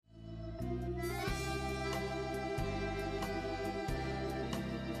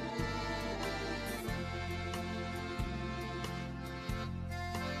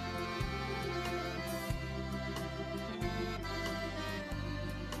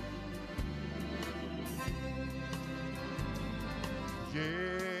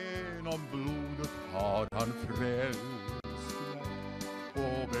har han frälst mig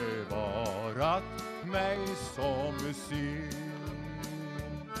och bevarat mig som sin.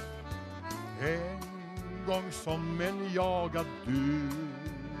 En gång som en jagad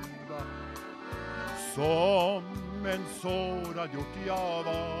duva, som en sårad hjort jag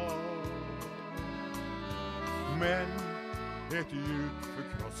var, men ett djupt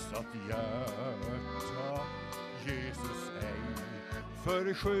förkrossat hjärta Jesus ej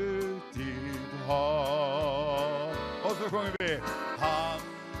förskjutit har. Och så sjunger vi: han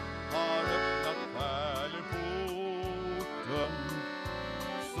har öppnat pärleporten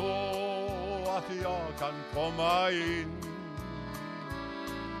så att jag kan komma in.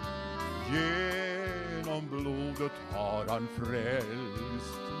 Genom blodet har han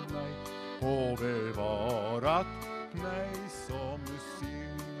frälst mig och bevarat mig som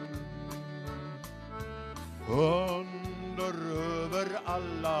sin. Under över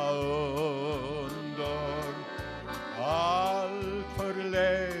alla under, allt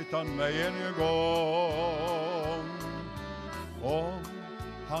förlät han mig en gång. Om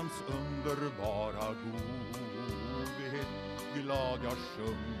hans underbara godhet glad jag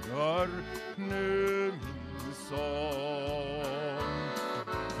sjunger nu min sång.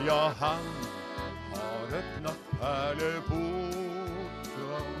 Ja, han har öppnat pärleporten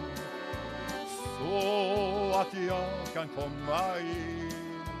så att jag kan komma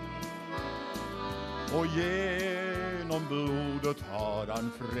in. Och genom blodet har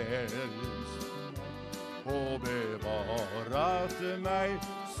han frälst och bevarat mig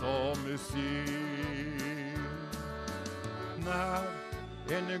som sin. När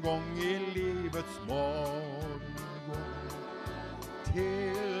en gång i livets morgon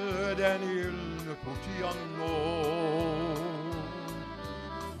till den gyllene port jag når,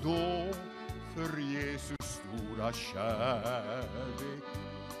 då för Jesus stora kärlek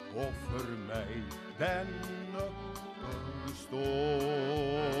och för mig den öppen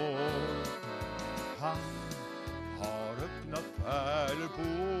står. Han har öppnat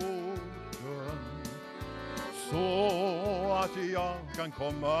pärleporten så att jag kan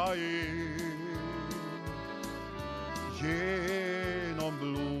komma in. Genom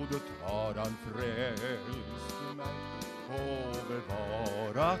blodet har han frälst mig och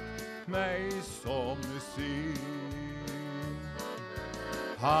bevarat mig som sin.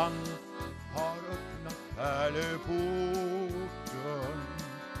 Han har öppnat pärleporten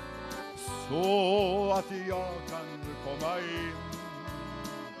så att jag kan komma in.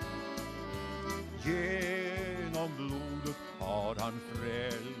 Genom blodet har han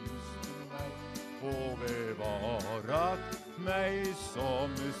frälst mig och bevarat mig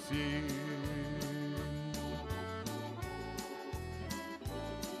som sin.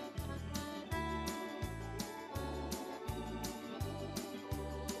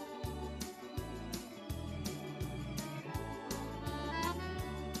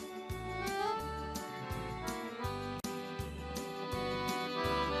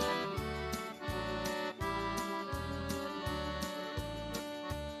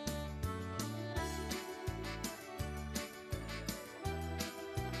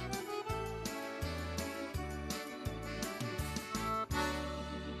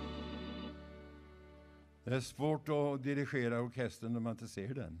 Det är svårt att dirigera orkestern när man inte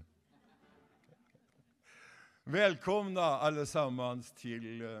ser den. Välkomna allesammans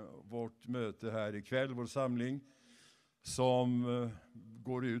till vårt möte här ikväll, vår samling som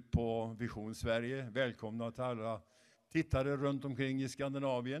går ut på Vision Sverige. Välkomna till alla tittare runt omkring i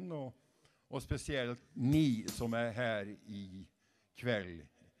Skandinavien och speciellt ni som är här i kväll,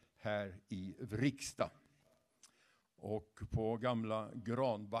 här i riksdag. Och på gamla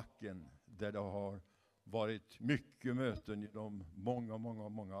Granbacken där det har varit mycket möten genom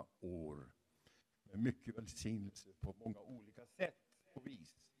många år. Med mycket välsignelse på många olika sätt och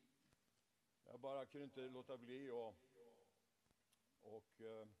vis. Jag bara kunde inte låta bli och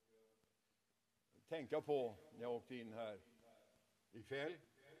tänka på när jag åkte in här ikväll.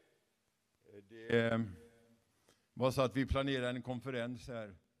 Det var så att vi planerade en konferens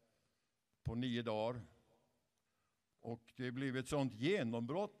här på 9 dagar. Och det blev ett sånt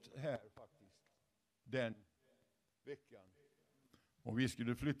genombrott här faktiskt den veckan. Och vi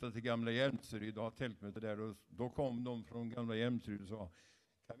skulle flytta till Gamla Hjälmsryd och ha tältmöte där. Och då kom de från Gamla Hjälmsryd och sa: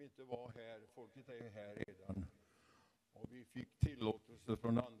 kan vi inte vara här? Folket är här redan. Och vi fick tillåtelse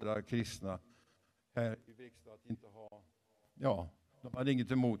från andra kristna här i riksdagen att inte ha... Ja, de hade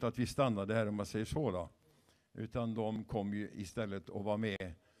inget emot att vi stannade här, om man säger så då. Utan de kom ju istället och var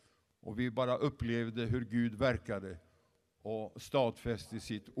med. Och vi bara upplevde hur Gud verkade och stadfäste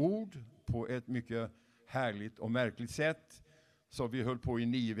sitt ord på ett mycket härligt och märkligt sätt. Så vi höll på i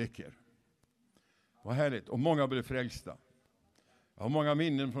 9 veckor. Vad härligt. Och många blev frälsta. Jag har många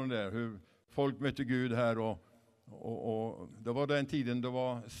minnen från det, hur folk mötte Gud här. Och det var den tiden det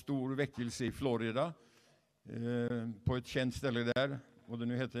var stor väckelse i Florida. På ett känt ställe där. Och det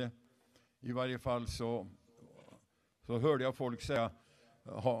nu hette. I varje fall så hörde jag folk säga,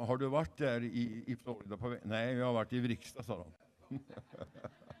 har du varit där i Florida? Nej, jag har varit i riksdag, sa de.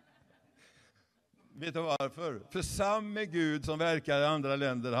 Vet du varför? För samme Gud som verkar i andra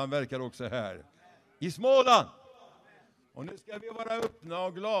länder, han verkar också här. I Småland! Och nu ska vi vara öppna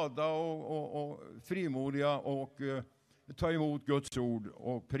och glada och frimodiga och ta emot Guds ord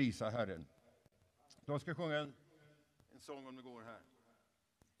och prisa Herren. Jag ska sjunga en sång om det går här.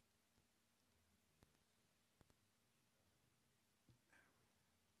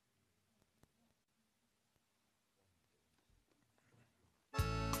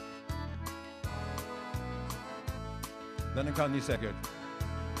 Den kan ni säkert.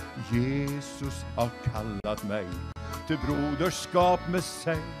 Jesus har kallat mig till broderskap med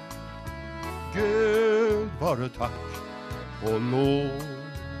sig. Gud vare tack och lov.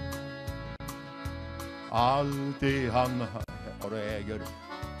 Allt det han har och äger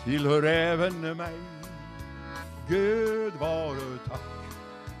tillhör även mig. Gud vare tack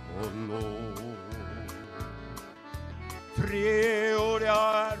och lov. Friår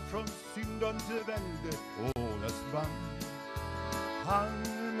jag är från syndens välde och dess band. Han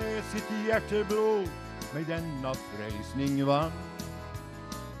med sitt hjärteblod med denna frälsning vann.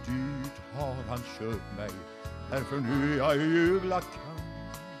 Dyrt har han köpt mig, därför nu jag jubla kan.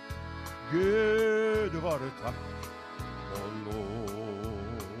 Gud vare tack och lov.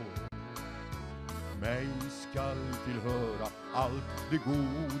 Mig skall tillhöra allt det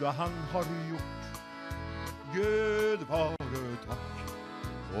goda han har gjort. Gud vare tack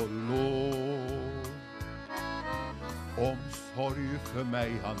och lov. Omsorg för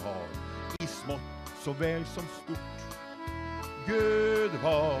mig han har, i smått såväl som stort. Gud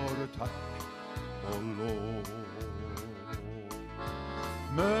vare tack och lov.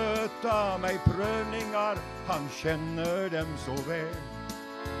 Möta mig prövningar, han känner dem så väl.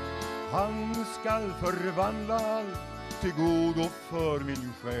 Han skall förvandla allt till godo för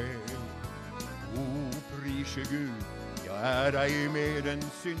min själ. O, prise Gud, jag är ej med en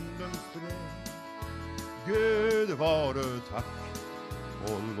syndens träd. Gud vare tack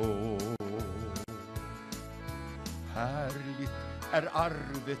och lov. Härligt är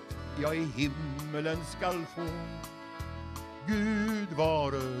arvet jag i himmelen skall få. Gud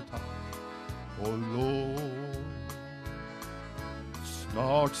vare tack och lov.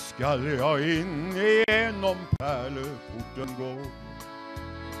 Snart skall jag in igenom pärleporten gå.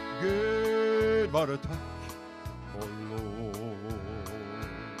 Gud vare tack och lov.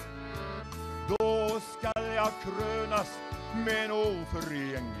 Då skall jag krönas med en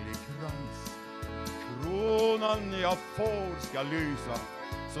oförgänglig krans. Kronan jag får ska lysa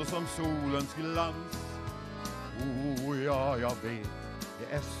så som solens glans. Ja, jag vet,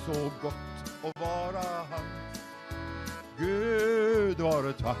 det är så gott att vara hans. Gud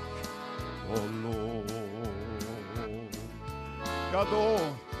vare tack och lov. Ja, då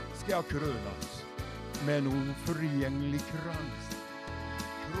ska jag krönas med en oförgänglig krans.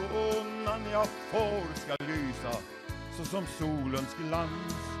 Kronan jag får ska lysa så som solens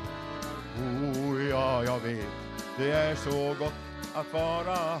glans. Ja, jag vet, det är så gott att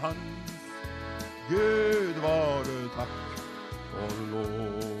vara hans. Gud vare tack och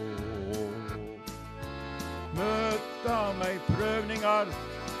lov. Möta mig prövningar,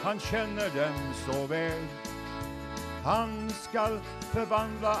 han känner dem så väl. Han skall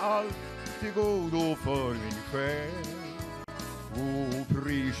förvandla allt till godo för min själ. O,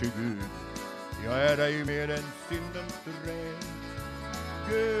 prise Gud, jag är ej mer än syndens träd.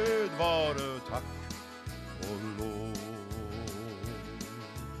 Gud vare tack och lov.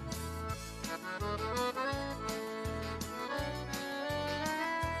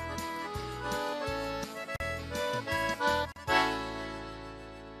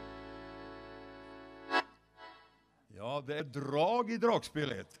 Ja, det är drag i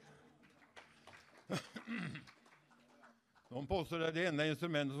dragspelet. De påstår att det är det enda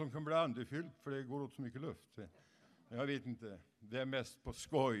instrumentet som kan bli andefyllt, för det går åt så mycket luft. Jag vet inte, det är mest på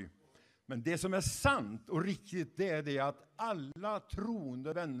skoj. Men det som är sant och riktigt, det är det att alla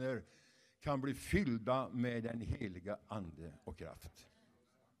troende vänner kan bli fyllda med den heliga ande och kraft.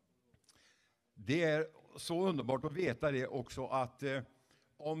 Det är så underbart att veta det också, att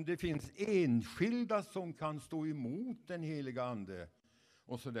om det finns enskilda som kan stå emot den heliga ande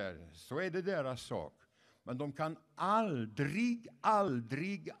och så där, så är det deras sak. Men de kan aldrig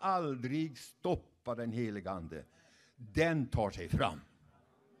stoppa den heliga ande. Den tar sig fram.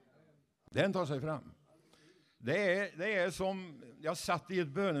 Den tar sig fram. Det är som, jag satt i ett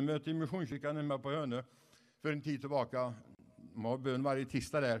bönemöte i Missionskyrkan hemma på Hönö för en tid tillbaka. Man har bön varje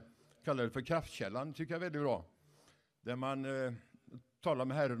tisdag där. Kallar det för kraftkällan, tycker jag är väldigt bra. Där man talar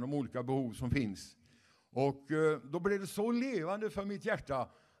med Herren om olika behov som finns. Och då blev det så levande för mitt hjärta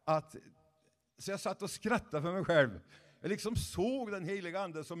så jag satt och skrattade för mig själv. Jag liksom såg den heliga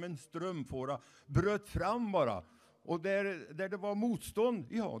ande som en strömfåra bröt fram bara. Och där det var motstånd,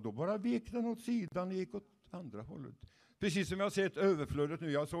 ja då bara vek den åt sidan och gick åt andra hållet. Precis som jag har sett överflödet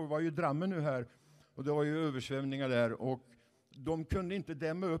nu. Jag var ju i Drammen nu här och det var ju översvämningar där och de kunde inte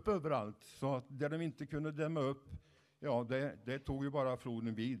dämma upp överallt. Så att där de inte kunde dämma upp, ja det tog ju bara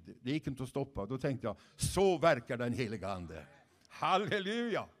floden vid. Det gick inte att stoppa. Då tänkte jag, så verkar den heliga ande.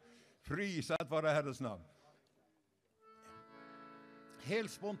 Halleluja! Prisat vara Herrens namn.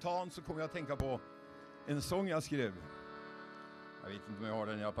 Helt spontant så kom jag att tänka på en sång jag skrev. Jag vet inte om jag har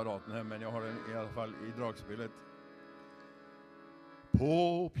den i apparaten här, men jag har den i alla fall i dragspelet.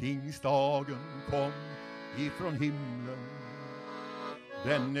 På pingstdagen kom ifrån himlen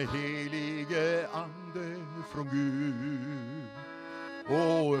den helige ande från Gud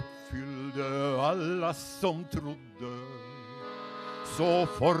och uppfyllde alla som trodde. Så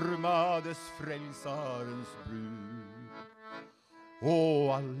formades frälsarens brud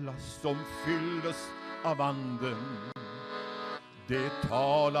och alla som fylldes av anden, det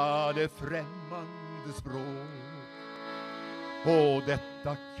talade främmande språk. Och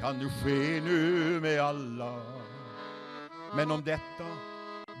detta kan ske nu med alla, men om detta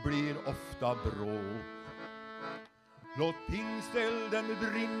blir ofta bråk. Låt pingstelden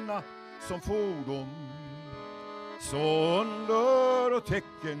brinna som fordon, så under och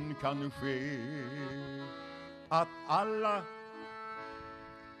tecken kan ske att alla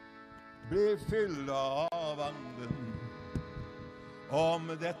blir fyllda av anden.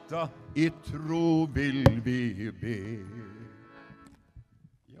 Om detta i tro vill vi be.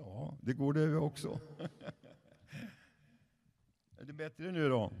 Ja, det går det också. Är det bättre nu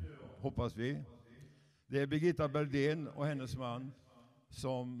då? Hoppas vi. Det är Birgitta Berldén och hennes man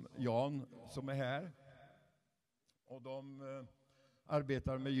Jan som är här. Och de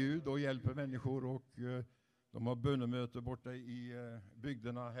arbetar med ljud och hjälper människor och de har bönemöte borta i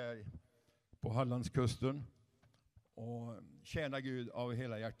bygderna här på Hallandskusten och tjänar Gud av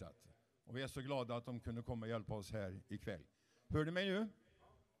hela hjärtat. Och vi är så glada att de kunde komma och hjälpa oss här ikväll. Hör du mig nu?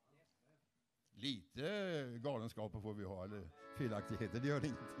 Lite galenskaper får vi ha, eller felaktigheter, det gör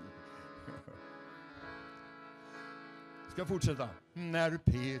ingenting. Ska fortsätta. När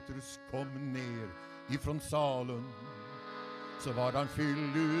Petrus kom ner ifrån salen så var han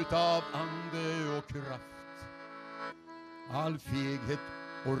fylld utav ande och kraft. All feghet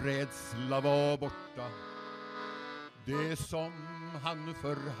och rädsla var borta, det som han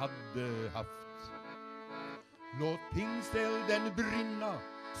förr hade haft. Låt pingstelden brinna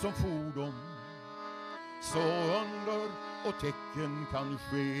som fordon, så under och tecken kan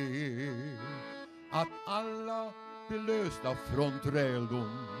ske att alla blir lösta från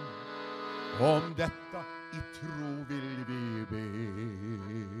träldom. Om detta i tro vill vi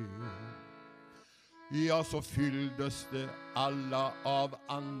be. Ja, så fylldes det alla av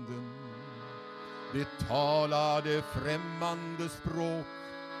anden, det talade främmande språk.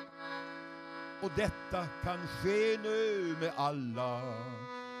 Och detta kan ske nu med alla,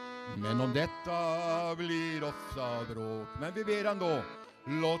 men om detta blir ofta bråk. Men vi ber ändå,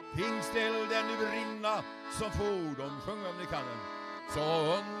 låt pingstelden brinna som fordon. Sjung om ni kan den. Så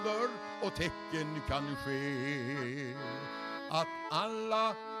under och tecken kan ske att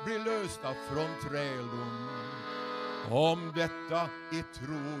alla blir lösta från träldom. Om detta i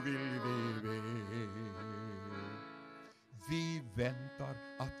tro vill vi be. Vi väntar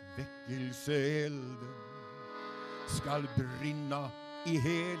att väckelseelden skall brinna i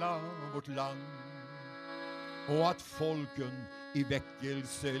hela vårt land och att folken i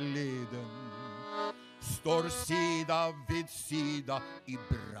väckelseleden står sida vid sida i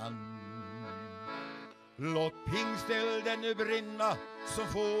brand. Låt pingstelden brinna som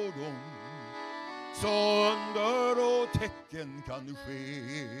fordon, så under och tecken kan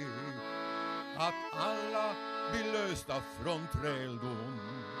ske att alla blir lösta från träldom.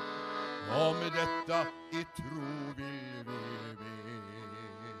 Om detta i tro vill vi be.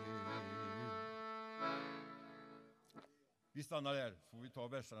 Vi stannar där, får vi ta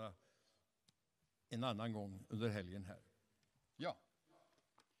verserna en annan gång under helgen här. Ja.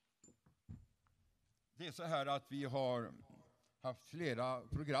 Det är så här att vi har haft flera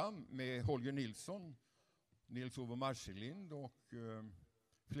program med Holger Nilsson, Nils-Ove Marcelind och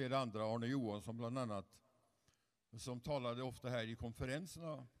flera andra, Arne Johansson bland annat. som talade ofta här i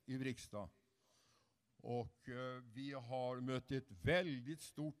konferenserna i riksdag. Och vi har mött ett väldigt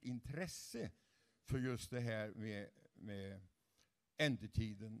stort intresse för just det här med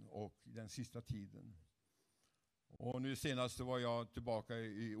ändetiden och den sista tiden. Och nu senast var jag tillbaka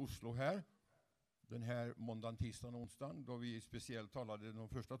i Oslo här, den här måndagen, tisdagen och onsdagen, då vi speciellt talade de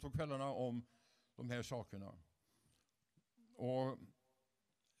första 2 kvällarna om de här sakerna. Och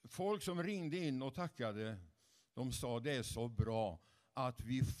folk som ringde in och tackade, de sa det är så bra att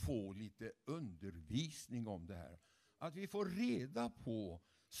vi får lite undervisning om det här. Att vi får reda på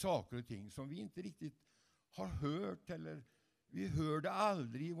saker och ting som vi inte riktigt har hört, eller vi hörde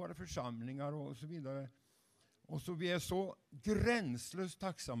aldrig i våra församlingar och så vidare. Och så vi är så gränslöst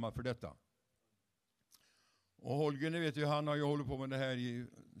tacksamma för detta. Och Holger, ni vet ju, han har ju hållit på med det här i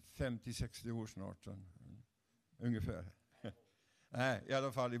 50-60 år snart. Ungefär. Nej, i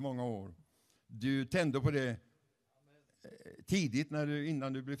alla fall i många år. Du tände på det tidigt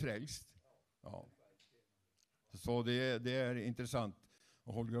innan du blev frälst. Ja. Så det är intressant.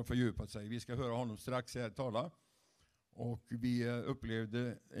 Och Holger har fördjupat sig. Vi ska höra honom strax här tala. Och vi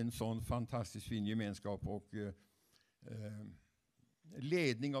upplevde en sån fantastiskt fin gemenskap och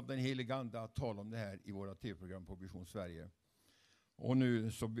ledning av den heliga ande att tala om det här i våra tv-program på Vision Sverige. Och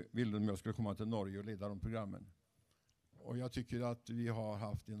nu så vill de att jag skulle komma till Norge och leda de programmen. Och jag tycker att vi har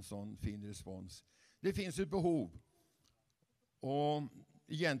haft en sån fin respons. Det finns ett behov. Och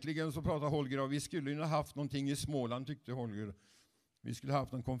egentligen så pratar Holger om vi skulle ju ha haft någonting i Småland, tyckte Holger. Vi skulle ha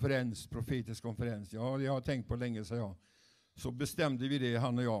haft en konferens, profetisk konferens. Ja, det har jag tänkt på länge, sa jag. Så bestämde vi det,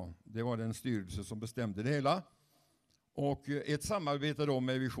 han och jag. Det var den styrelse som bestämde det hela. Och ett samarbete då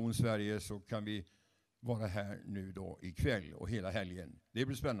med Vision Sverige, så kan vi vara här nu då ikväll och hela helgen. Det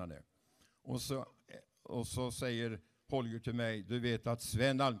blir spännande. Och så säger Holger till mig, du vet att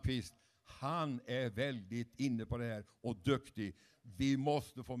Sven Almqvist, han är väldigt inne på det här och duktig. Vi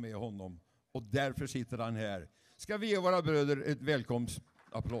måste få med honom. Och därför sitter han här. Ska vi ge våra bröder ett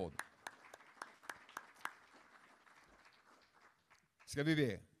välkomstapplåd? Ska vi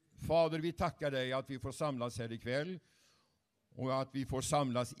be? Fader, vi tackar dig att vi får samlas här ikväll. Och att vi får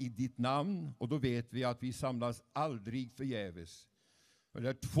samlas i ditt namn. Och då vet vi att vi samlas aldrig förgäves. För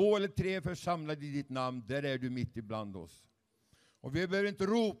där 2 eller 3 församlade i ditt namn, där är du mitt ibland oss. Och vi behöver inte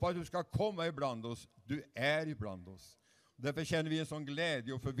ropa att du ska komma ibland oss. Du är ibland oss. Därför känner vi en sån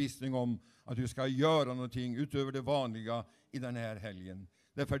glädje och förvissning om att du ska göra någonting utöver det vanliga i den här helgen.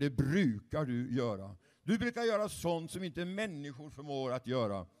 Därför det brukar du göra. Du brukar göra sånt som inte människor förmår att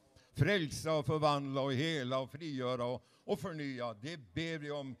göra. Frälsa och förvandla och hela och frigöra och förnya. Det ber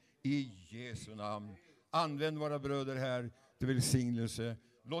vi om i Jesu namn. Använd våra bröder här till välsignelse.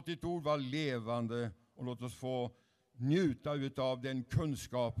 Låt ditt ord vara levande och låt oss få njuta av den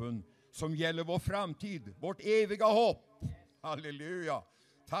kunskapen som gäller vår framtid, vårt eviga hopp. Halleluja.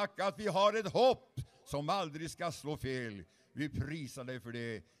 Tack att vi har ett hopp som aldrig ska slå fel. Vi prisar dig för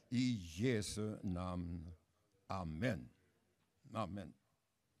det i Jesu namn. Amen. Amen.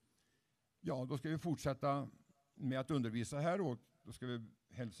 Ja, då ska vi fortsätta med att undervisa här och då ska vi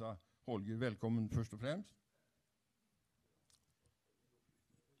hälsa Holger välkommen först och främst.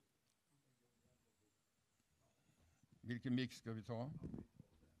 Vilken mix ska vi ta?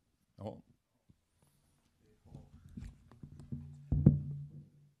 Ja.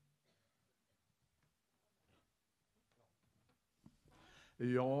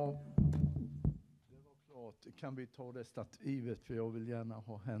 Ja, det var klart. Kan vi ta det stativet, för jag vill gärna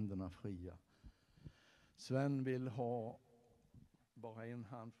ha händerna fria. Sven vill ha bara en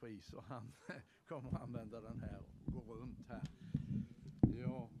hand fri, så han kommer använda den här och gå runt här.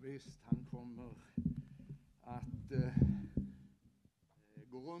 Ja, visst, han kommer att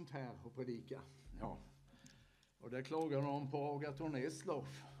gå runt här och predika. Ja. Och det klagar de på Agaton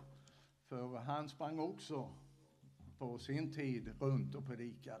Eslof, för han sprang också på sin tid runt och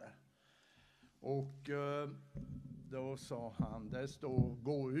predikade. Och då sa han, det står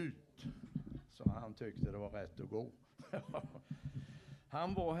gå ut. Så han tyckte det var rätt att gå.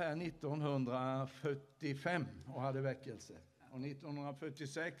 Han var här 1945 och hade väckelse. Och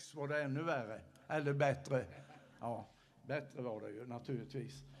 1946 var det ännu värre, eller bättre. Ja, bättre var det ju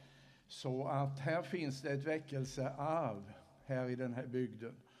naturligtvis. Så att här finns det ett väckelsearv här i den här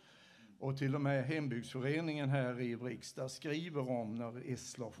bygden. Och till och med hembygdsföreningen här i Vrigstad skriver om när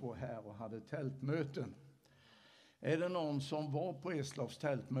Eslof var här och hade tältmöten. Är det någon som var på Eslofs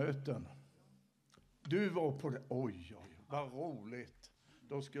tältmöten? Du var på det. Oj, vad roligt.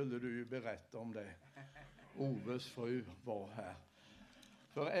 Då skulle du ju berätta om det. Oves fru var här.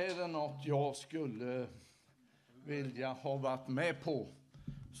 För är det något jag skulle vilja ha varit med på,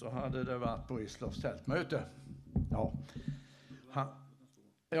 så hade det varit på Eslofs tältmöte. Ja.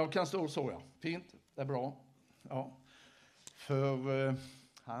 Jag kan stå så, ja. Fint, det är bra. Ja. För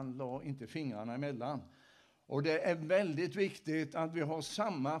han la inte fingrarna emellan. Och det är väldigt viktigt att vi har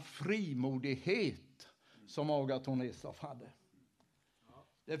samma frimodighet som Agaton Eslöf hade.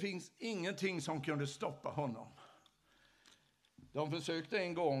 Det finns ingenting som kunde stoppa honom. De försökte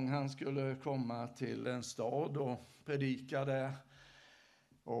en gång, han skulle komma till en stad och predika där.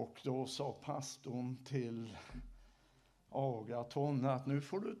 Och då sa pastorn till Agaton att nu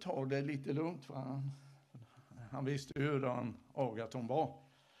får du ta det lite lugnt. För han visste ju hur Agaton var.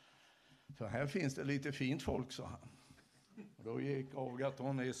 För här finns det lite fint folk, sa han. Och då gick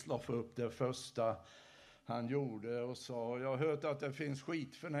Agaton Eslöf upp det första han gjorde och sa, jag har hört att det finns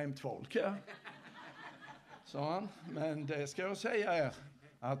skitförnämt folk här. Sa han, men det ska jag säga är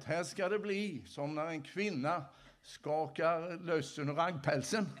att här ska det bli som när en kvinna skakar lössen ur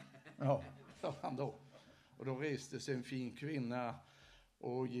raggpälsen. Ja, sa han då. Och då reste sig en fin kvinna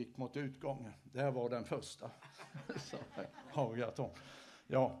och gick mot utgången. Det var den första. Så, Agaton.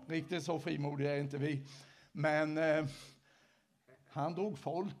 Ja, riktigt så frimodiga är inte vi. Men han drog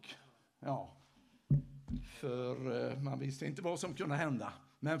folk. Ja, för man visste inte vad som kunde hända.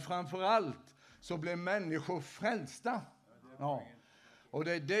 Men framförallt så blev människor frälsta. Ja. Och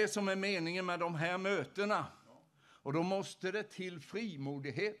det är det som är meningen med de här mötena. Och då måste det till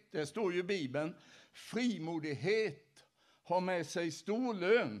frimodighet. Det står ju i Bibeln. Frimodighet har med sig stor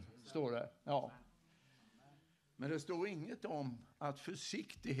lön, står det. Ja. Men det står inget om att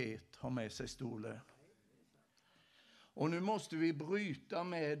försiktighet har med sig stor lön. Och nu måste vi bryta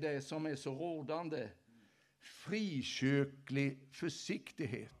med det som är så rådande. Frikyrklig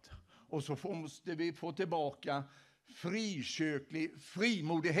försiktighet. Och så måste vi få tillbaka frikyrklig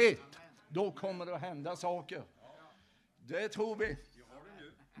frimodighet. Då kommer det att hända saker. Det tror vi.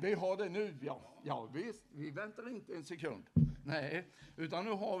 Vi har det nu, ja. Ja, visst. Vi väntar inte en sekund. Nej, utan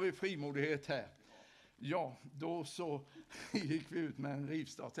nu har vi frimodighet här. Ja, då så gick vi ut med en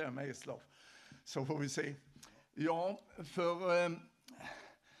rivstart här med Eslöf. Så får vi se. Ja, för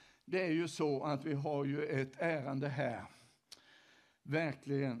det är ju så att vi har ju ett ärende här.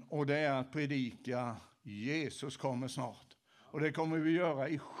 Verkligen. Och det är att predika Jesus kommer snart. Och det kommer vi göra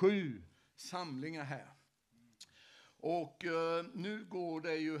i 7 samlingar här. Och nu går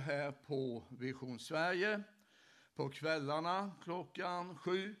det ju här på Vision Sverige på kvällarna klockan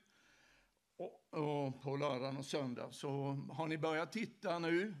 7 och på lördagen och söndag. Så har ni börjat titta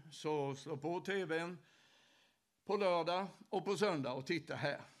nu så slå på tvn på lördag och på söndag och titta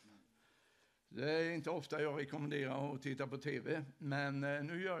här. Det är inte ofta jag rekommenderar att titta på tv, men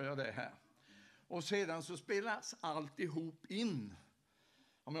nu gör jag det här. Och sedan så spelas alltihop in,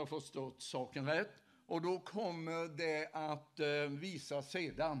 om jag förstått saken rätt. Och då kommer det att visas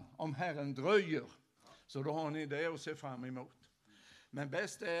sedan om Herren dröjer. Så då har ni det att se fram emot. Men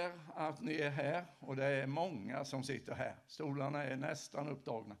bäst är att ni är här, och det är många som sitter här. Stolarna är nästan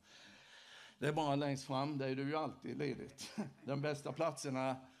upptagna. Det är bara längst fram, det är det ju alltid ledigt. De bästa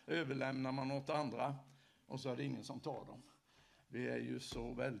platserna överlämnar man åt andra och så är det ingen som tar dem. Vi är ju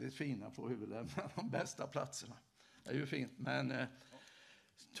så väldigt fina på att överlämna de bästa platserna. Det är ju fint, men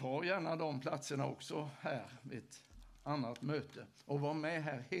ta gärna de platserna också här vid ett annat möte. Och var med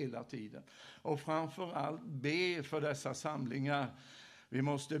här hela tiden. Och framförallt be för dessa samlingar. Vi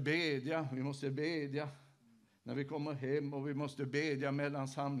måste bedja när vi kommer hem, och vi måste bedja mellan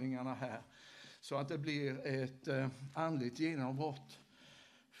samlingarna här. Så att det blir ett andligt genombrott.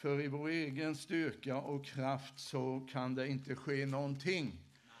 För i vår egen styrka och kraft så kan det inte ske någonting.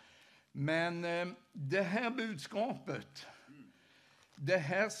 Men det här budskapet, det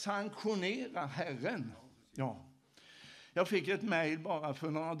här sanktionerar Herren. Ja. Jag fick ett mejl bara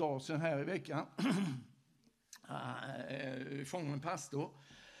för några dagar sedan här i veckan från en pastor.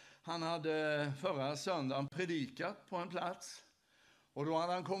 Han hade förra söndagen predikat på en plats. Och då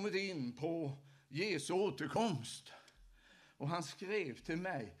hade han kommit in på Jesu återkomst. Och han skrev till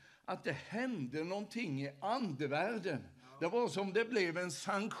mig att det hände någonting i andevärlden. Det var som det blev en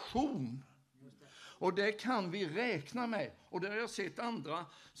sanktion. Och det kan vi räkna med. Och det har jag sett andra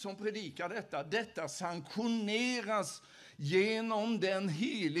som predikar detta. Detta sanktioneras genom den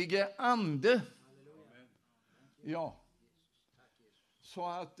helige ande. Ja. Så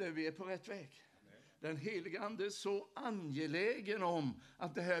att vi är på rätt väg. Den helige ande är så angelägen om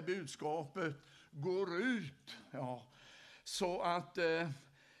att det här budskapet går ut. Ja. Så att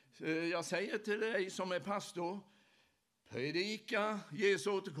jag säger till dig som är pastor, predika Jesu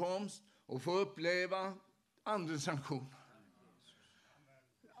återkomst och få uppleva andens sanktion.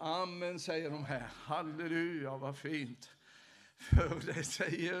 Amen, säger de här. Halleluja, vad fint. För det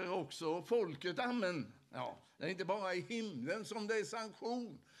säger också folket amen. Ja, det är inte bara i himlen som det är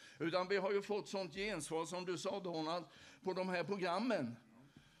sanktion. Utan vi har ju fått sånt gensvar som du sa, Donald, på de här programmen.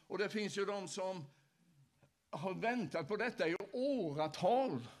 Och det finns ju de som har väntat på detta i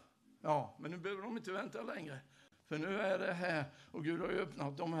åratal. Ja, men nu behöver de inte vänta längre. För nu är det här, och Gud har ju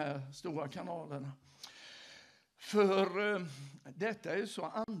öppnat de här stora kanalerna. För detta är så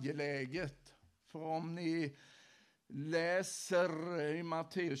angeläget. För om ni läser i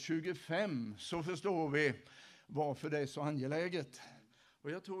Matteus 25 så förstår vi varför det är så angeläget.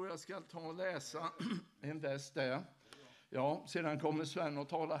 Och jag tror jag ska ta och läsa en vers där. Ja, sedan kommer Sven att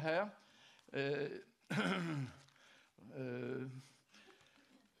tala här.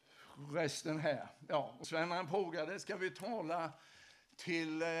 Resten här. Ja, Sven han frågade, ska vi tala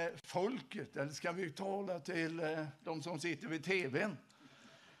till folket eller ska vi tala till de som sitter vid tvn?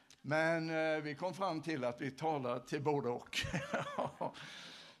 Men vi kom fram till att vi talar till både och.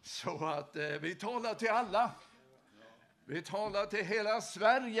 Så att vi talar till alla. Vi talar till hela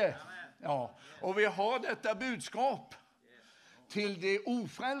Sverige. Ja, och vi har detta budskap till de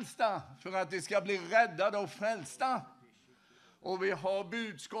ofrälsta för att de ska bli räddade och frälsta. Och vi har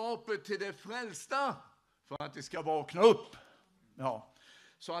budskapet till de frälsta för att de ska vakna upp. Ja,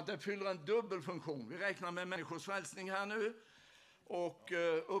 så att det fyller en dubbel funktion. Vi räknar med människors frälsning här nu och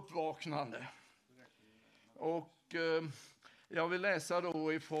uppvaknande. Och jag vill läsa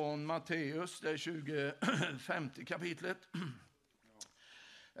då ifrån Matteus, det 25 kapitlet.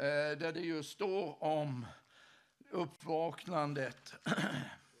 Där det ju står om uppvaknandet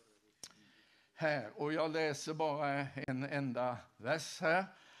här. Och jag läser bara en enda vers här.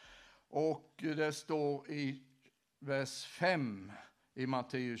 Och det står i vers 5 i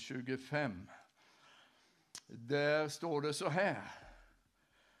Matteus 25. Där står det så här.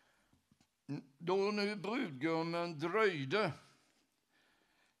 Då nu brudgummen dröjde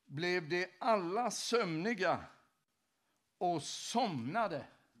blev de alla sömniga och somnade.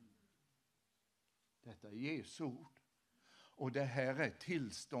 Detta är Jesu ord. Och det här är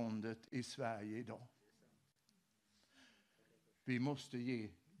tillståndet i Sverige idag. Vi måste ge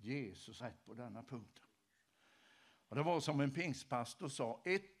Jesus rätt på denna punkt. Och det var som en pingstpastor sa,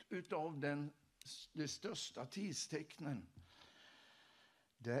 ett av de största tidstecknen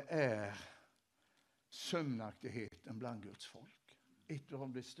det är sömnaktigheten bland Guds folk. Ett av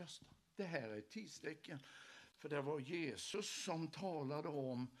de största. Det här är ett tidstecken. För det var Jesus som talade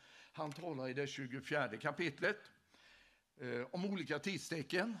om, han talar i det 24 kapitlet om olika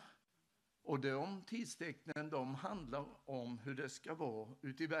tidstecken. Och de tidstecknen de handlar om hur det ska vara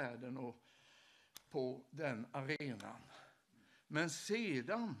ute i världen och på den arenan. Men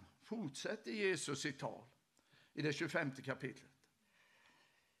sedan fortsätter Jesus sitt tal i det 25 kapitlet.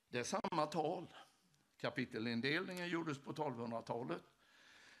 Det är samma tal. Kapitelindelningen gjordes på 1200-talet.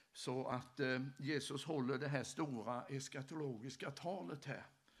 Så att Jesus håller det här stora eskatologiska talet här.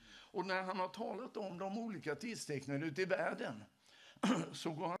 Och när han har talat om de olika tidstecknen ute i världen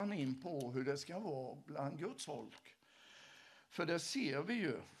så går han in på hur det ska vara bland Guds folk. För det ser vi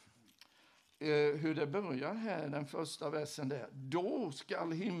ju hur det börjar här, den första versen där. Då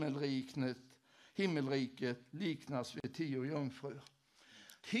skall himmelriket liknas vid 10 jungfrur.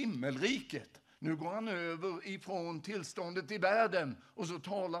 Himmelriket. Nu går han över ifrån tillståndet i världen och så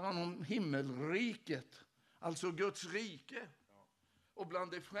talar han om himmelriket. Alltså Guds rike. Och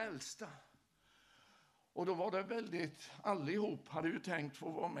bland de frälsta. Och då var det väldigt, allihop hade ju tänkt få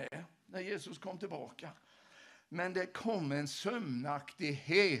vara med när Jesus kom tillbaka. Men det kom en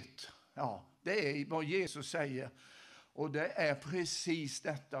sömnaktighet. Ja, det är vad Jesus säger. Och det är precis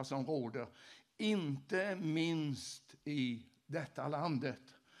detta som råder. Inte minst i detta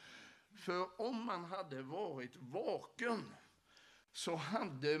landet. För om man hade varit vaken så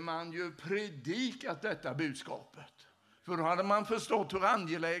hade man ju predikat detta budskapet. För då hade man förstått hur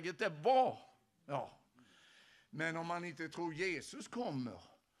angeläget det var. Ja. Men om man inte tror Jesus kommer,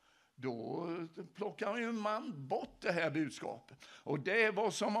 då plockar ju man bort det här budskapet. Och det är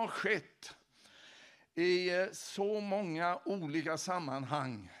vad som har skett i så många olika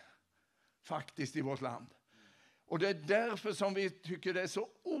sammanhang faktiskt i vårt land. Och det är därför som vi tycker det är så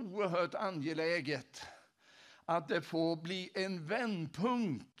oerhört angeläget att det får bli en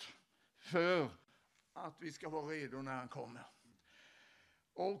vändpunkt för att vi ska vara redo när han kommer.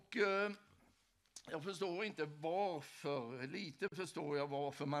 Och jag förstår inte varför, lite förstår jag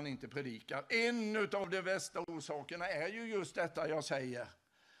varför man inte predikar. En av de värsta orsakerna är ju just detta jag säger.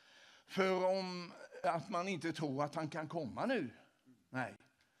 För om att man inte tror att han kan komma nu. Nej.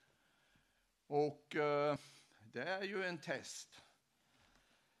 Och det är ju en test.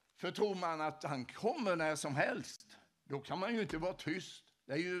 För tror man att han kommer när som helst, då kan man ju inte vara tyst.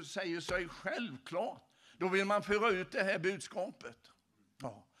 Det är ju, säger sig självklart. Då vill man föra ut det här budskapet.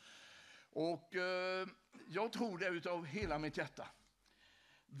 Ja. Och jag tror det utav hela mitt hjärta.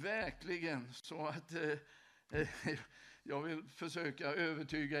 Verkligen, så att jag vill försöka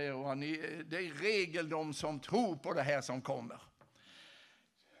övertyga er. Och det är regel de som tror på det här som kommer.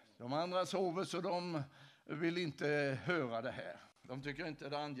 De andra sover så de vill inte höra det här. De tycker inte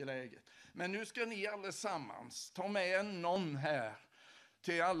det är angeläget. Men nu ska ni allesammans ta med någon här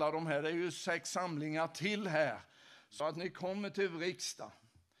till alla de här. Det är ju 6 samlingar till här. Så att ni kommer till riksdag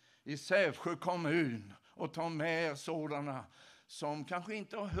i Sävsjö kommun och tar med sådana som kanske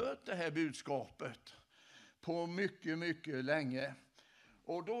inte har hört det här budskapet på mycket, mycket länge.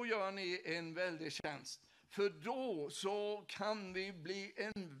 Och då gör ni en väldig tjänst. För då så kan vi bli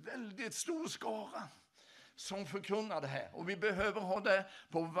en väldigt stor skara som förkunnar det här. Och vi behöver ha det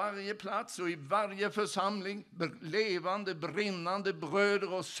på varje plats och i varje församling. Levande, brinnande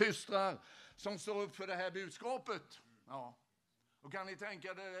bröder och systrar som står upp för det här budskapet. Ja. Och kan ni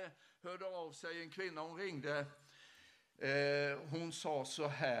tänka det, hörde av sig en kvinna, hon ringde. Hon sa så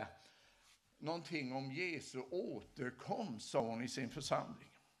här, någonting om Jesu återkomst, sa hon i sin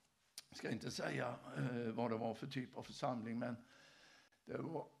församling. Jag ska inte säga vad det var för typ av församling, men det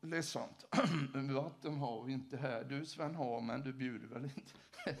var ledsamt. Vatten har vi inte här. Du Sven har, men du bjuder väl inte.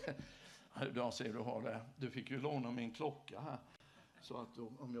 Jag ser du har det. Du fick ju låna min klocka här. Så att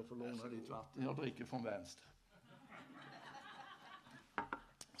om jag får låna ditt vatten, jag dricker från vänster.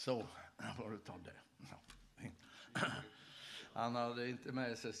 Så, jag får ta det. Han hade inte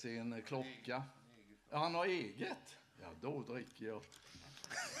med sig sin klocka. Ja, han har eget. Ja, då dricker jag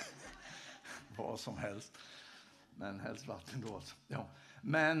vad som helst. Men helst vatten då alltså. Ja.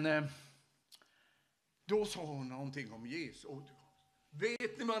 Men då sa hon någonting om Jesu återkomst.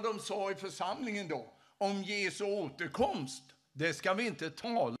 Vet ni vad de sa i församlingen då? Om Jesu återkomst. Det ska vi inte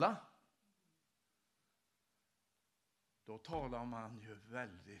tala. Då talar man ju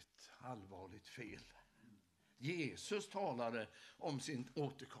väldigt allvarligt fel. Jesus talade om sin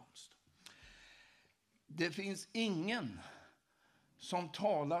återkomst. Det finns ingen som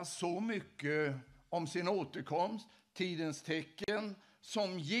talar så mycket om sin återkomst, tidens tecken,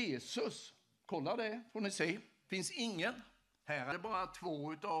 som Jesus. Kolla det, får ni se. Finns ingen. Här är det bara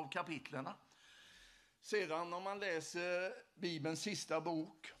 2 av kapitlerna. Sedan om man läser Bibelns sista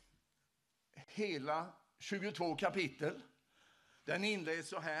bok, hela 22 kapitel, den inleds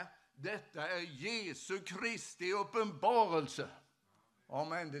så här. Detta är Jesu Kristi uppenbarelse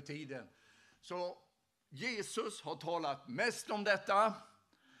om ändetiden. Så Jesus har talat mest om detta.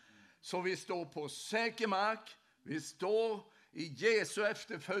 Så vi står på säker mark. Vi står i Jesu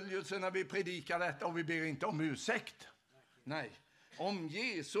efterföljelse när vi predikar detta, och vi ber inte om ursäkt. Nej, om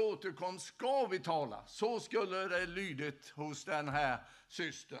Jesu återkomst ska vi tala. Så skulle det lydit hos den här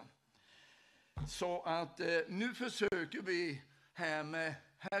systern. Så att nu försöker vi här med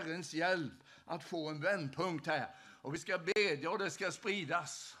Herrens hjälp att få en vändpunkt här. Och vi ska bedja och det ska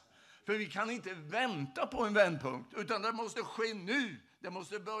spridas. För vi kan inte vänta på en vändpunkt, utan det måste ske nu. Det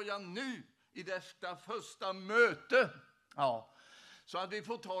måste börja nu i detta första möte. Ja. Så att vi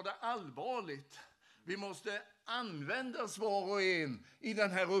får ta det allvarligt. Vi måste användas var och en i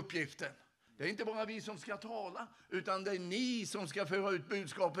den här uppgiften. Det är inte bara vi som ska tala, utan det är ni som ska föra ut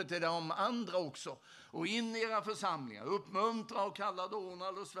budskapet till de andra också. Och in i era församlingar, uppmuntra och kalla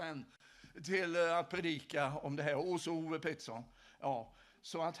Donald och Sven till att predika om det här. Och så Ove Pettersson. Ja,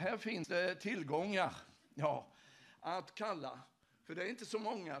 så att här finns det tillgångar, ja, att kalla. För det är inte så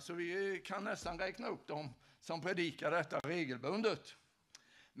många, så vi kan nästan räkna upp dem som predikar detta regelbundet.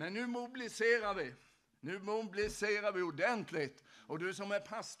 Men nu mobiliserar vi. Nu mobiliserar vi ordentligt. Och du som är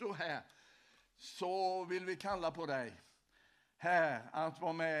pastor här, så vill vi kalla på dig här att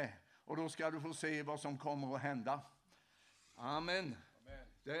vara med. Och då ska du få se vad som kommer att hända. Amen. Amen.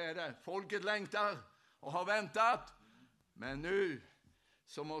 Det är det. Folket längtar och har väntat. Men nu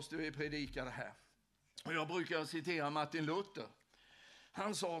så måste vi predika det här. Och jag brukar citera Martin Luther.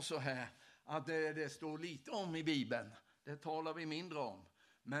 Han sa så här, att det står lite om i Bibeln, det talar vi mindre om.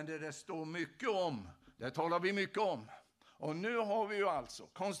 Men det står mycket om, det talar vi mycket om. Och nu har vi ju alltså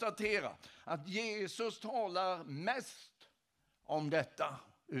konstaterat att Jesus talar mest om detta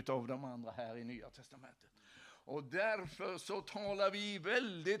utav de andra här i Nya Testamentet. Och därför så talar vi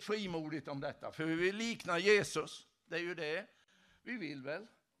väldigt frimodigt om detta. För vi vill likna Jesus. Det är ju det vi vill väl.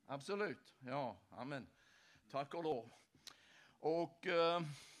 Absolut. Ja, amen. Tack och lov. Och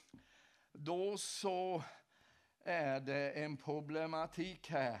då så är det en problematik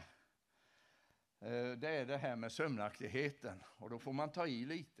här. Det är det här med sömnaktigheten. Och då får man ta i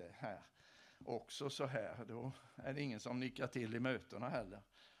lite här. Också så här. Då är det ingen som nickar till i mötena heller.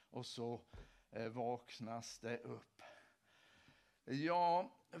 Och så vaknas det upp.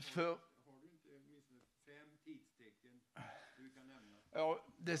 Ja, för... Har du inte åtminstone 5 tidstecken du kan nämna? Ja,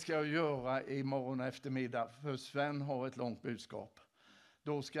 det ska jag göra imorgon eftermiddag, för Sven har ett långt budskap.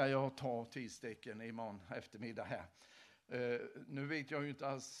 Då ska jag ta tidstecken imorgon eftermiddag här. Nu vet jag ju inte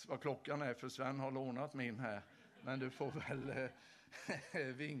alls vad klockan är, för Sven har lånat min här. Men du får väl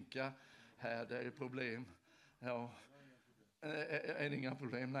vinka här, det är problem. Ja. Är det inga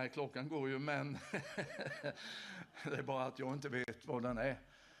problem? Nej, klockan går ju, men det är bara att jag inte vet vad den är.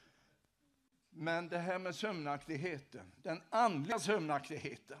 Men det här med sömnaktigheten, den andliga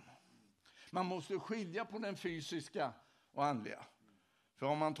sömnaktigheten. Man måste skilja på den fysiska och andliga. För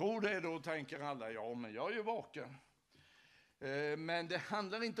om man tror det, då tänker alla, ja men jag är ju vaken. Men det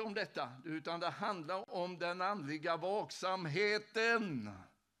handlar inte om detta, utan det handlar om den andliga vaksamheten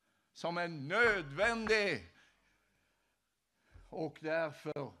som är nödvändig. Och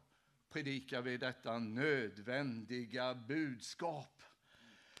därför predikar vi detta nödvändiga budskap.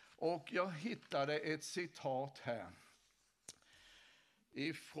 Och jag hittade ett citat här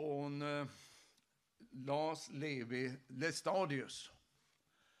ifrån Lars Levi Lestadius.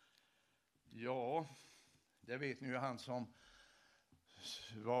 Ja, det vet ni ju, han som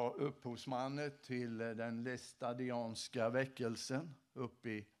var upphovsmannen till den lestadianska väckelsen uppe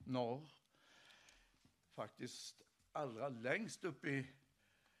i norr. Faktiskt allra längst upp i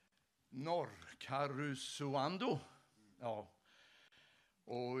norr, Karusuando. Ja.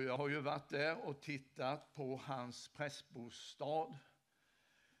 Och jag har ju varit där och tittat på hans prästbostad.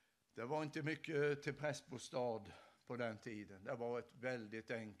 Det var inte mycket till prästbostad på den tiden. Det var ett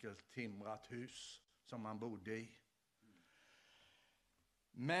väldigt enkelt timrat hus som man bodde i.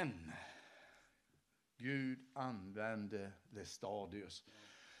 Men Gud använde Lestadius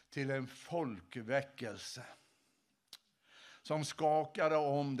till en folkväckelse som skakade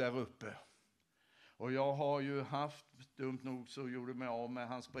om där uppe. Och jag har ju haft, dumt nog så gjorde mig av med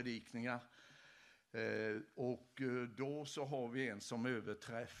hans predikningar. Och då så har vi en som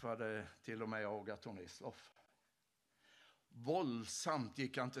överträffade till och med Agaton Eslof. Våldsamt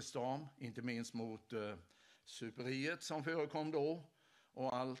gick han till stan, inte minst mot superiet som förekom då.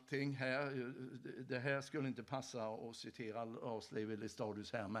 Och allting här, det här skulle inte passa att citera Lars Levi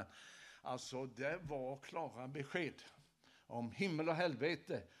Lestadius här, men alltså det var klara besked om himmel och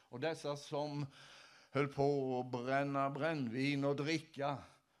helvete. Och dessa som höll på att bränna brännvin och dricka.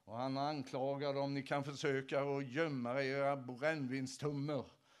 Och han anklagade om ni kan försöka att gömma era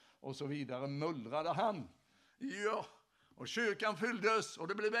brännvinstummor och så vidare, mullrade han. Ja, och kyrkan fylldes och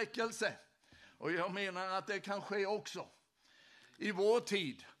det blev väckelse. Och jag menar att det kan ske också i vår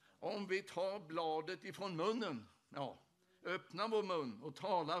tid, om vi tar bladet ifrån munnen, ja, öppnar vår mun och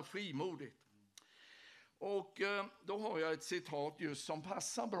talar frimodigt. Och då har jag ett citat just som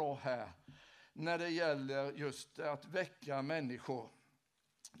passar bra här när det gäller just att väcka människor.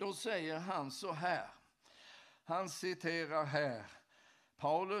 Då säger han så här, han citerar här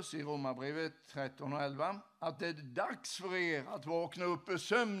Paulus i Romarbrevet 13:11, att det är dags för er att vakna upp ur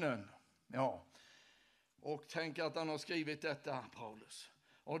sömnen. Ja. Och tänk att han har skrivit detta, Paulus.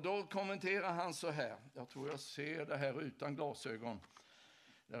 Och då kommenterar han så här. Jag tror jag ser det här utan glasögon.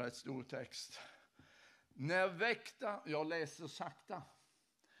 Det är ett stor text. När väckta, jag läser sakta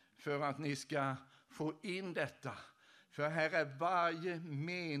för att ni ska få in detta. För här är varje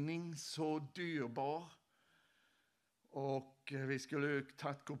mening så dyrbar. Och vi skulle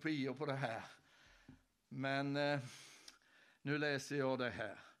tagit kopior på det här. Men nu läser jag det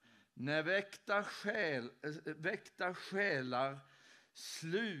här. När väckta själar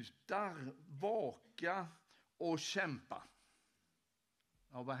slutar vaka och kämpa.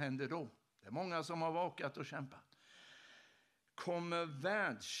 Ja, vad händer då? Det är många som har vakat och kämpat. Kommer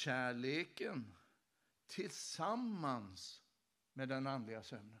världskärleken tillsammans med den andliga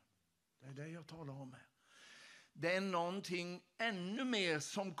sömnen. Det är det jag talar om här. Det är någonting ännu mer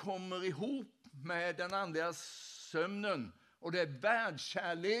som kommer ihop med den andliga sömnen. Och det är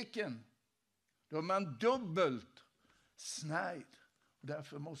världskärleken. Då är man dubbelt snärjd.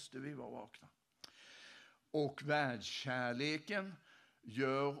 Därför måste vi vara vakna. Och världskärleken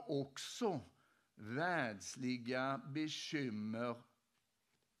gör också världsliga bekymmer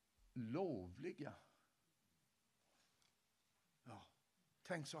lovliga. Ja,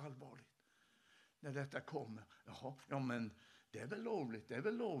 tänk så allvarligt. När detta kommer. Jaha, ja men det är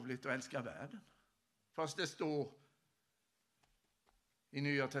väl lovligt att älska världen. Fast det står i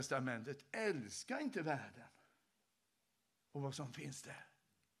Nya testamentet, älska inte världen och vad som finns där.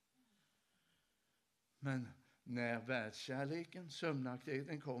 Men när världskärleken,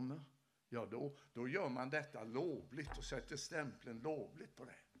 sömnaktigheten kommer, ja då gör man detta lovligt och sätter stämpeln lovligt på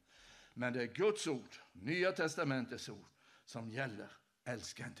det. Men det är Guds ord, Nya testamentets ord, som gäller.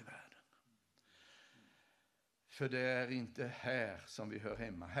 Älska inte världen. För det är inte här som vi hör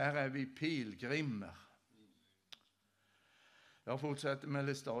hemma. Här är vi pilgrimer. Jag fortsätter med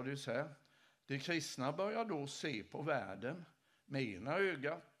Lestadius här. De kristna börjar då se på världen med ena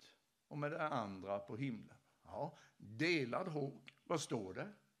ögat och med det andra på himlen. Ja, delad håg. Vad står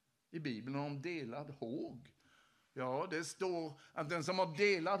det i Bibeln om delad håg? Ja, det står att den som har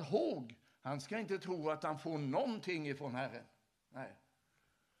delad håg, han ska inte tro att han får någonting ifrån Herren. Nej.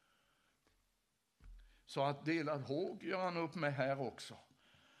 Så att delad håg gör han upp med här också.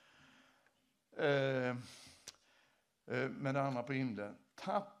 Med det andra på himlen.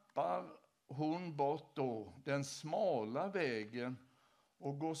 Tappar hon bort då den smala vägen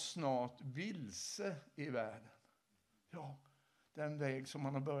och går snart vilse i världen. Ja, den väg som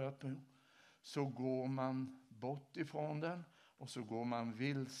man har börjat på. Så går man bort ifrån den och så går man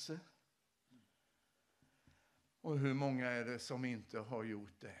vilse. Och hur många är det som inte har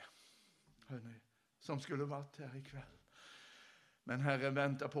gjort det? Hörrni, som skulle varit här ikväll. Men Herren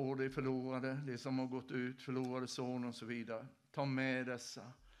väntar på det förlorade, det som har gått ut, förlorade son och så vidare. Ta med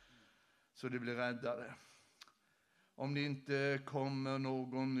dessa så det blir räddade. Om det inte kommer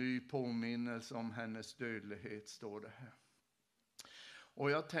någon ny påminnelse om hennes dödlighet, står det här.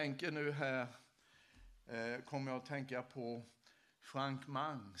 Och jag tänker nu här, kommer jag att tänka på Frank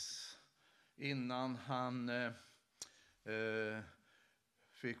Mangs. Innan han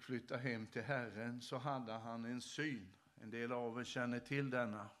fick flytta hem till Herren så hade han en syn. En del av er känner till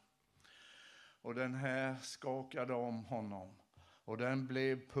denna. Och den här skakade om honom. Och den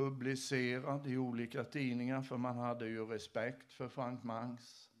blev publicerad i olika tidningar, för man hade ju respekt för Frank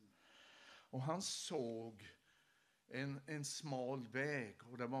Mangs. Och han såg en smal väg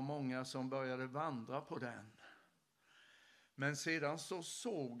och det var många som började vandra på den. Men sedan så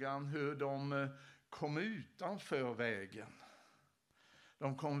såg han hur de kom utanför vägen.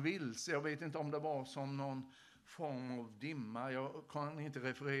 De kom vilse, jag vet inte om det var som någon form av dimma. Jag kan inte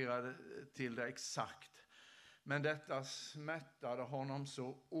referera till det exakt. Men detta smärtade honom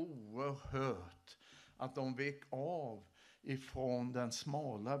så oerhört att de vek av ifrån den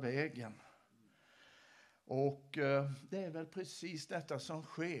smala vägen. Och det är väl precis detta som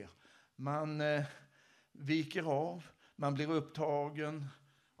sker. Man viker av, man blir upptagen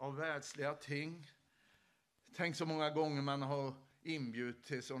av världsliga ting. Tänk så många gånger man har inbjudit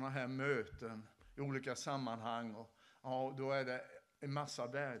till sådana här möten i olika sammanhang. Och ja, då är det en massa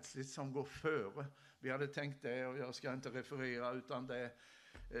världsligt som går före. Vi hade tänkt det, och jag ska inte referera, utan det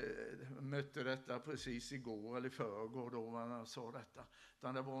mötte detta precis igår eller förrgår då man sa detta.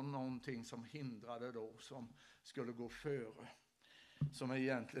 Utan det var någonting som hindrade då, som skulle gå före. Som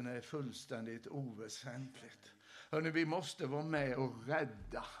egentligen är fullständigt oväsentligt. Hörrni, vi måste vara med och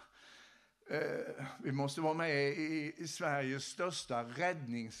rädda. Vi måste vara med i Sveriges största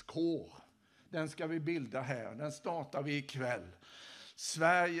räddningskår. Den ska vi bilda här. Den startar vi ikväll.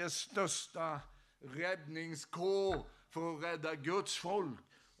 Sveriges största räddningskår för att rädda Guds folk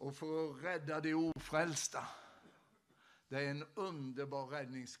och för att rädda de ofrälsta. Det är en underbar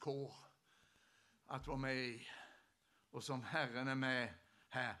räddningskår att vara med i. Och som Herren är med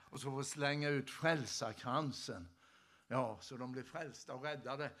här. Och så får slänga ut frälsarkransen. Ja, så de blir frälsta och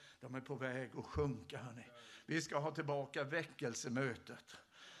räddade. De är på väg att sjunka, hörni. Vi ska ha tillbaka väckelsemötet.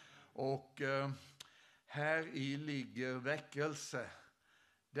 Och här i ligger väckelse.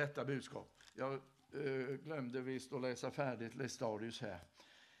 Detta budskap. Jag glömde visst att läsa färdigt Lestadius här.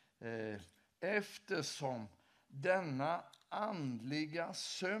 Eftersom denna andliga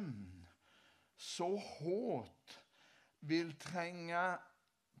sömn så hårt vill tränga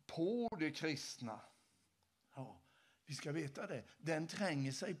på de kristna. Ja, vi ska veta det. Den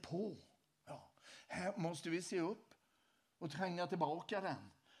tränger sig på. Ja, här måste vi se upp och tränga tillbaka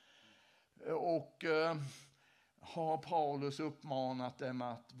den. Och har Paulus uppmanat dem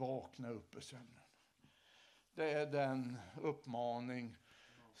att vakna upp ur sömnen. Det är den uppmaning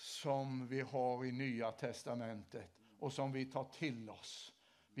som vi har i Nya testamentet och som vi tar till oss.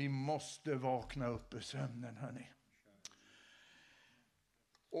 Vi måste vakna upp ur sömnen, hörni.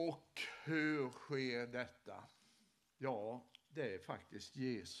 Och hur sker detta? Ja, det är faktiskt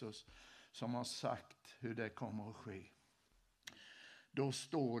Jesus som har sagt hur det kommer att ske. Då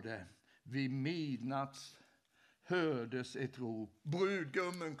står det: vid midnatt hördes ett rop,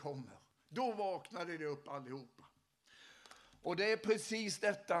 brudgummen kommer. Då vaknade de upp allihopa. Och det är precis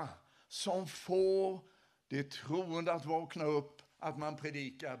detta som får det troende att vakna upp, att man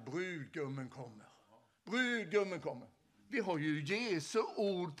predikar brudgummen kommer. Brudgummen kommer. Vi har ju Jesu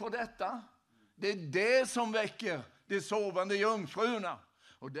ord på detta. Det är det som väcker de sovande jungfrurna.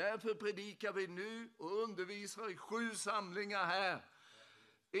 Och därför predikar vi nu och undervisar i 7 samlingar här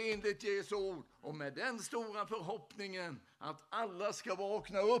enligt Jesu ord, och med den stora förhoppningen att alla ska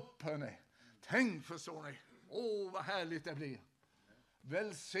vakna upp, hörni. Tänk, förstår ni, vad härligt det blir.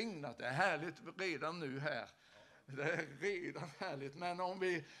 Välsignat, det är härligt redan nu här. Det är redan härligt, men om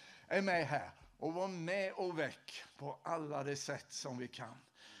vi är med här och var med och väck på alla de sätt som vi kan.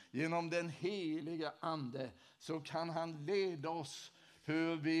 Genom den heliga ande så kan han leda oss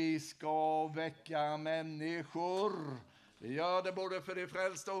hur vi ska väcka människor. Vi gör det både för de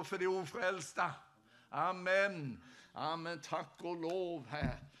frälsta och för de ofrälsta. Amen. Amen. Tack och lov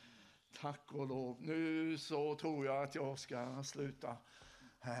här. Tack och lov. Nu så tror jag att jag ska sluta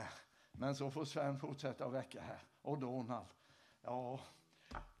här. Men så får Sven fortsätta väcka här. Och Donald. Ja.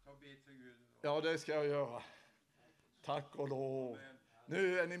 Ja, det ska jag göra. Tack och lov.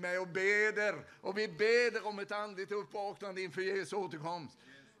 Nu är ni med och beder. Och vi beder om ett andligt uppvaknande inför Jesu återkomst.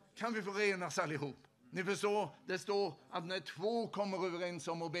 Kan vi förenas allihop? Ni förstår, det står att när 2 kommer överens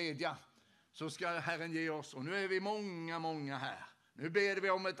om att bedja så ska Herren ge oss. Och nu är vi många här. Nu ber vi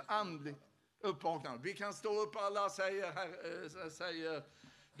om ett andligt uppvaknande. Vi kan stå upp alla, säger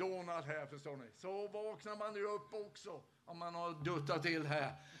Donald här, förstår ni. Så vaknar man ju upp också om man har duttat till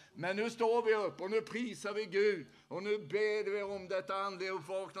här. Men nu står vi upp och nu prisar vi Gud. Och nu ber vi om detta andliga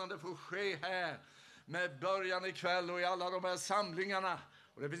uppvaknande får ske här. Med början ikväll och i alla de här samlingarna.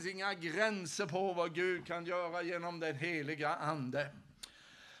 Och det finns inga gränser på vad Gud kan göra genom den heliga ande.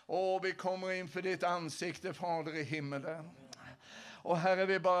 Och vi kommer inför ditt ansikte, Fader i himmelen. Och Herre,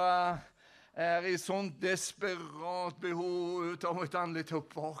 vi bara är i sånt desperat behov av ett andligt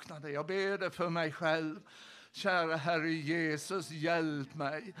uppvaknande. Jag ber det för mig själv. Kära Herre Jesus, hjälp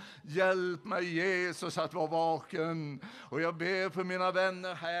mig. Hjälp mig Jesus att vara vaken. Och jag ber för mina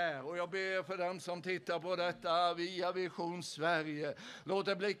vänner här. Och jag ber för dem som tittar på detta via Vision Sverige. Låt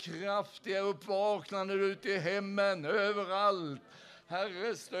det bli kraftiga uppvaknande ute i hemmen, överallt.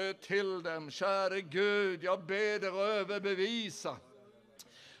 Herre, stöd till dem. Kära Gud, jag ber dig överbevisa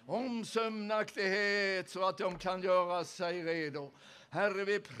om sömnaktighet så att de kan göra sig redo. Herre,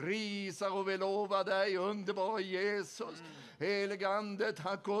 vi prisar och vi lovar dig, underbara Jesus. Helige Ande,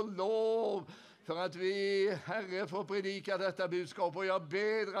 tack och lov för att vi, Herre, får predika detta budskap. Och jag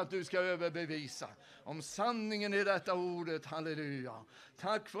ber att du ska överbevisa om sanningen i detta ordet. Halleluja.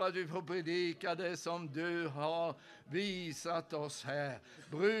 Tack för att vi får predika det som du har visat oss här.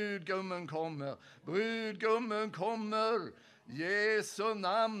 Brudgummen kommer. Brudgummen kommer. Jesu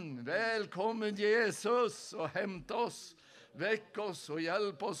namn. Välkommen Jesus och hämta oss. Väck oss och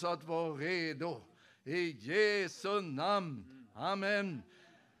hjälp oss att vara redo. I Jesu namn. Amen.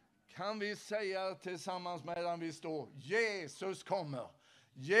 Kan vi säga tillsammans medan vi står: Jesus kommer.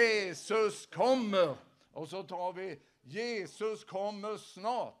 Jesus kommer. Och så tar vi: Jesus kommer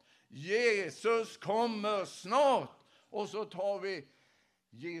snart. Jesus kommer snart. Och så tar vi: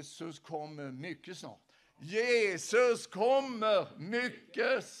 Jesus kommer mycket snart. Jesus kommer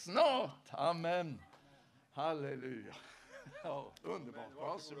mycket snart. Amen. Halleluja. Ja, underbart.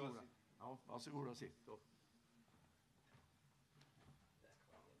 Varsågoda. Ja, varsågoda, sitt då.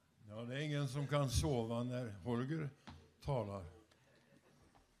 Ja, det är ingen som kan sova när Holger talar.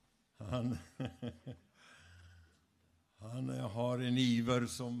 Han har en iver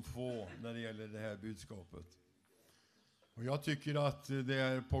som få när det gäller det här budskapet. Och jag tycker att det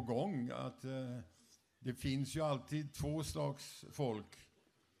är på gång att det finns ju alltid 2 slags folk.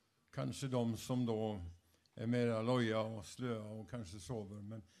 Kanske de som då är mera loja och slöa och kanske sover.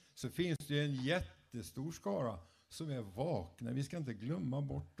 Men så finns det en jättestor skara som är vakna. Vi ska inte glömma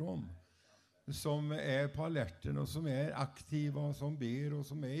bort dem. Som är på alerten och som är aktiva och som ber och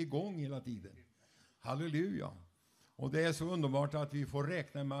som är igång hela tiden. Halleluja. Och det är så underbart att vi får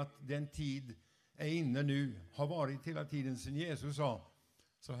räkna med att den tid är inne nu. Har varit hela tiden sedan Jesus sa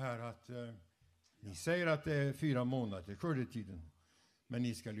så här att ni säger att det är 4 månader till skördetiden. Men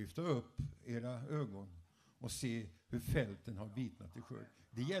ni ska lyfta upp era ögon och se hur fälten har vitnat till skörd.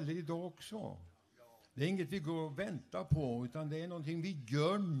 Det gäller idag också. Det är inget vi går och väntar på, utan det är någonting vi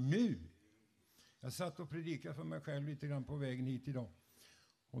gör nu. Jag satt och predikade för mig själv lite grann på vägen hit idag.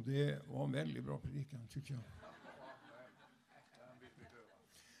 Och det var en väldigt bra predikan, tycker jag.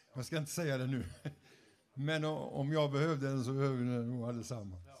 Jag ska inte säga det nu. Men om jag behövde den så behöver den nog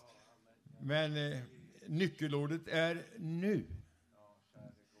allesammans. Men nyckelordet är nu.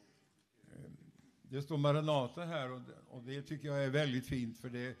 Det står Maranatha här och det tycker jag är väldigt fint, för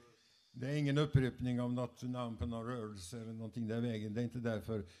det är ingen upprepning av något namn på någon rörelse eller någonting där vägen. Det är inte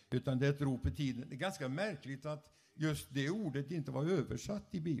därför, utan det är ett rop i tiden. Det är ganska märkligt att just det ordet inte var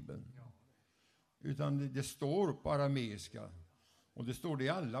översatt i Bibeln. Utan det står på arameiska. Och det står det i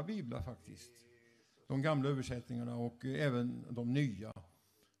alla biblar faktiskt. De gamla översättningarna och även de nya.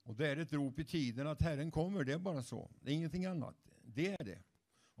 Och det är ett rop i tiden att Herren kommer, det är bara så. Det är ingenting annat. Det är det.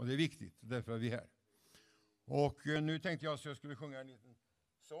 Och det är viktigt, därför är vi här. Och nu tänkte jag att jag skulle sjunga en liten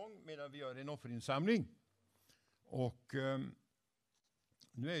sång medan vi gör en offerinsamling. Och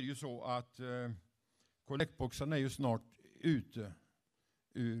nu är det ju så att kollektboxarna är ju snart ute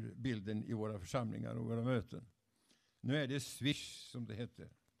ur bilden i våra församlingar och våra möten. Nu är det Swish som det heter.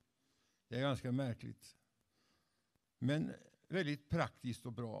 Det är ganska märkligt. Men väldigt praktiskt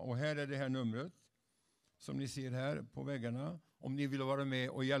och bra. Och här är det här numret som ni ser här på väggarna. Om ni vill vara med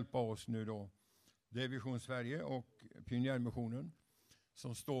och hjälpa oss nu då. Det är Vision Sverige och Pionjärmissionen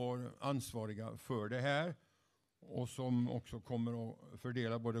som står ansvariga för det här. Och som också kommer att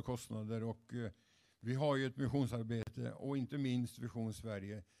fördela både kostnader och vi har ju ett missionsarbete och inte minst Vision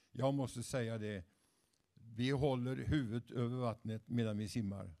Sverige. Jag måste säga det. Vi håller huvudet över vattnet medan vi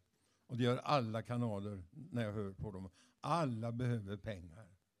simmar. Och det gör alla kanaler när jag hör på dem. Alla behöver pengar.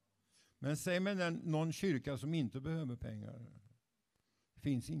 Men säg mig någon kyrka som inte behöver pengar.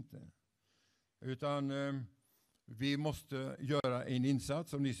 Finns inte. Utan vi måste göra en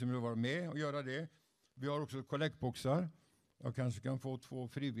insats om ni som vill vara med och göra det. Vi har också kollektboxar. Jag kanske kan få 2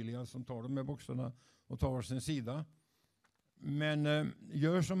 frivilliga som tar de här boxarna och tar sin sida. Men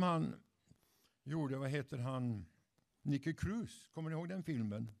gör som han gjorde, vad heter han? Nicky Cruz, kommer ni ihåg den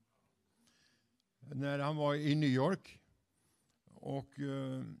filmen? När han var i New York och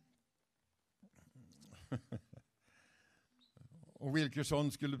och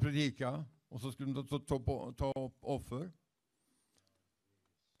Wilkerson skulle predika och så skulle de ta upp offer.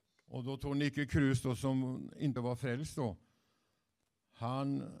 Och då tog Nicky Cruz då, som inte var frälst då,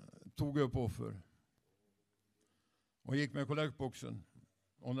 han tog upp offer och gick med kollektboxen.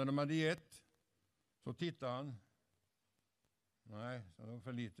 Och när de hade gett så tittade han. Nej, det var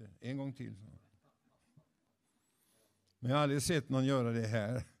för lite. En gång till. Så. Men jag har aldrig sett någon göra det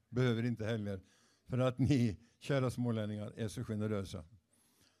här. Behöver inte heller. För att ni, kära smålänningar, är så generösa.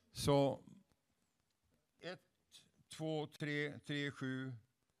 Så 1, 2, 3, 3, 7,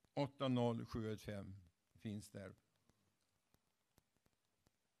 8, 0, 7, 1, 5 finns där.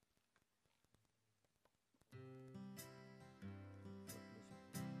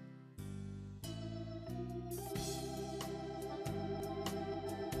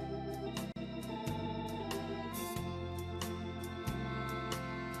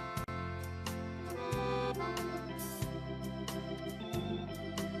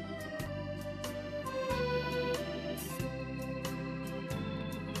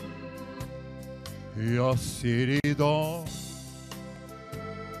 Jag ser idag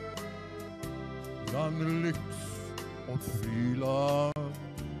bland lyx och prylar.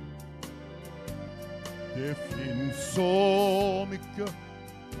 Det finns så mycket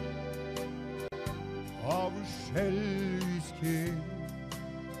av själviskhet.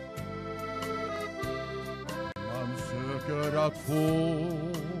 Man söker att få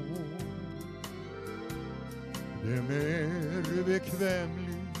det mer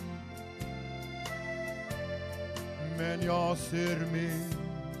bekvämligt. Men jag ser med,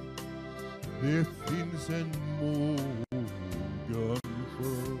 det finns en mogen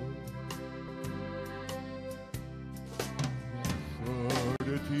skörd.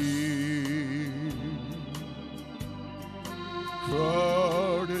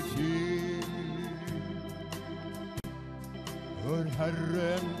 Skördetid, hör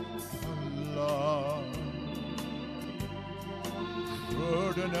Herren kalla.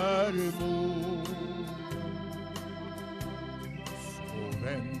 Skörden är emot.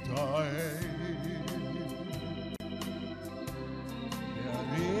 Vänta ej, jag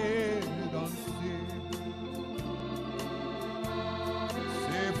redan ser.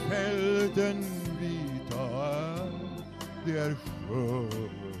 Se fälten vita är, det är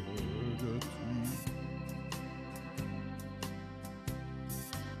skördetid.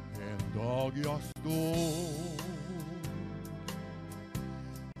 En dag jag står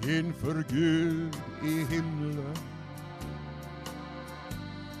inför Gud i himlen,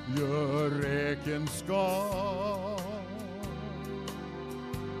 gör räkenskap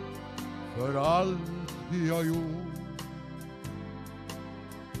för allt jag gjort.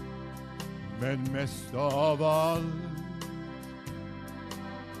 Men mest av allt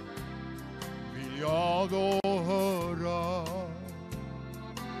vill jag då höra: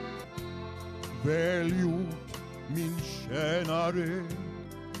 väl gjort min tjänare,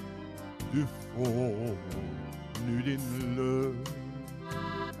 du får nu din lön.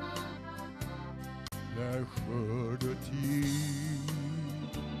 När skördetid,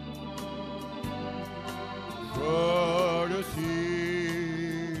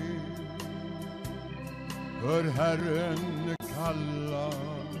 till, hör Herren kalla.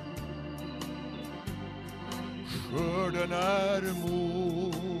 Skörden är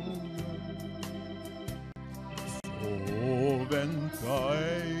mogen, så vänta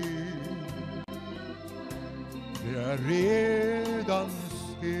ej. Det är redan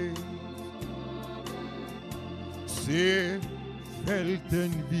sent. Se,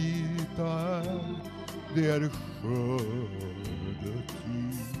 fälten vita är, det är skördetid.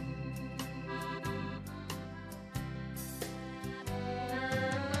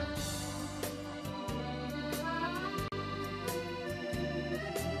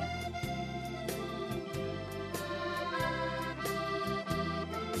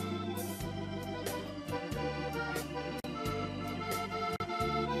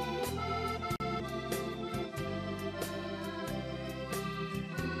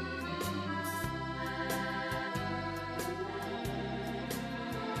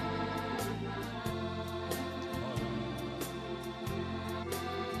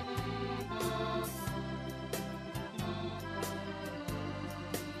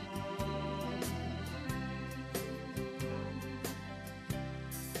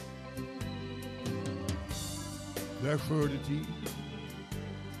 Det är skördetid,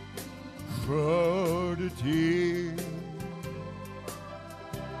 skördetid.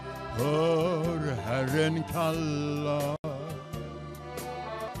 Hör Herren kalla.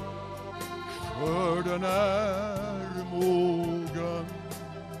 Skörden är mogen,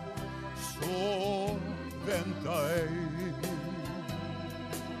 så vänta ej.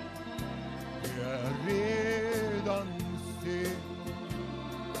 Det är redan sent.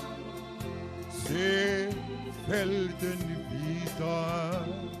 Se, fälten vita,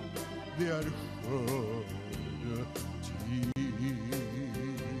 det är skördetid.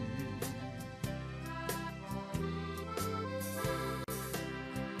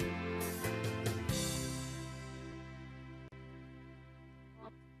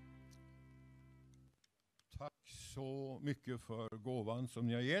 Tack så mycket för gåvan som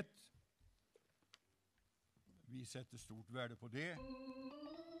ni har gett. Vi sätter stort värde på det. Så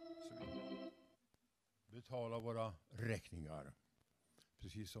vi kan betala våra räkningar,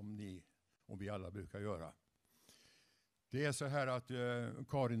 precis som ni och vi alla brukar göra. Det är så här att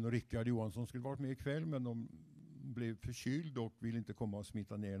Karin och Rickard Johansson skulle varit med ikväll, men de blev förkyld och vill inte komma och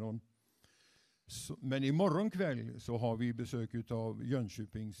smitta ner någon. Men imorgon kväll så har vi besök av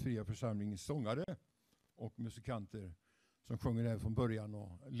Jönköpings fria församlings sångare och musikanter som sjunger här från början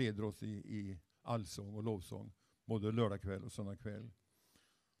och leder oss i allsång och lovsång, både lördag kväll och söndag kväll.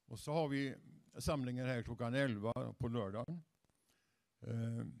 Och så har vi samlingen här klockan 11 på lördagen.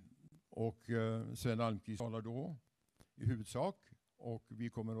 Och Sven Almqvist talar då i huvudsak. Och vi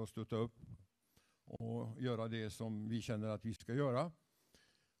kommer att stötta upp och göra det som vi känner att vi ska göra.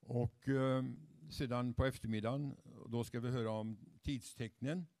 Och sedan på eftermiddagen, då ska vi höra om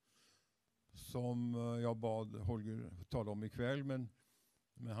tidstecknen som jag bad Holger tala om ikväll. Men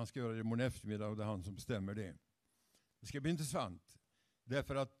han ska göra det imorgon eftermiddag och det är han som bestämmer det. Det ska bli intressant.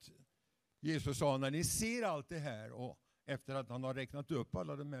 Därför att Jesus sa, när ni ser allt det här och efter att han har räknat upp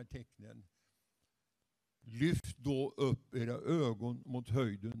alla de här tecknen, lyft då upp era ögon mot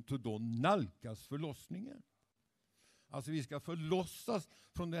höjden, så då nalkas förlossningen. Alltså vi ska förlossas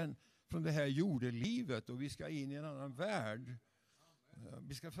från det här jordelivet och vi ska in i en annan värld.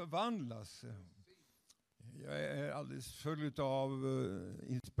 Vi ska förvandlas. Jag är alldeles full av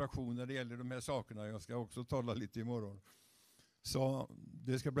inspiration när det gäller de här sakerna. Jag ska också tala lite imorgon. Så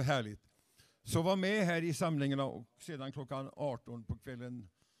det ska bli härligt. Så var med här i samlingarna och sedan klockan 18 på kvällen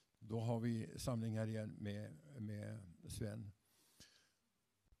då har vi samling här igen med Sven.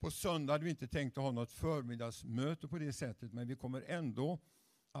 På söndag hade vi inte tänkt att ha något förmiddagsmöte på det sättet, men vi kommer ändå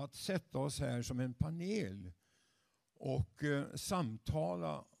att sätta oss här som en panel och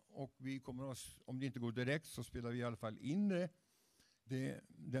samtala, och vi kommer att, om det inte går direkt så spelar vi i alla fall in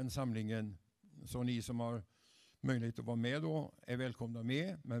den samlingen, så ni som har möjlighet att vara med då är välkomna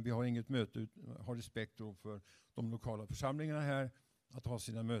med, men vi har inget möte, har respekt då för de lokala församlingarna här att ha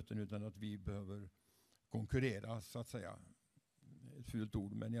sina möten utan att vi behöver konkurrera, så att säga. Ett fult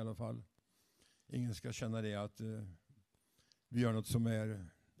ord, men i alla fall ingen ska känna det att vi gör något som är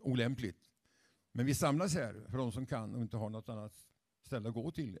olämpligt. Men vi samlas här för de som kan och inte har något annat ställe att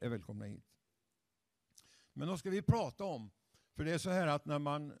gå till är välkomna hit. Men då ska vi prata om, för det är så här att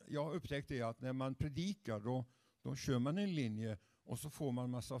jag har upptäckt det att när man predikar då kör man en linje och så får man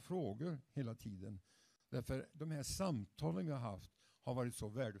massa frågor hela tiden. Därför de här samtalen vi har haft har varit så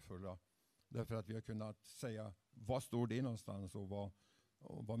värdefulla. Därför att vi har kunnat säga, vad står det någonstans och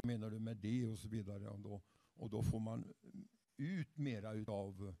vad menar du med det och så vidare. Och då får man ut mera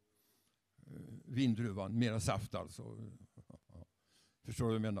utav vindruvan, mera saft alltså. Förstår du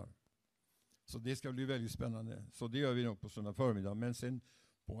vad jag menar? Så det ska bli väldigt spännande. Så det gör vi nog på söndag förmiddag. Men sen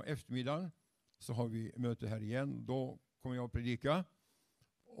på eftermiddagen så har vi möte här igen. Då kommer jag att predika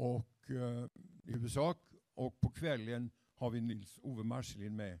och i huvudsak. Och på kvällen har vi Nils Ove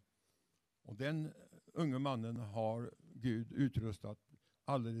Marselin med. Och den unge mannen har Gud utrustat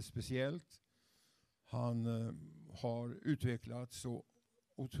alldeles speciellt. Han har utvecklat så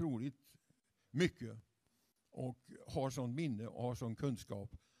otroligt mycket och har sån minne och har sån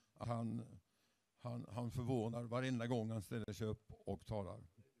kunskap att han förvånar varenda gång han ställer sig upp och talar.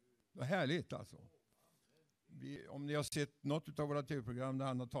 Det är härligt alltså. Om ni har sett något av våra tv-program där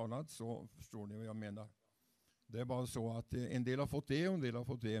han har talat så förstår ni vad jag menar. Det är bara så att en del har fått det och en del har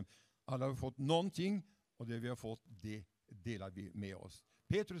fått det. Alla har fått någonting och det vi har fått det delar vi med oss.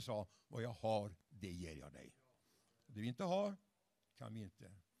 Petrus sa, vad jag har det ger jag dig. Det vi inte har kan vi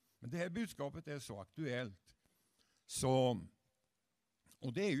inte. Men det här budskapet är så aktuellt.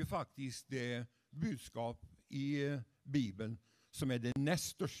 Och det är ju faktiskt det budskap i Bibeln som är det näst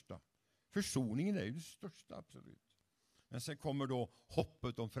största. Försoningen är ju det största, absolut. Men sen kommer då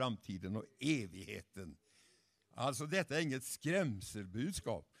hoppet om framtiden och evigheten. Alltså detta är inget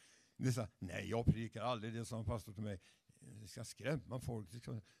skrämselbudskap. Det så, nej, jag predikar aldrig det som pastor till mig. Ni ska skrämma folk. Ni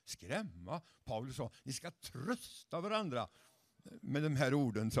ska skrämma. Paulus sa, ni ska trösta varandra med de här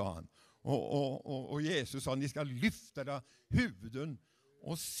orden, sa han. Och Jesus sa, ni ska lyfta era huvuden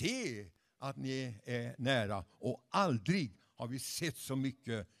och se att ni är nära. Och aldrig har vi sett så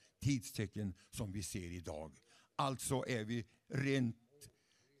mycket tidstecken som vi ser idag. Alltså är vi rent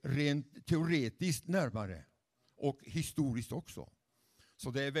teoretiskt närmare. Och historiskt också.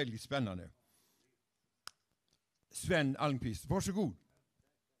 Så det är väldigt spännande. Sven Almqvist, varsågod.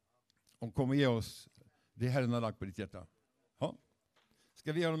 Och kommer ge oss det Herren har lagt på ditt hjärta. Ja.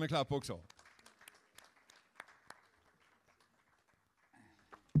 Ska vi göra dem en klapp också?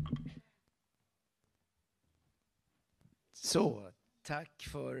 Så, tack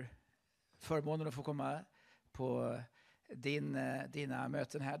för förmånen att få komma på dina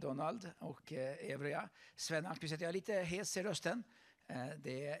möten här, Donald och övriga. Sven Almqvist, jag är lite hes i rösten.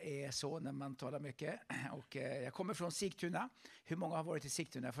 Det är så när man talar mycket. Och jag kommer från Sigtuna. Hur många har varit i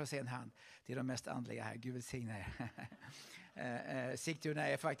Sigtuna? Får jag se en hand. Det är de mest andliga här. Gud välsigne er. Sigtuna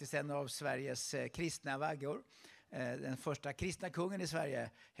är faktiskt en av Sveriges kristna vaggor. Den första kristna kungen i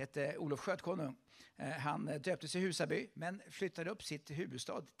Sverige hette Olof Skötkonung. Han döptes i Husaby men flyttade upp sitt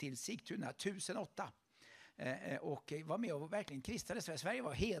huvudstad till Sigtuna 1008. Och var med och verkligen kristade Sverige. Sverige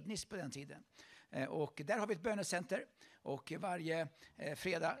var hedniskt på den tiden. Och där har vi ett bönecenter. Och varje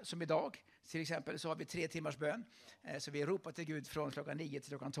fredag som idag till exempel så har vi 3 timmars bön. Så vi ropar till Gud från klockan 9 till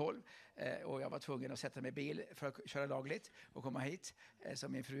klockan 12. Och jag var tvungen att sätta mig i bil för att köra lagligt och komma hit. Så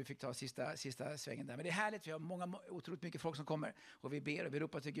min fru fick ta sista svängen där. Men det är härligt, vi har otroligt mycket folk som kommer. Och vi ber och vi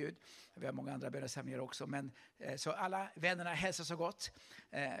ropar till Gud. Vi har många andra bönesamlingar också. Men, så alla vännerna hälsar så gott.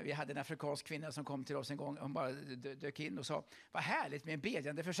 Vi hade en afrikansk kvinna som kom till oss en gång. Hon bara dök in och sa, vad härligt med en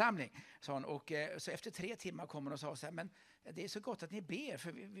bedjande församling. Sa hon. Och så efter 3 timmar kom hon och sa så här, men det är så gott att ni ber,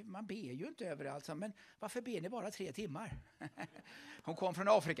 för man ber ju inte överallt. Men varför ber ni bara 3 timmar? Hon kom från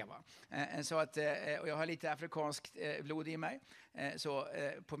Afrika, va? Så att, och jag har lite afrikanskt blod i mig. Så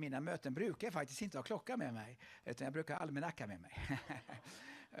på mina möten brukar jag faktiskt inte ha klocka med mig. Utan jag brukar ha almanacka med mig.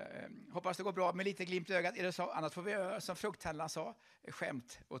 Hoppas det går bra med lite glimt i ögat. Är det så? Annars får vi göra som frukthandlaren sa.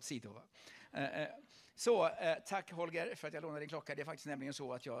 Skämt åt sido, va? Så tack Holger för att jag lånade din klocka. Det är faktiskt nämligen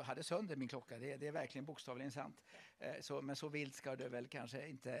så att jag hade sönder min klocka. Det är verkligen bokstavligen sant. Men så vilt ska det väl kanske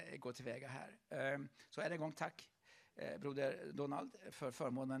inte gå tillväga här. Så än en gång tack broder Donald för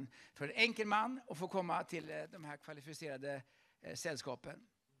förmånen för en enkel man att få komma till de här kvalificerade sällskapen.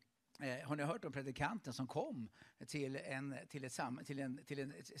 Har ni hört om predikanten som kom till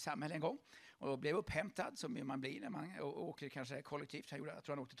ett samhälle en gång och blev upphämtad som man blir när man åker kanske kollektivt. Jag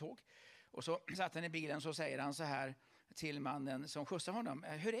tror han åkte tåg. Och så satt han i bilen, så säger han så här till mannen som skjutsar honom.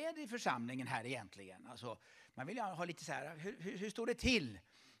 Hur är det i församlingen här egentligen? Alltså, man vill ju ha lite så här, hur står det till?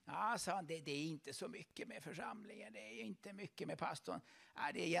 Ja, sa han, det är inte så mycket med församlingen, det är inte mycket med pastorn. Ja,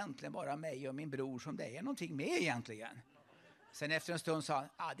 det är egentligen bara mig och min bror som det är någonting med egentligen. Sen efter en stund sa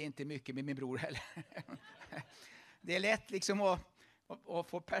han, det är inte mycket med min bror heller. Det är lätt liksom att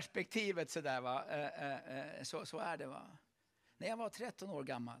få perspektivet så där, va. Så är det, va. När jag var 13 år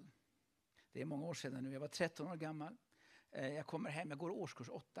gammal, det är många år sedan nu, jag var 13 år gammal. Jag kommer hem, jag går årskurs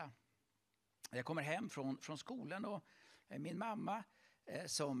 8. Jag kommer hem från skolan och min mamma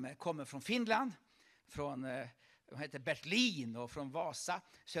som kommer från Finland, från hon heter Bertlin och från Vasa,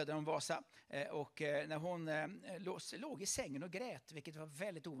 söder om Vasa. Och när hon låg i sängen och grät, vilket var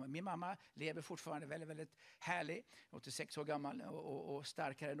väldigt ovanligt. Min mamma lever fortfarande väldigt, väldigt härlig, 86 år gammal och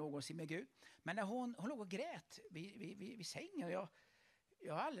starkare än någonsin med Gud. Men när hon låg och grät vid sängen, och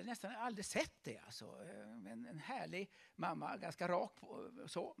jag har nästan aldrig sett det. Alltså. En härlig mamma, ganska rak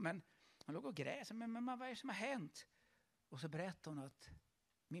så, men hon låg och grät. Men mamma, vad är det som har hänt? Och så berättade hon att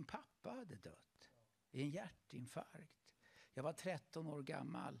min pappa hade dött i en hjärtinfarkt. Jag var 13 år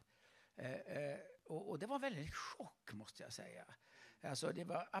gammal. Och det var väldigt chock, måste jag säga. Alltså, det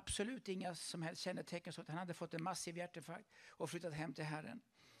var absolut inga som helst kännetecken så att han hade fått en massiv hjärtinfarkt och flyttat hem till Herren.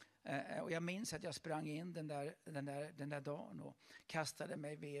 Och jag minns att jag sprang in den där dagen och kastade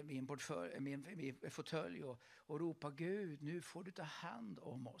mig vid min fåtölj och ropade: Gud, nu får du ta hand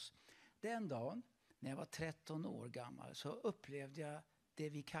om oss. Den dagen, när jag var 13 år gammal, så upplevde jag det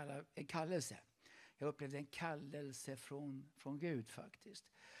vi kallar en kallelse. Jag upplevde en kallelse från Gud faktiskt.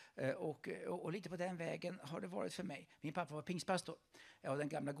 Och lite på den vägen har det varit för mig. Min pappa var pingstpastor, den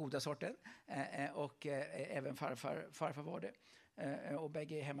gamla goda sorten. Och även farfar var det. Och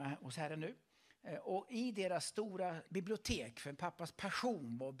bägge är hemma hos Herren nu. Och i deras stora bibliotek för pappas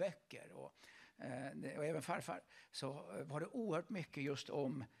passion var böcker och även farfar, så var det oerhört mycket just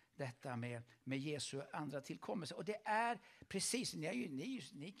om detta med Jesu andra tillkommelse. Och det är precis,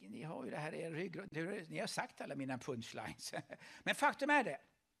 ni har ju det här i er rygg, ni har sagt alla mina punchlines. Men faktum är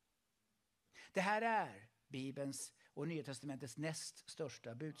det här är Bibelns och Nya testamentets näst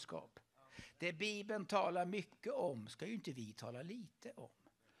största budskap. Det Bibeln talar mycket om ska ju inte vi tala lite om.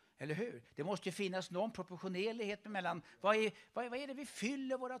 Eller hur? Det måste ju finnas någon proportionerlighet mellan vad är det vi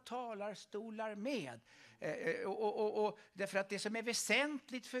fyller våra talarstolar med. Och därför att det som är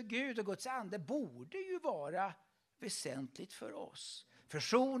väsentligt för Gud och Guds ande borde ju vara väsentligt för oss.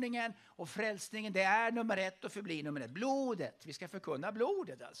 Försoningen och frälsningen, det är nummer 1 och förblir nummer 1. Blodet, vi ska förkunna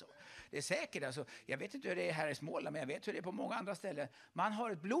blodet alltså. Det är säkert alltså. Jag vet inte hur det är här i Småland, men jag vet hur det är på många andra ställen. Man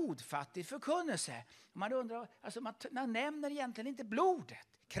har ett blodfattigt förkunnelse. Man undrar, alltså man nämner egentligen inte blodet.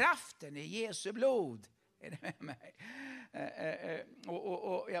 Kraften i Jesu blod. Är det med mig?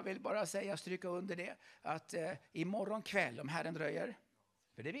 Och jag vill bara stryka under det, att imorgon kväll, om Herren dröjer,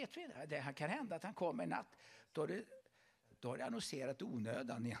 för det vet vi, det kan hända att han kommer i natt, då har det annonserat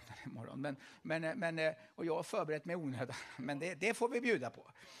onödan egentligen imorgon. Och jag har förberett mig onödan, men det får vi bjuda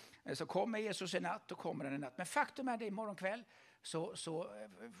på. Så kommer Jesus i natt och kommer han i natt. Men faktum är det, imorgon kväll så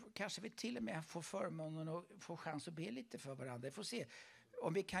kanske vi till och med får förmånen och får chans att be lite för varandra. Vi får se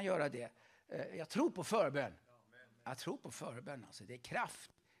om vi kan göra det. Jag tror på förbön. Jag tror på förbön. Alltså. Det är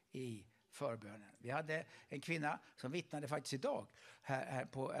kraft i förbönen. Vi hade en kvinna som vittnade faktiskt idag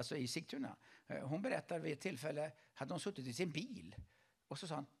här i Sigtuna. Hon berättade vid ett tillfälle, hade hon suttit i sin bil och så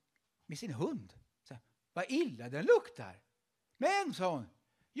sa han med sin hund, så, vad illa den luktar. Men, sa hon,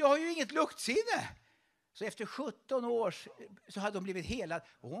 jag har ju inget luktsinne. Så efter 17 år så hade hon blivit helad.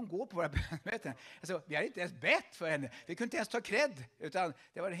 Och hon går på våra bönmöten. Alltså, vi hade inte ens bett för henne. Vi kunde inte ens ta cred. Utan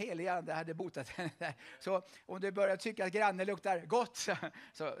det var den heliga ande hade botat henne där. Så om du börjar tycka att grannen luktar gott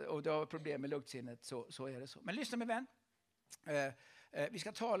och du har problem med luktsinnet, så är det så. Men lyssna, min vän. Vi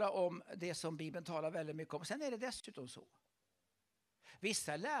ska tala om det som Bibeln talar väldigt mycket om. Sen är det dessutom så.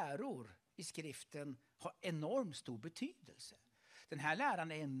 Vissa läror i skriften har enormt stor betydelse. Den här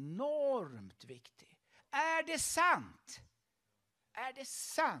läran är enormt viktig. Är det sant? Är det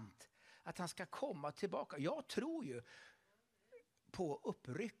sant att han ska komma tillbaka? Jag tror ju på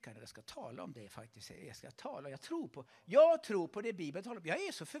uppryckande. Jag ska tala om det faktiskt. Jag tror på det Bibeln talar om. Jag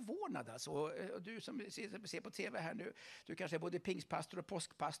är så förvånad alltså. Och du som ser på tv här nu, du kanske är både pingstpastor och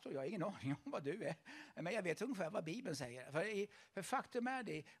påskpastor. Jag har ingen aning om vad du är. Men jag vet ungefär vad Bibeln säger. För faktum är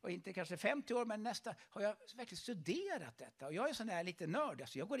det, och inte kanske 50 år, men nästa har jag verkligen studerat detta. Och jag är sån där lite nörd.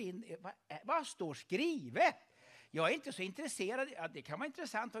 Alltså jag går in, vad står skrivet? Jag är inte så intresserad, det kan vara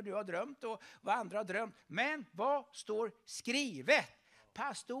intressant vad du har drömt och vad andra har drömt. Men vad står skrivet?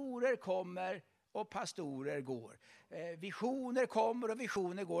 Pastorer kommer och pastorer går. Visioner kommer och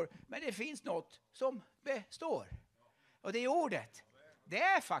visioner går. Men det finns något som består. Och det är ordet. Det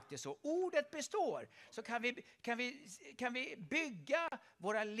är faktiskt så. Ordet består. Så kan vi bygga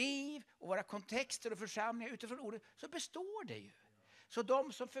våra liv och våra kontexter och församlingar utifrån ordet, så består det ju. Så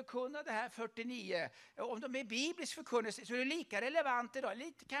de som förkunnar det här 49, om de är biblisk förkunnelse, så är det lika relevant idag.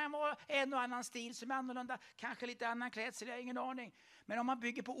 Det kan vara en och annan stil som är annorlunda, kanske lite annan klädsel, jag har ingen aning. Men om man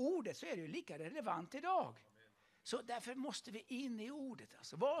bygger på ordet så är det ju lika relevant idag. Så därför måste vi in i ordet.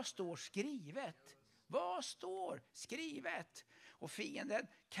 Alltså, vad står skrivet? Vad står skrivet? Och fienden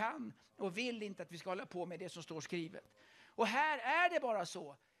kan och vill inte att vi ska hålla på med det som står skrivet. Och här är det bara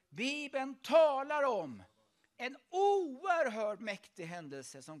så. Bibeln talar om en oerhört mäktig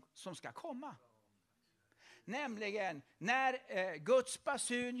händelse som ska komma. Nämligen när Guds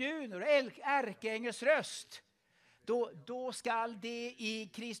basun ljuder och ärkeängels röst. Då ska det i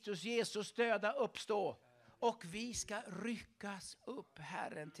Kristus Jesus döda uppstå. Och vi ska ryckas upp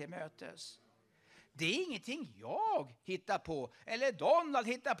Herren till mötes. Det är ingenting jag hittar på. Eller Donald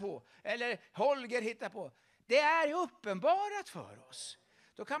hittar på. Eller Holger hittar på. Det är uppenbarat för oss.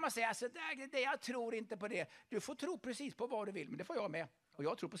 Då kan man säga, alltså, jag tror inte på det. Du får tro precis på vad du vill. Men det får jag med. Och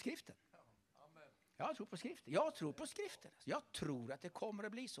jag tror på skriften. Jag tror på skriften. Jag tror på skriften. Jag tror att det kommer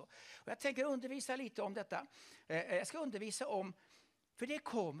att bli så. Och jag tänker undervisa lite om detta. Jag ska undervisa om, för det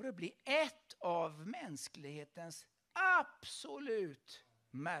kommer att bli ett av mänsklighetens absolut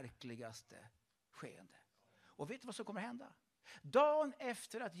märkligaste skeende. Och vet du vad som kommer hända? Dagen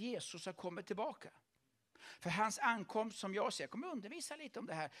efter att Jesus har kommit tillbaka. För hans ankomst, som jag ser, jag kommer undervisa lite om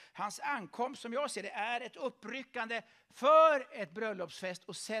det här. Hans ankomst, som jag ser det, är ett uppryckande för ett bröllopsfest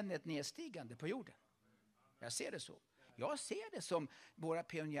och sen ett nedstigande på jorden. Jag ser det så. Jag ser det som våra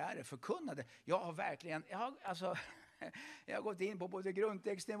pionjärer förkunnade. Jag har gått in på både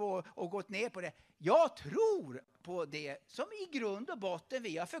grundtextnivå och gått ner på det. Jag tror på det som i grund och botten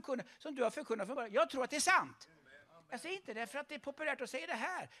vi har förkunnat, som du har förkunnat från början. Jag tror att det är sant. Jag säger inte det för att det är populärt att säga det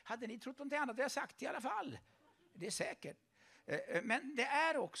här. Hade ni trott något annat hade jag sagt i alla fall. Det är säkert. Men det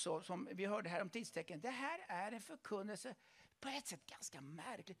är också, som vi hörde här om tidstecken, det här är en förkunnelse på ett sätt ganska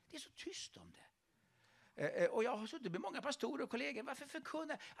märkligt. Det är så tyst om det. Och jag har suttit med många pastorer och kollegor. Varför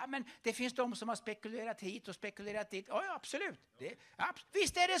förkunna? Ja, men det finns de som har spekulerat hit och spekulerat dit. Ja, absolut.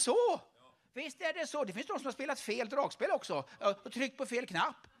 Visst är det så. Visst är det så. Det finns de som har spelat fel dragspel också. Och tryckt på fel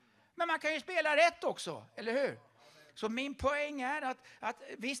knapp. Men man kan ju spela rätt också. Eller hur? Så min poäng är att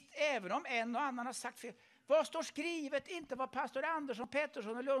visst, även om en och annan har sagt fel. Vad står skrivet? Inte vad pastor Andersson,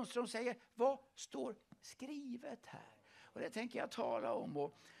 Pettersson och Lundström säger. Vad står skrivet här? Och det tänker jag tala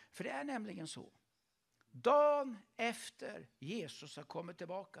om. För det är nämligen så. Dagen efter Jesus har kommit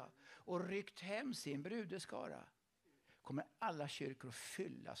tillbaka och ryckt hem sin brudeskara kommer alla kyrkor att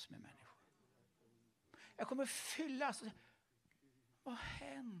fyllas med människor. Jag kommer fyllas. Vad har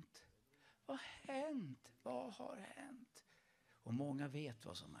hänt? Vad har hänt? Vad har hänt? Och många vet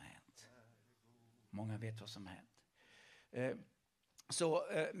vad som har hänt. Många vet vad som har hänt. Så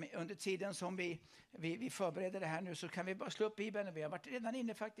under tiden som vi förbereder det här nu så kan vi bara slå upp Bibeln. Vi har varit redan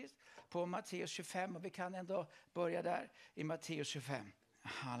inne faktiskt på Matteus 25 och vi kan ändå börja där i Matteus 25.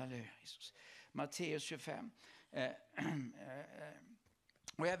 Halleluja Jesus. Matteus 25.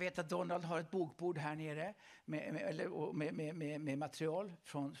 Och jag vet att Donald har ett bokbord här nere med material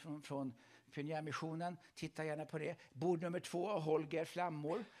från Pionjärmissionen. Titta gärna på det. Bord nummer 2 av Holger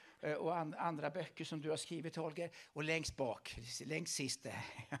Flammor. Och andra böcker som du har skrivit, Holger. Och längst bak, längst sist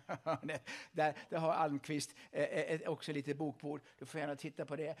där har Almqvist också lite bokbord. Du får gärna titta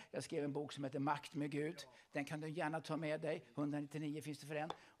på det. Jag skrev en bok som heter Makt med Gud. Den kan du gärna ta med dig. 199 finns det för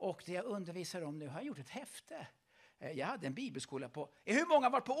den. Och det jag undervisar om nu har jag gjort ett häfte. Jag hade en bibelskola på... Hur många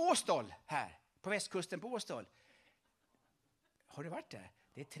har varit på Åstol här? På västkusten på Åstol? Har du varit där?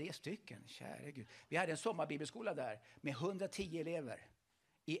 Det är 3 stycken, kära Gud. Vi hade en sommarbibelskola där med 110 elever.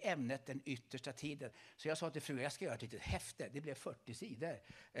 I ämnet den yttersta tiden. Så jag sa till frun, jag ska göra ett litet häfte. Det blev 40 sidor.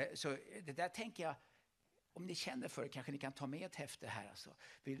 Så det där tänker jag, om ni känner för det kanske ni kan ta med ett häfte här. Alltså.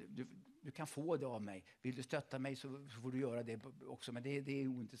 Du kan få det av mig. Vill du stötta mig så får du göra det också. Men det är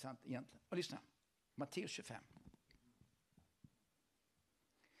ointressant egentligen. Och lyssna. Matteus 25.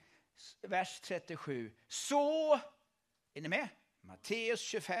 Vers 37. Så, är ni med? Matteus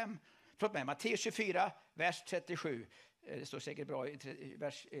 25. Förlåt mig, Matteus 24, vers 37. Det står säkert bra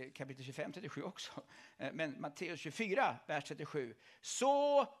i kapitel 25, 37 också. Men Matteus 24, vers 37.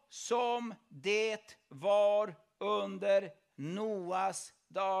 Så som det var under Noas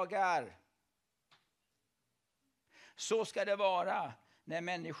dagar. Så ska det vara när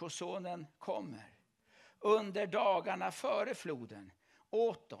människosonen kommer. Under dagarna före floden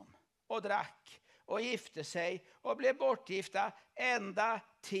åt de och drack och gifte sig och blev bortgifta ända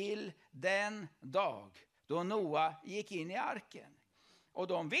till den dag då Noa gick in i arken. Och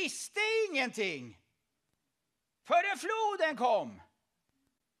de visste ingenting förrän floden kom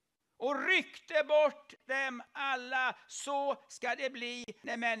och ryckte bort dem alla. Så ska det bli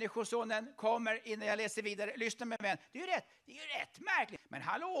när människosonen kommer. Innan jag läser vidare, lyssna med mig. Det är ju rätt märkligt. Men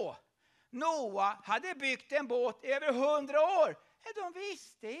hallå, Noa hade byggt en båt över 100 år. De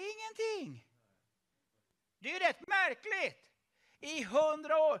visste ingenting. Det är ju rätt märkligt. I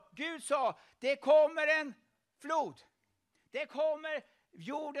 100 år, Gud sa, det kommer en flod. Det kommer,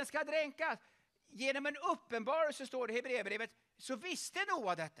 jorden ska dränkas. Genom en uppenbarelse står det i Hebreerbrevet, så visste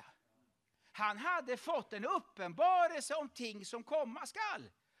Noa detta. Han hade fått en uppenbarelse om ting som komma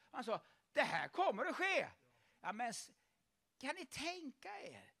skall. Han sa, det här kommer att ske. Ja, men kan ni tänka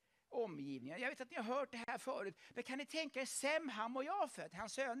er omgivningen? Jag vet att ni har hört det här förut. Men kan ni tänka er Sem, Ham och Jafet,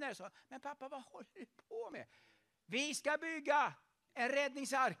 hans söner, sa, men pappa, vad håller du på med? Vi ska bygga en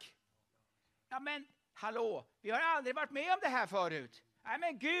räddningsark. Ja, men hallå, vi har aldrig varit med om det här förut. Nej,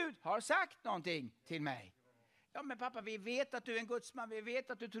 men Gud har sagt någonting till mig. Ja, men pappa, vi vet att du är en gudsman, vi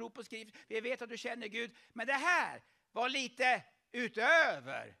vet att du tror på skrift, vi vet att du känner Gud. Men det här var lite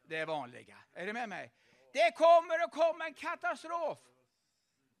utöver det vanliga. Är du med mig? Det kommer att komma en katastrof.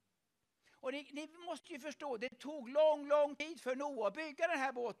 Och ni måste ju förstå, det tog lång tid för Noa att bygga den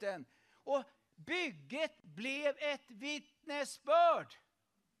här båten. Och bygget blev ett vittnesbörd.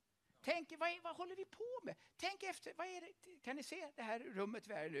 Tänk, vad håller vi på med? Tänk efter, vad är det? Kan ni se det här rummet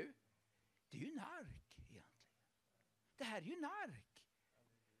vi är i nu? Det är ju en ark egentligen. Det här är ju en ark.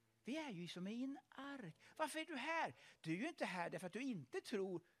 Vi är ju som i en ark. Varför är du här? Du är ju inte här därför att du inte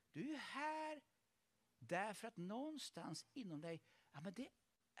tror. Du är ju här därför att någonstans inom dig, ja men det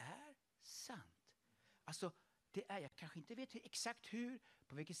är sant. Alltså, det är, jag kanske inte vet exakt hur,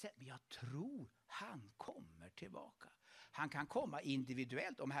 på vilket sätt, men jag tror han kommer tillbaka. Han kan komma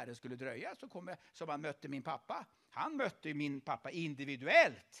individuellt om Herren skulle dröja, så kommer, som han mötte min pappa. Han mötte min pappa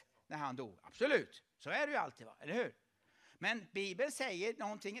individuellt när han dog. Absolut, så är det ju alltid, va? Eller hur? Men Bibeln säger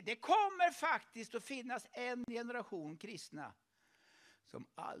någonting, det kommer faktiskt att finnas en generation kristna som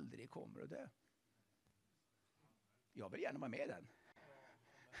aldrig kommer att dö. Jag vill gärna vara med i den.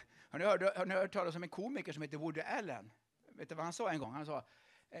 Har ni hört talas om en komiker som heter Woody Allen? Vet du vad han sa en gång? Han sa,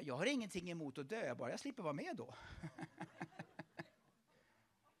 jag har ingenting emot att dö, bara jag slipper vara med då.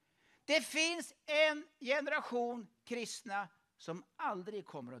 Det finns en generation kristna som aldrig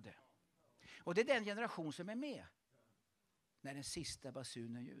kommer att dö. Och det är den generation som är med när den sista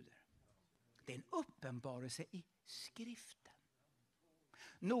basunen ljuder. Det är en uppenbarelse i skriften.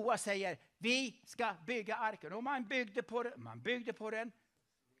 Noa säger, vi ska bygga arken. Och man byggde på den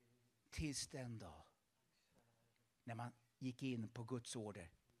tills den dag när man gick in på Guds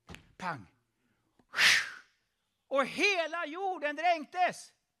order. Pang! Och hela jorden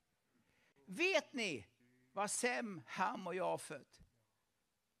dränktes. Vet ni vad Sem, Ham och Jafet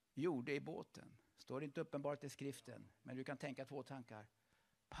gjorde i båten? Står inte uppenbart i skriften, men du kan tänka 2 tankar.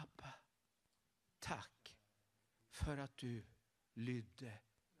 Pappa, tack för att du lydde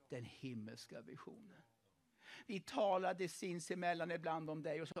den himmelska visionen. Vi talade sinsemellan ibland om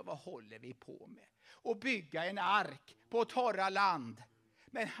dig och så, vad håller vi på med? Och bygga en ark på torra land.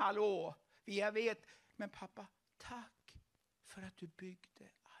 Men hallå, jag vet. Men pappa, tack för att du byggde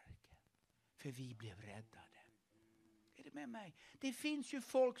arken. För vi blev räddade. Är det med mig? Det finns ju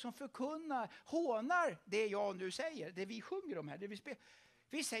folk som hånar det jag nu säger. Det vi sjunger om här, det vi spelar.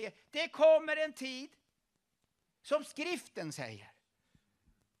 Vi säger, det kommer en tid som skriften säger.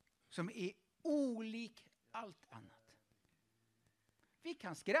 Som är olik allt annat. Vi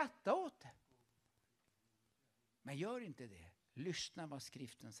kan skratta åt det. Men gör inte det. Lyssna vad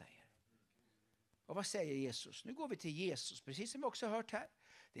skriften säger. Och vad säger Jesus? Nu går vi till Jesus, precis som vi också har hört här.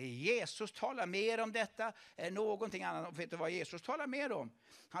 Det är Jesus talar mer om detta än någonting annat. Vet du vad Jesus talar mer om?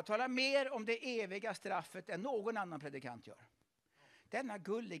 Han talar mer om det eviga straffet än någon annan predikant gör. Denna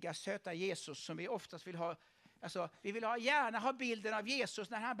gulliga, söta Jesus som vi oftast vill ha. Alltså, vi vill gärna ha bilden av Jesus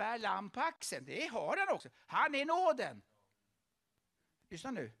när han bär lamm på axeln. Det har han också. Han är nåden.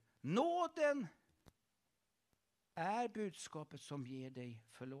 Lyssna nu. Nåden är budskapet som ger dig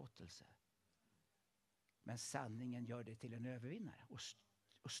förlåtelse. Men sanningen gör det till en övervinnare.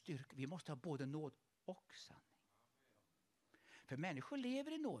 Och styrka. Vi måste ha både nåd och sanning. För människor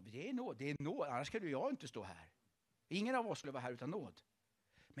lever i nåd. Det är nåd. Annars skulle jag inte stå här. Ingen av oss skulle vara här utan nåd.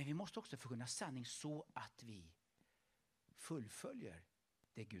 Men vi måste också förkunna sanning så att vi fullföljer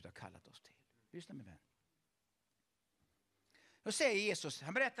det Gud har kallat oss till. Lyssna med vän. Då säger Jesus,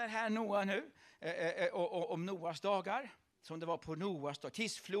 han berättar här Noa nu om Noas dagar. Som det var på Noas dag.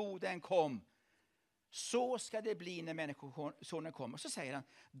 Tills floden kom. Så ska det bli när människosonen kommer. Så säger han,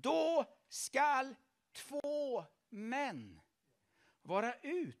 då skall 2 män vara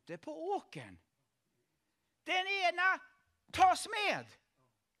ute på åkern. Den ena tas med.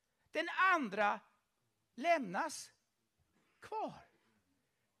 Den andra lämnas kvar.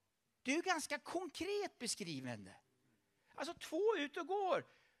 Det är ju ganska konkret beskrivande. Alltså 2 ut och går.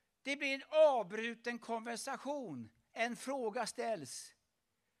 Det blir en avbruten konversation. En fråga ställs.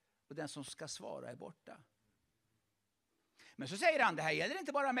 Och den som ska svara är borta. Men så säger han, det här gäller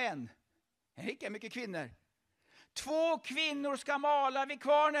inte bara män. Det är lika mycket kvinnor. 2 kvinnor ska mala vid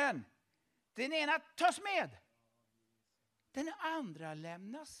kvarnen. Den ena tas med. Den andra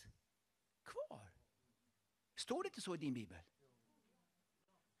lämnas kvar. Står det inte så i din bibel?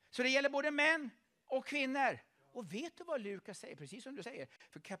 Så det gäller både män och kvinnor. Och vet du vad Lukas säger? Precis som du säger.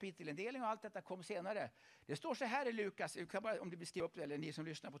 För kapitelindelning och allt detta kom senare. Det står så här i Lukas. Om du vill skriva upp det, eller ni som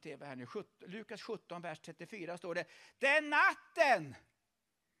lyssnar på tv här nu. Lukas 17, vers 34 står det. Den natten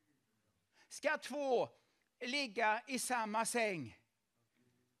ska 2 ligga i samma säng.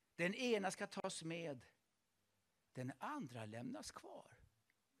 Den ena ska tas med. Den andra lämnas kvar.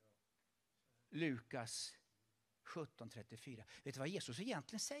 Lukas 17:34. Vet du vad Jesus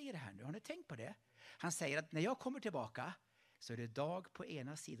egentligen säger här nu? Har ni tänkt på det? Han säger att när jag kommer tillbaka så är det dag på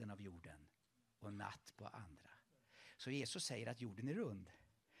ena sidan av jorden och natt på andra. Så Jesus säger att jorden är rund.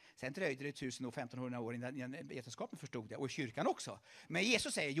 Sen dröjde det 1000 och 1500 år innan vetenskapen förstod det, och kyrkan också. Men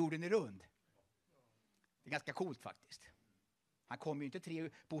Jesus säger att jorden är rund. Det är ganska coolt faktiskt. Han kommer ju inte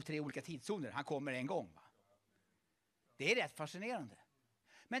på 3 olika tidszoner, han kommer en gång. Va? Det är rätt fascinerande.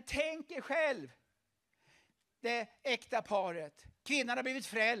 Men tänk er själv, det äkta paret. Kvinnan har blivit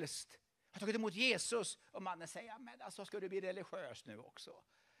frälst. Har tagit emot Jesus. Och mannen säger, men alltså ska du bli religiös nu också?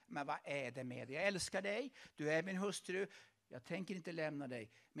 Men vad är det med dig? Jag älskar dig. Du är min hustru. Jag tänker inte lämna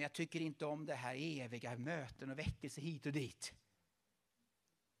dig. Men jag tycker inte om det här eviga möten och väckelse hit och dit.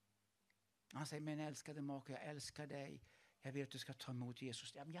 Han säger, men älskade make, jag älskar dig. Jag vill att du ska ta emot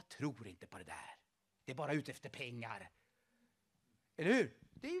Jesus. Ja, men jag tror inte på det där. Det är bara ute efter pengar. Eller hur?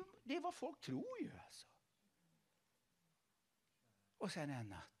 Det är vad folk tror ju alltså. Och sen en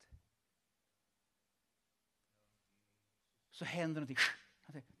natt så händer någonting.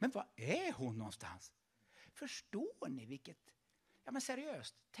 Men vad är hon någonstans? Förstår ni vilket? Ja, men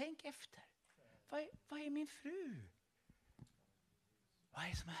seriöst, tänk efter. Vad är min fru? Vad är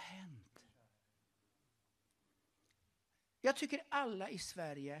det som har hänt? Jag tycker alla i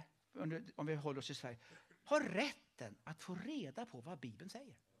Sverige, om vi håller oss i Sverige, har rätten att få reda på vad Bibeln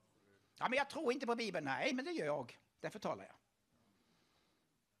säger. Ja, men jag tror inte på Bibeln. Nej, men det gör jag. Därför talar jag.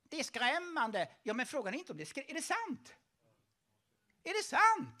 Det är skrämmande. Ja, men frågan är inte om det är det sant? Är det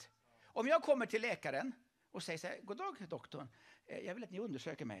sant? Om jag kommer till läkaren och säger så här, god dag doktorn, jag vill att ni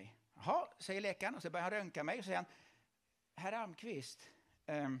undersöker mig. Jaha, säger läkaren, och så börjar han röntga mig och säger han, herr Almqvist,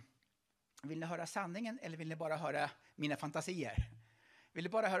 vill ni höra sanningen eller vill ni bara höra mina fantasier? Vill du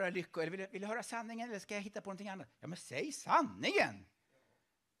bara höra lyckor eller vill du höra sanningen eller ska jag hitta på någonting annat? Ja, men säg sanningen!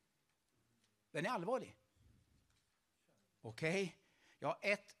 Den är allvarlig. Okej? Jag har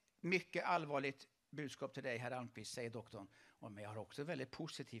ett mycket allvarligt budskap till dig, herr Almqvist, säger doktorn. Men jag har också ett väldigt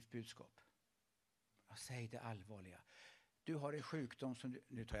positivt budskap. Jag säger det allvarliga. Du har en sjukdom som,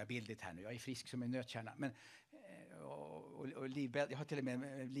 nu tar jag bildligt här nu, jag är frisk som en nötkärna. Men, och livbälte, jag har till och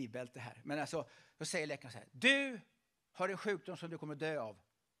med livbälte här. Men alltså, då säger läkaren så här, du har en sjukdom som du kommer dö av.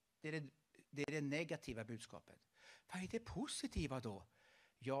 Det är det negativa budskapet. Vad är det positiva då?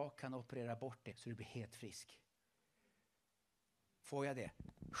 Jag kan operera bort det så du blir helt frisk. Får jag det?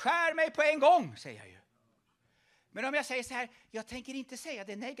 Skär mig på en gång, säger jag ju. Men om jag säger så här, jag tänker inte säga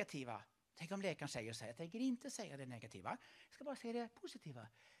det negativa. Tänk om läkaren säger så här, jag tänker inte säga det negativa. Jag ska bara säga det positiva.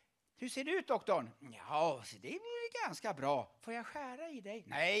 Hur ser det ut, doktorn? Ja, det blir ganska bra. Får jag skära i dig?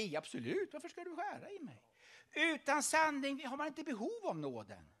 Nej, absolut. Varför ska du skära i mig? Utan sanning har man inte behov av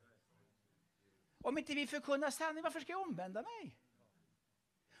nåden. Om inte vi förkunnar sanning, varför ska jag omvända mig?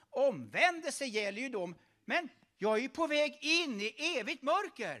 Omvändelse gäller ju dem, men jag är ju på väg in i evigt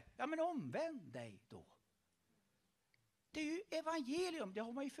mörker. Ja, men omvänd dig då. Det är ju evangelium, det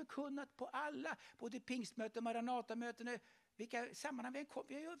har man ju förkunnat på alla, både pingstmöten, Maranatha-möten, vilka sammanhang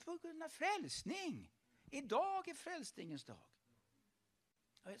vi har ju förkunnat frälsning. Idag är frälsningens dag.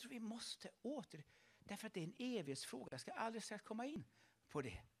 Och jag tror vi måste därför att det är en evighetsfråga, jag ska aldrig strax komma in på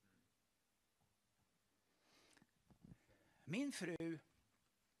det. Min fru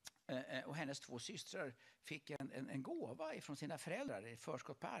och hennes 2 systrar fick en gåva från sina föräldrar, ett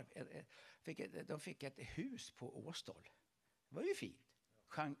förskott på arv. De fick ett hus på Åstol. Det var ju fint,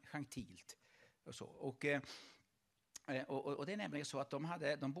 gentilt och så. Och det är nämligen så att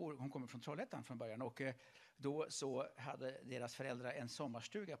hon kommer från Trollhättan från början, och då så hade deras föräldrar en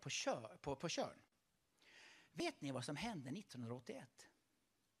sommarstuga på Tjörn. Vet ni vad som hände 1981?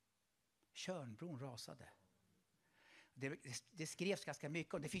 Tjörnbron rasade. Det skrevs ganska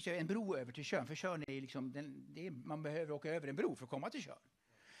mycket om. Det finns ju en bro över till Tjörn. För Tjörn är liksom, man behöver åka över en bro för att komma till Tjörn.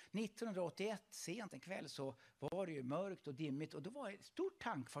 1981, sent en kväll, så var det ju mörkt och dimmigt. Och då var det ett stort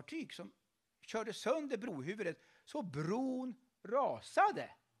tankfartyg som körde sönder brohuvudet. Så bron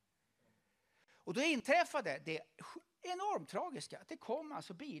rasade. Och då inträffade det enormt tragiska. Att det kom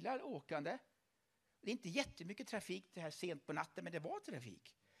alltså bilar åkande. Det är inte jättemycket trafik det här sent på natten, men det var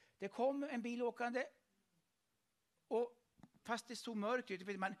trafik. Det kom en bil åkande. Och fast det såg mörkt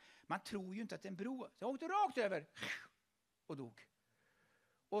ut, man tror ju inte att det är en bro. Så jag åkte rakt över och dog.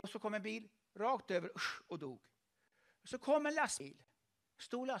 Och så kom en bil rakt över och dog. Så kom en lastbil,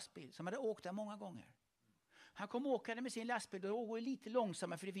 stor lastbil som hade åkt där många gånger. Han kom åkande med sin lastbil och går lite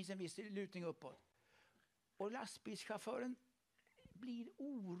långsammare för det finns en viss lutning uppåt. Och lastbilschauffören blir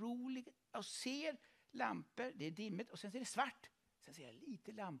orolig och ser lampor, det är dimmigt och sen ser det svart. Sen ser jag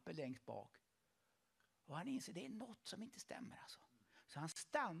lite lampor längst bak. Och han inser det är något som inte stämmer alltså. Så han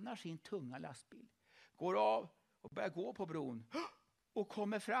stannar sin tunga lastbil, går av och börjar gå på bron och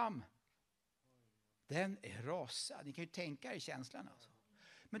kommer fram. Den är rasad. Ni kan ju tänka er känslan alltså.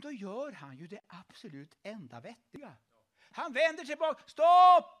 Men då gör han ju det absolut enda vettiga. Han vänder tillbaka.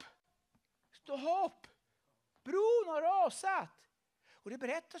 Stopp! Stopp! Bron har rasat. Och det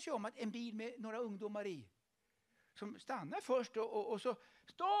berättas ju om att en bil med några ungdomar i som stannar först och så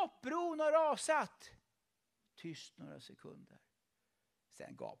stopp! Bron har rasat. Tyst några sekunder.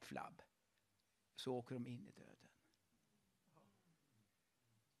 Sen gapflabb. Så åker de in i döden.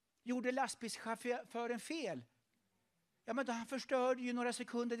 Gjorde lastbilschauffören fel? Ja, men då han förstörde ju några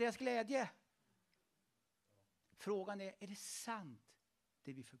sekunder deras glädje. Frågan är det sant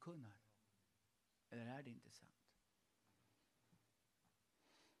det vi förkunnar? Eller är det inte sant?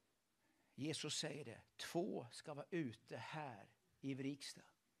 Jesus säger det. 2 ska vara ute här i Vrikstad.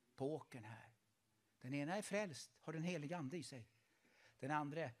 På åkern här. Den ena är frälst, har den heliga ande i sig. Den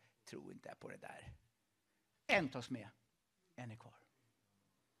andra tror inte på det där. En tas med, en är kvar.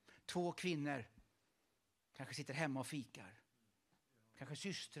 2 kvinnor kanske sitter hemma och fikar. Kanske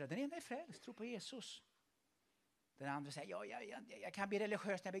systrar. Den ena är frälst, tror på Jesus. Den andra säger, jag kan bli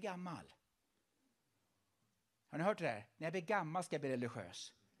religiös när jag blir gammal. Har ni hört det där? När jag blir gammal ska jag bli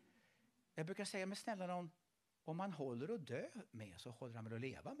religiös. Jag brukar säga, men snälla någon, om man håller att dö med så håller han väl att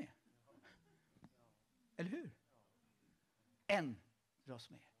leva med. Eller hur? En dras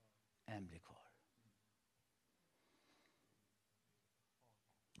med, en blir kvar.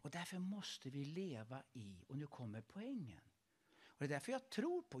 Och därför måste vi leva i, och nu kommer poängen. Och det är därför jag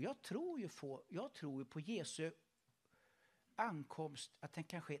tror på Jesu ankomst, att den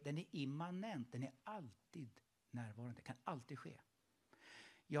kan ske, den är immanent, den är alltid närvarande, det kan alltid ske.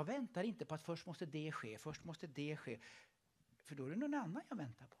 Jag väntar inte på att först måste det ske, för då är det någon annan jag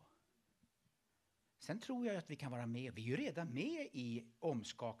väntar på. Sen tror jag att vi kan vara med, vi är ju redan med i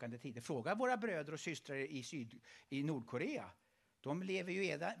omskakande tider. Fråga våra bröder och systrar i Nordkorea. De lever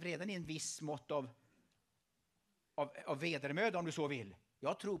ju redan i en viss mått av vedermöda, om du så vill.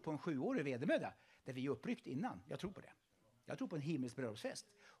 Jag tror på en 7-årig vedermöda där vi är uppryckt innan. Jag tror på det. Jag tror på en himmelsk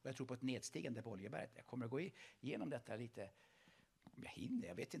bröllopsfest. Och jag tror på ett nedstigande på Oljeberget. Jag kommer att gå igenom detta lite. Om jag hinner.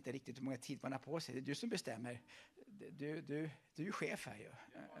 Jag vet inte riktigt hur många tid man har på sig. Det är du som bestämmer. Du är ju chef här ju.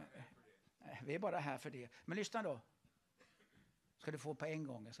 Vi är bara här för det. Men lyssna då. Ska du få på en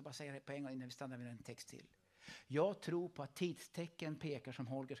gång. Jag ska bara säga det på en gång innan vi stannar vid en text till. Jag tror på att tidstecken pekar, som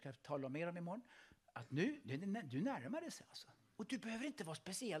Holger ska tala mer om imorgon, att du närmar dig alltså. Och du behöver inte vara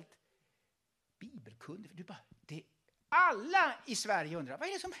speciellt bibelkunnig. Alla i Sverige undrar, vad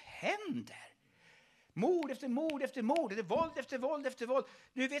är det som händer? Mord efter mord efter mord, det är våld efter våld efter våld.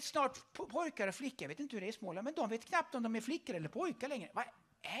 Du vet snart pojkar och flickor, jag vet inte hur det är i Småland, men de vet knappt om de är flickor eller pojkar längre. Vad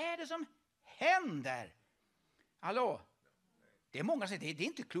är det som händer? Hallå? Det är många som säger, det är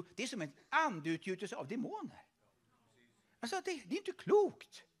inte klokt. Det är som en andeutgjutelse av demoner. Alltså det är inte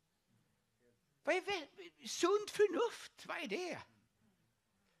klokt. Vad är sunt förnuft? Vad är det?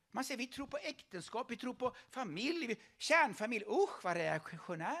 Man säger, vi tror på äktenskap, vi tror på familj, kärnfamilj. Usch, vad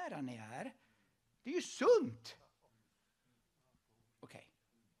reaktionära ni är. Det är ju sunt. Okej.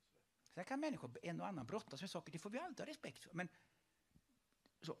 Sen kan människor en och annan brottas med saker, det får vi alltid ha respekt för. Men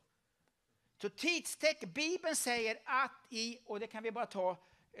så tidstecken, Bibeln säger att och det kan vi bara ta,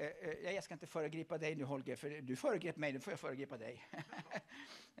 jag ska inte föregripa dig nu Holger, för du föregrep mig, nu får jag föregripa dig.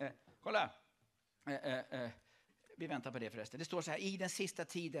 Kolla, vi väntar på det förresten. Det står så här, i den sista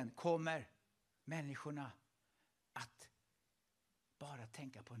tiden kommer människorna att bara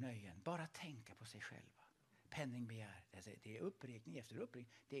tänka på nöjen, bara tänka på sig själva. Penningbegär, det är uppräkning efter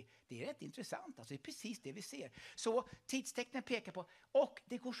uppräkning. Det är rätt intressant, alltså det är precis det vi ser. Så tidstecknen pekar på, och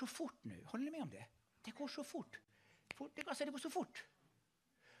det går så fort nu, håller ni med om det? Det går så fort. Det går så fort.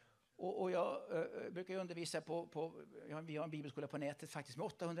 Och jag brukar undervisa vi har en bibelskola på nätet faktiskt med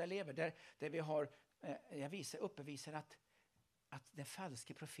 800 elever där vi har, jag uppvisar att den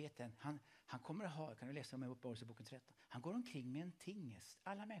falske profeten, han kommer att ha, kan du läsa om i Uppenbarelseboken 13, han går omkring med en tingest.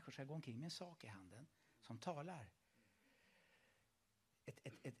 Alla människor ska gå omkring med en sak i handen som talar.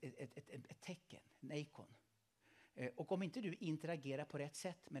 Ett tecken, en ikon. Och om inte du interagerar på rätt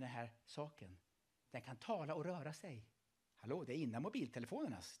sätt med den här saken, den kan tala och röra sig. Hallå, det är innan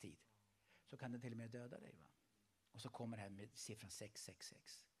mobiltelefonernas tid. Så kan den till och med döda dig. Va? Och så kommer det här med siffran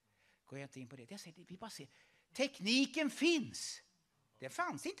 666. Går jag inte in på det? Jag säger, vi bara ser. Tekniken finns. Det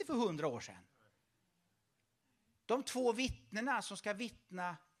fanns inte för 100 år sedan. De 2 vittnena som ska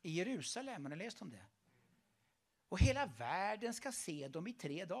vittna i Jerusalem, har ni läst om det? Och hela världen ska se dem i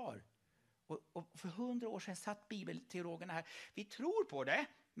 3 dagar. Och för 100 år sedan satt bibelteologerna här. Vi tror på det,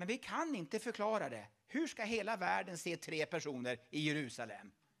 men vi kan inte förklara det. Hur ska hela världen se 3 personer i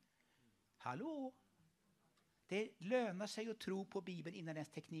Jerusalem? Hallå? Det lönar sig att tro på Bibeln innan ens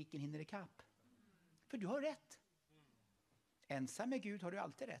tekniken hinner ikapp. För du har rätt. Ensam med Gud har du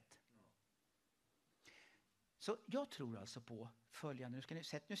alltid rätt. Så jag tror alltså på följande. Nu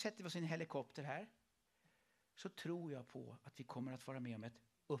sätter vi oss i en helikopter här. Så tror jag på att vi kommer att vara med om ett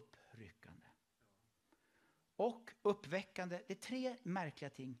uppryckande. Och uppväckande. Det är 3 märkliga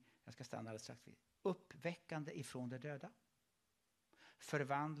ting. Jag ska stanna alldeles strax vid. Uppväckande ifrån de döda.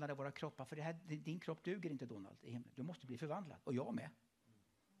 Förvandlade våra kroppar. För din kropp duger inte, Donald, i himlen. Du måste bli förvandlad. Och jag med.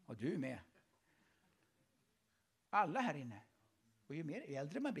 Och du med. Alla här inne. Och ju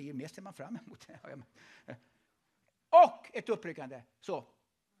äldre man blir, ju mer ser man fram emot det. Och ett uppryckande. Så,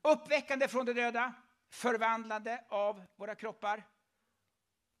 uppväckande från de döda. Förvandlande av våra kroppar.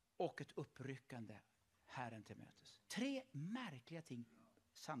 Och ett uppryckande Herren till mötes. 3 märkliga ting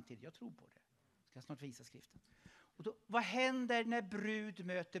samtidigt. Jag tror på det. Ska jag snart visa skriften. Och då, vad händer när brud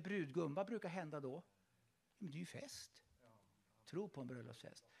möter brudgum? Vad brukar hända då? Men det är ju fest. Tro på en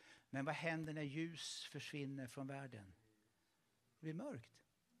bröllopsfest. Men vad händer när ljus försvinner från världen? Det blir mörkt.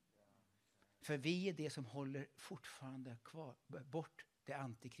 För vi är det som håller fortfarande kvar bort det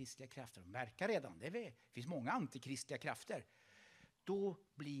antikristliga krafter. De verkar redan. Det finns många antikristliga krafter. Då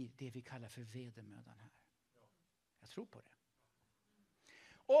blir det vi kallar för vedermödan här. Jag tror på det.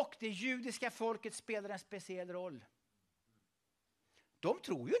 Och det judiska folket spelar en speciell roll. De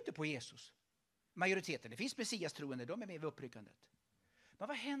tror ju inte på Jesus. Majoriteten, det finns Messias troende, de är med vid uppryckandet. Men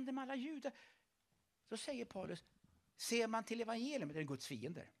vad händer med alla judar? Så säger Paulus, ser man till evangelium, det är Guds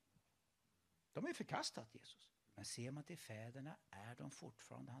fiender. De har ju förkastat Jesus. Men ser man till fäderna är de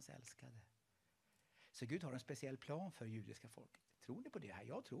fortfarande hans älskade. Så Gud har en speciell plan för judiska folket. Tror ni på det här?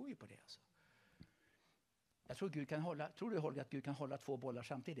 Jag tror ju på det. Alltså. Jag tror Gud kan hålla, tror du Holger att Gud kan hålla 2 bollar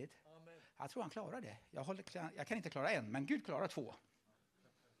samtidigt? Amen. Jag tror han klarar det. Jag kan inte klara en, men Gud klarar 2.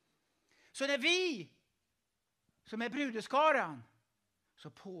 Så när vi som är brudeskaran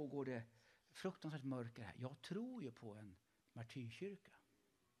så pågår det fruktansvärt mörker här. Jag tror ju på en martyrkyrka.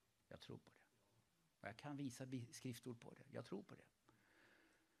 Jag tror på det. Och jag kan visa skriftord på det. Jag tror på det.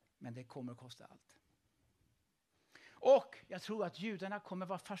 Men det kommer att kosta allt. Och jag tror att judarna kommer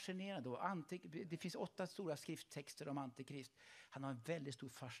vara fascinerade. Det finns 8 stora skrifttexter om antikrist. Han har en väldigt stor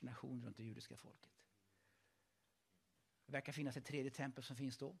fascination runt det judiska folket. Det verkar finnas ett 3:e tempel som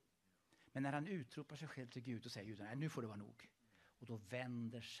finns då. Men när han utropar sig själv till Gud och säger judarna, nu får det vara nog. Och då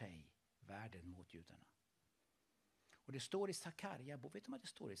vänder sig världen mot judarna. Och det står i Sakarja bok. Vet du vad det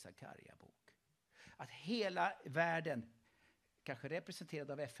står i Sakarja bok? Att hela världen, kanske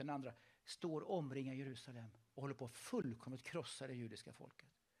representerad av FN och andra, står omringar Jerusalem och håller på att fullkomligt krossa det judiska folket.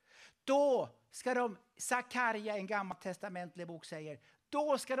 Då ska de, Sakarja, en gammal testamentlig bok säger,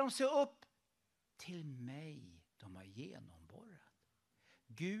 då ska de se upp till mig. De har genomborrat.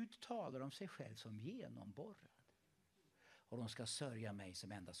 Gud talar om sig själv som genomborrad. Och de ska sörja mig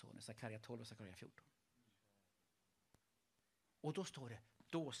som enda son. Sakarja 12 och Sakarja 14. Och då står det,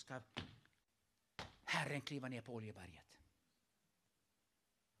 då ska Herren kliva ner på Oljeberget.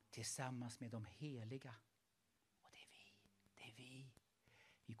 Tillsammans med de heliga. Och det är vi. Det är vi.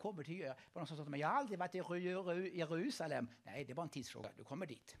 Vi kommer till var någon som sa till mig, jag har aldrig varit i Jerusalem. Nej, det var en tidsfråga. Du kommer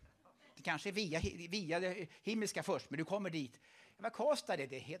dit. Det kanske är via det himmelska först, men du kommer dit. Vad kostar det?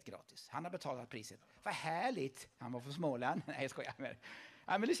 Det är helt gratis. Han har betalat priset. Vad härligt. Han var från Småland. Nej, jag skojar med.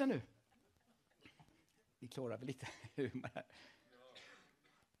 Ja, men lyssna nu. Vi klarar väl lite humor här.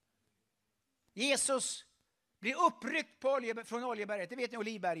 Jesus blir uppryckt från Oljeberget. Det vet ni,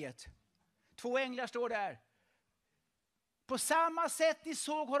 Olivberget. 2 änglar står där. På samma sätt ni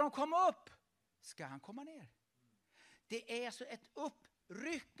såg honom komma upp ska han komma ner. Det är alltså ett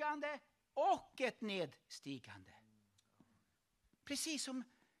uppryckande och ett nedstigande. Precis som,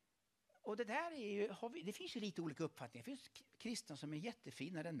 och det där är ju, det finns ju lite olika uppfattningar. Det finns kristna som är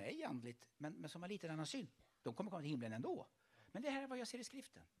jättefinare än mig andligt, men som har lite annan syn. De kommer komma till himlen ändå. Men det här är vad jag ser i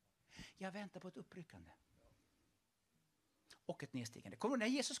skriften. Jag väntar på ett uppryckande. Och ett nedstigande. Kommer du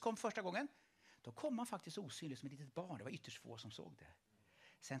när Jesus kom första gången? Då kom han faktiskt osynlig som ett litet barn. Det var ytterst få som såg det.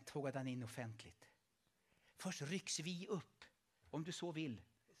 Sen tågade han in offentligt. Först rycks vi upp, om du så vill,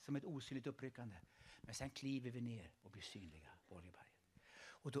 som ett osynligt uppryckande. Men sen kliver vi ner och blir synliga på Oljeberget.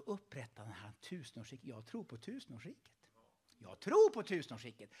 Och då upprättar han tusenårsriket. Jag tror på tusenårsriket. Jag tror på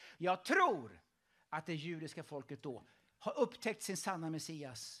tusenårsriket. Jag tror att det judiska folket då har upptäckt sin sanna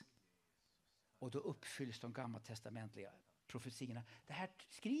Messias. Och då uppfylls de gammaltestamentliga profetierna. Det här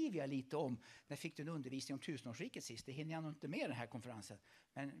skriver jag lite om när jag fick en undervisning om tusenårsriket sist. Det hinner jag nog inte med den här konferensen.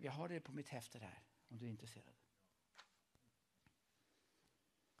 Men jag har det på mitt häfte där om du är intresserad.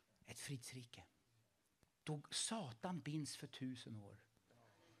 Ett fridsrike. Då Satan binds för 1000 år.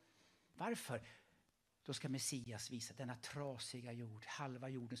 Varför? Då ska Messias visa denna trasiga jord. Halva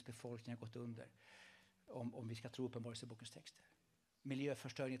jordens befolkning har gått under. Om vi ska tro Uppenbarelsebokens texter.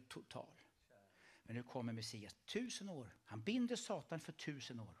 Miljöförstöringen är total. Men nu kommer Messias. 1000 år. Han binder Satan för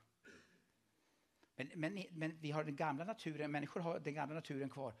 1000 år. Men vi har den gamla naturen. Människor har den gamla naturen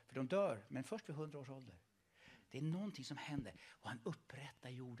kvar. För de dör. Men först vid 100 års ålder. Det är någonting som händer. Och han upprättar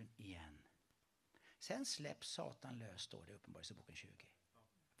jorden igen. Sen släpps Satan lös, står det i Uppenbarelseboken 20.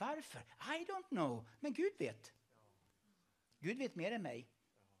 Varför? I don't know. Men Gud vet. Gud vet mer än mig.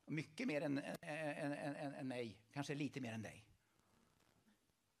 Och mycket mer än mig. Kanske lite mer än dig.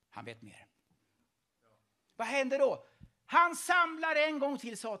 Han vet mer. Vad händer då? Han samlar en gång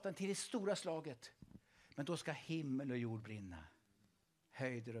till Satan till det stora slaget. Men då ska himmel och jord brinna.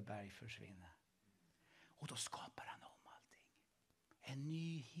 Höjder och berg försvinna. Och då skapar han om allting. En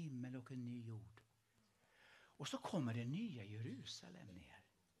ny himmel och en ny jord. Och så kommer det nya Jerusalem ner.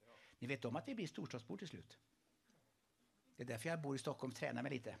 Ni vet om att vi blir storstadsbor till slut. Det är därför jag bor i Stockholm och tränar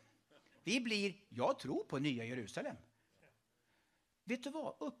mig lite. Jag tror på nya Jerusalem. Vet du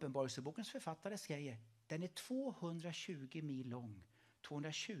vad? Uppenbarelsebokens författare säger. Den är 220 mil lång,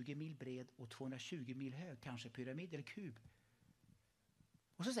 220 mil bred och 220 mil hög. Kanske pyramid eller kub.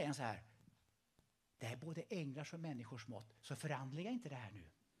 Och så säger han så här. Det är både änglars och människors mått. Så förhandliga inte det här nu.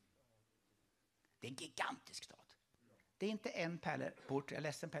 Det är en gigantisk stad. Det är inte en pärleport. Jag är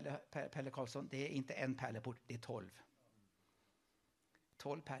ledsen Pelle Karlsson. Det är inte en pärleport. Det är 12.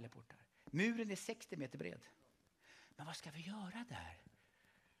 12 pärleportar. Muren är 60 meter bred. Men vad ska vi göra där?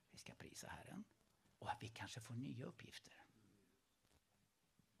 Vi ska prisa Herren. Och att vi kanske får nya uppgifter.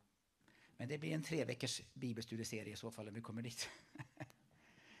 Men det blir en 3 veckors bibelstudieserie i så fall om vi kommer dit.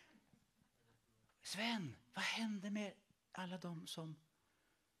 Sven, vad händer med alla de som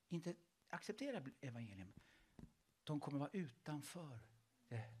inte accepterar evangelium? De kommer vara utanför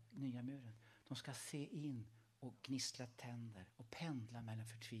den nya muren. De ska se in och gnissla tänder och pendla mellan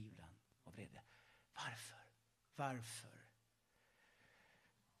förtvivlan och vrede. Varför?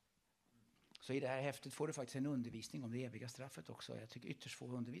 Så i det här häftet får du faktiskt en undervisning om det eviga straffet också. Jag tycker ytterst få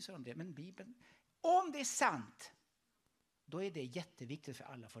undervisar om det. Men Bibeln, om det är sant, då är det jätteviktigt för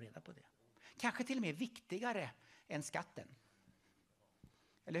alla att få reda på det. Kanske till och med viktigare än skatten.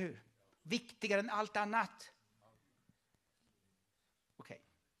 Eller hur? Viktigare än allt annat. Okej.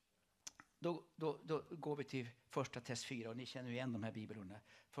 Då går vi till första test 4. Och ni känner ju igen de här bibelorna.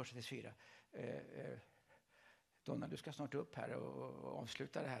 Första test 4. Donna, du ska snart upp här och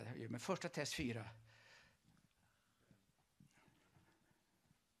avsluta det här. Men första test 4.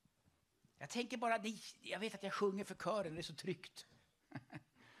 Jag tänker bara, jag vet att jag sjunger för kören, det är så tryggt.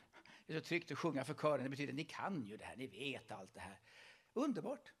 Det är så tryggt att sjunga för kören, det betyder att ni kan ju det här, ni vet allt det här.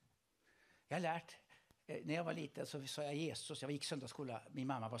 Underbart. Jag har lärt, när jag var liten så sa jag Jesus, jag gick söndagsskola, min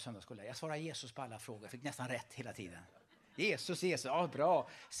mamma var söndagsskola. Jag svarade Jesus på alla frågor, jag fick nästan rätt hela tiden. Jesus, ja bra.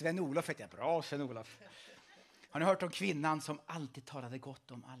 Sven-Olof heter jag, bra Sven-Olof. Har ni hört om kvinnan som alltid talade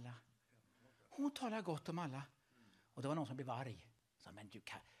gott om alla? Hon talade gott om alla. Och det var någon som blev arg. Så, men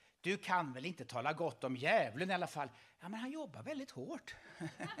du kan väl inte tala gott om djävulen i alla fall? Ja, men han jobbar väldigt hårt.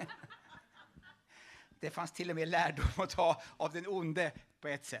 Det fanns till och med lärdom att ta av den onde på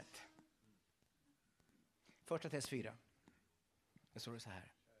ett sätt. Första test 4. Det står det så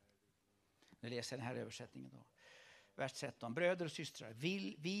här. Nu läser den här översättningen då. Vers 13. Bröder och systrar,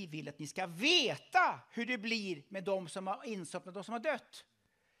 vi vill att ni ska veta hur det blir med de som har insomnat, de som har dött.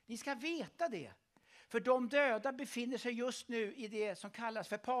 Ni ska veta det. För de döda befinner sig just nu i det som kallas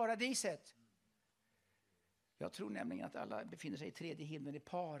för paradiset. Jag tror nämligen att alla befinner sig i tredje himlen i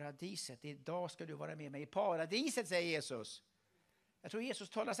paradiset. Idag ska du vara med mig i paradiset, säger Jesus. Jag tror Jesus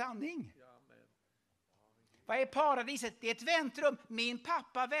talar sanning. Vad är paradiset? Det är ett väntrum. Min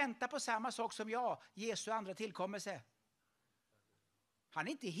pappa väntar på samma sak som jag. Jesu andra tillkommelse. Han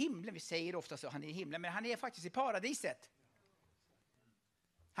är inte i himlen. Vi säger ofta så. Han är i himlen. Men han är faktiskt i paradiset.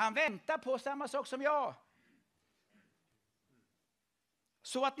 Han väntar på samma sak som jag.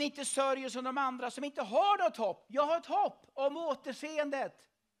 Så att ni inte sörjer som de andra som inte har något hopp. Jag har ett hopp om återseendet.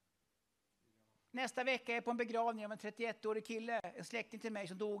 Nästa vecka är jag på en begravning av en 31-årig kille. En släkting till mig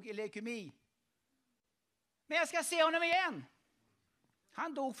som dog i leukemi. Men jag ska se honom igen.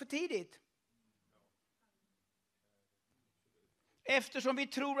 Han dog för tidigt. Eftersom vi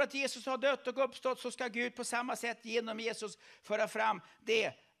tror att Jesus har dött och uppstått, så ska Gud på samma sätt genom Jesus föra fram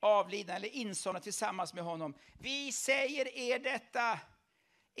det avlidna eller insomna tillsammans med honom. Vi säger er detta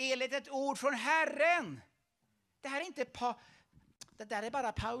enligt ett ord från Herren. Det här är inte det där är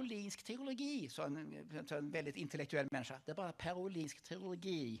bara paulinsk teologi, så en väldigt intellektuell människa. Det är bara paulinsk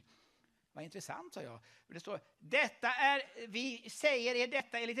teologi. Vad intressant, sa jag. Det står, vi säger er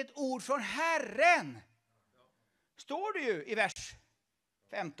detta enligt ett ord från Herren. Står det ju i vers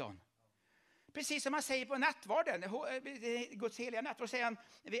 15. Precis som man säger på nattvarden, Guds heliga nattvard, säger han,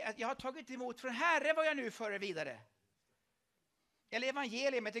 jag har tagit emot från Herren vad jag nu för vidare. Eller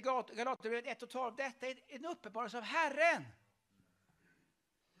evangeliet till Galaterbrevet 1:12, detta är en uppenbarelse av Herren.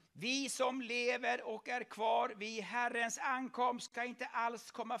 Vi som lever och är kvar vid Herrens ankomst ska inte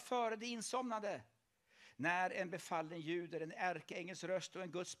alls komma före det insomnade. När en befallen ljuder, en ärkeängels röst och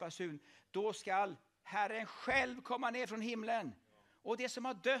en Guds basun, då skall Herren själv komma ner från himlen. Och det som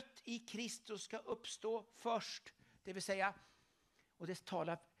har dött i Kristus ska uppstå först. Det vill säga, och det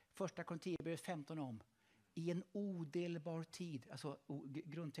talar första Korinthierbrevet 15 om, i en odelbar tid. Alltså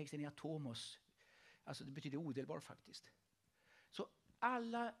grundtexten är atomos. Alltså det betyder odelbar faktiskt. Så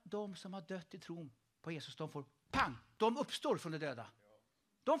alla de som har dött i tron på Jesus, de uppstår från de döda.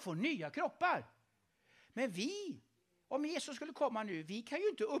 De får nya kroppar. Men om Jesus skulle komma nu, vi kan ju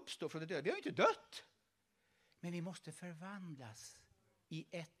inte uppstå från de döda. Vi har ju inte dött. Men vi måste förvandlas i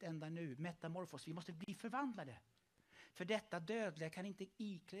ett enda nu. Metamorfos. Vi måste bli förvandlade. För detta dödliga kan inte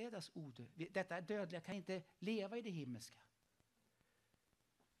iklädas detta dödliga kan inte leva i det himmelska.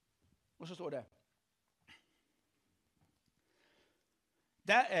 Och så står det.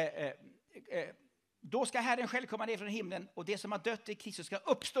 Då ska Herren själv komma ner från himlen, och det som har dött i Kristus ska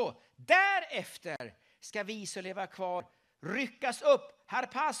uppstå. Därefter ska vi som lever kvar ryckas upp,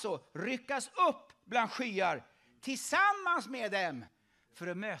 ryckas upp bland skyar tillsammans med dem för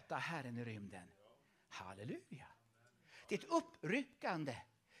att möta Herren i rymden. Halleluja. Det är ett uppryckande.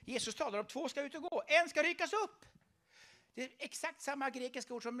 Jesus talar om 2 ska ut och gå. En ska ryckas upp. Det är exakt samma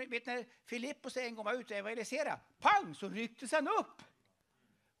grekiska ord som när Filippos en gång var ute och evangeliserade. Pang, så rycktes han upp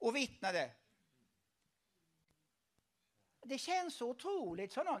och vittnade. Det känns så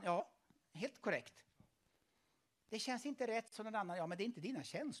otroligt. Ja, helt korrekt. Det känns inte rätt som någon annan. Ja, men det är inte dina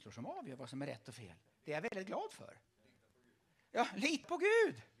känslor som avgör vad som är rätt och fel. Det är jag väldigt glad för. Ja, lit på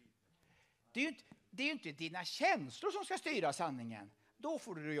Gud. Det är ju inte dina känslor som ska styra sanningen. Då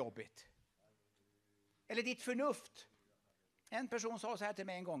får du det jobbigt. Eller ditt förnuft. En person sa så här till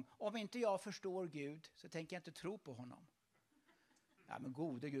mig en gång. Om inte jag förstår Gud så tänker jag inte tro på honom. Ja, men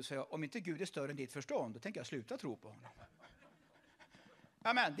gode Gud, sa jag. Om inte Gud är större än ditt förstånd, då tänker jag sluta tro på honom.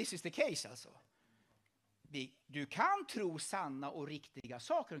 Ja, men this is the case alltså. Du kan tro sanna och riktiga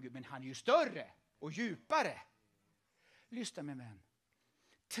saker om Gud, men han är ju större och djupare. Lyssna med mig.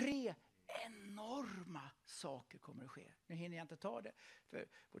 3 enorma saker kommer att ske. Nu hinner jag inte ta det, för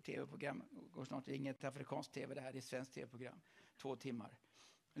vårt tv-program går snart. Det är inget afrikanskt tv, det här är ett svenskt tv-program. 2 timmar.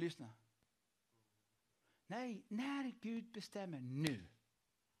 Lyssna. När Gud bestämmer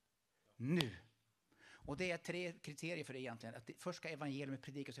nu. Och det är 3 kriterier för det egentligen. Att först ska evangeliet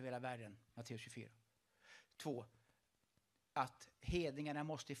predikas över hela världen, Matteus 24. 2. Att hedningarna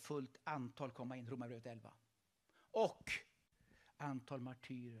måste i fullt antal komma in, Romarbrevet 11. Och antal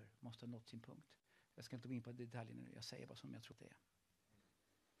martyrer måste ha nått sin punkt. Jag ska inte gå in på detaljerna nu, jag säger bara som jag tror det är.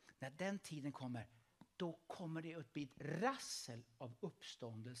 När den tiden kommer, då kommer det att bli ett rassel av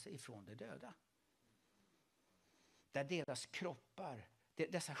uppståndelse ifrån de döda. Där deras kroppar,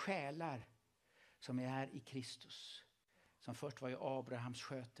 dessa själar som är i Kristus, som först var i Abrahams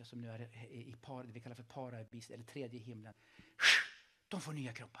sköte, som nu är i det vi kallar för paradis eller tredje himlen, de får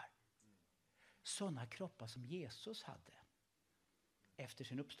nya kroppar. Sådana kroppar som Jesus hade efter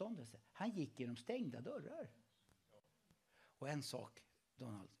sin uppståndelse. Han gick genom stängda dörrar. Och en sak,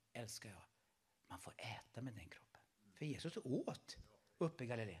 Donald, älskar jag. Man får äta med den kroppen. För Jesus åt uppe i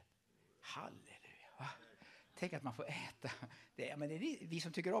Galileen. Halleluja. Va? Tänk att man får äta. Men det är vi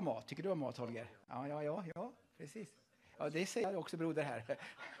som tycker om mat. Tycker du om mat, Holger? Ja, precis. Ja, det säger också broder här.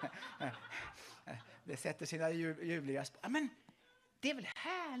 Det sätter sina ljuvliga spår. Men det är väl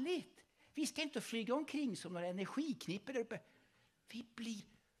härligt. Vi ska inte flyga omkring som några energiknipper där uppe. Vi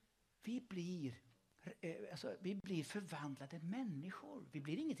blir förvandlade människor. Vi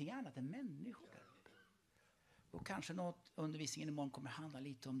blir ingenting annat än människor där uppe. Och kanske undervisningen imorgon kommer handla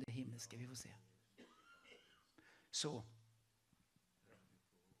lite om det himmelska. Vi får se.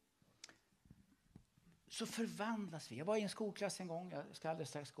 så förvandlas vi. Jag var i en skolklass en gång. Jag ska alldeles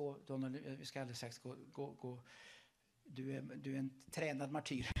strax gå. Vi ska alldeles strax gå. Du är en tränad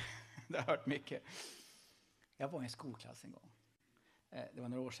martyr. Det har hört mycket. Jag var i en skolklass en gång. Det var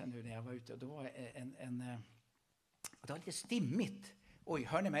några år sedan nu när jag var ute. Och då var det var lite stimmigt. Oj,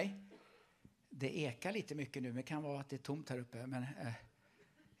 hör ni mig? Det ekar lite mycket nu. Men det kan vara att det är tomt här uppe. Men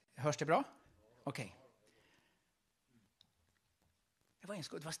hörs det bra? Okej. Det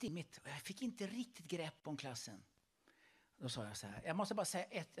var stimmigt. Och jag fick inte riktigt grepp om klassen. Då sa jag så här. Jag måste bara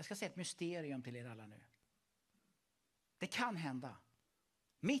säga jag ska säga ett mysterium till er alla nu. Det kan hända.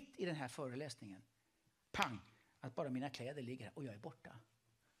 Mitt i den här föreläsningen. Pang! Att bara mina kläder ligger här och jag är borta.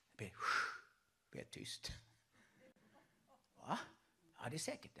 Det blir tyst. Va? Ja, det är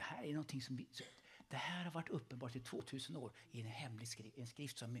säkert. Det här är någonting som... Det här har varit uppenbart i 2000 år i en hemlig skrift. En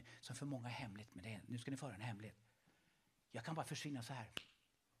skrift som för många är hemligt. Men nu ska ni föra en hemlighet. Jag kan bara försvinna så här.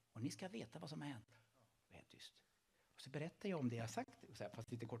 Och ni ska veta vad som har hänt. Det är helt tyst. Och så berättar jag om det jag har sagt. Så här,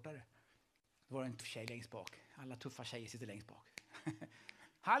 fast lite kortare. Då var det en tjej längst bak. Alla tuffa tjejer sitter längst bak.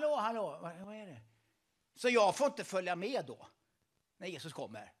 Hallå, vad är det? Så jag får inte följa med då. När Jesus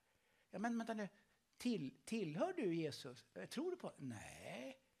kommer. Ja, men vänta nu. Tillhör du Jesus? Tror du på?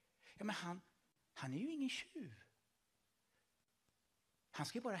 Nej. Ja, men han är ju ingen tjuv. Han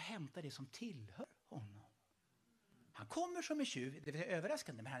ska ju bara hämta det som tillhör honom. Han kommer som en tjuv. Det är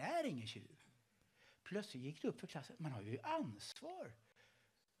överraskande, men han är ingen tjuv. Plötsligt gick det upp för klassen. Man har ju ansvar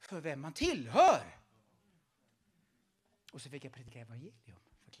för vem man tillhör. Och så fick jag predika evangelium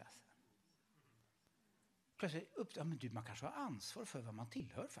för klassen. Plötsligt men man kanske har ansvar för vad man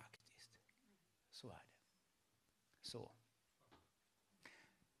tillhör faktiskt. Så är det. Så.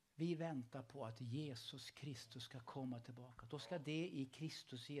 Vi väntar på att Jesus Kristus ska komma tillbaka. Då ska det i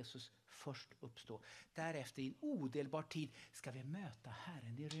Kristus Jesus först uppstå. Därefter i en odelbar tid ska vi möta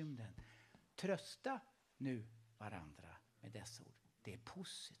Herren i rymden. Trösta nu varandra med dessa ord. Det är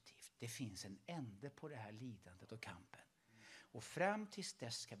positivt. Det finns en ände på det här lidandet och kampen. Och fram tills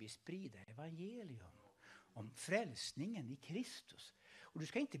dess ska vi sprida evangelium om frälsningen i Kristus. Och du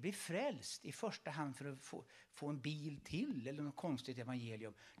ska inte bli frälst i första hand för att få en bil till eller något konstigt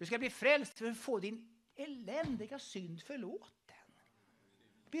evangelium. Du ska bli frälst för att få din eländiga synd förlåten.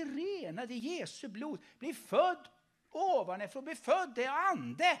 Bli renad i Jesu blod. Bli född ovanifrån. Bli född i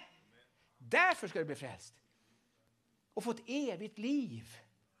ande. Därför ska du bli frälst. Och få ett evigt liv.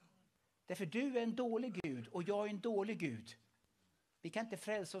 Därför du är en dålig Gud och jag är en dålig Gud. Vi kan inte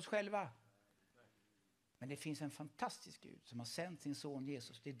frälsa oss själva. Men det finns en fantastisk Gud som har sänt sin son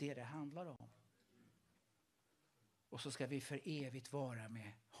Jesus. Det är det handlar om. Och så ska vi för evigt vara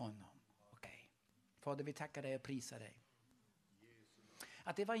med honom. Okej. Fader, vi tackar dig och prisar dig.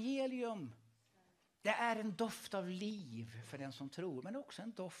 Att evangelium, det är en doft av liv för den som tror. Men också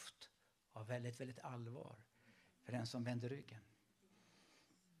en doft av väldigt, väldigt allvar för den som vänder ryggen.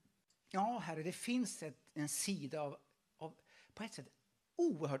 Ja, Herre, det finns en sida av på ett sätt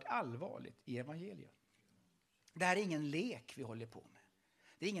oerhört allvarligt i evangelium. Det här är ingen lek vi håller på med.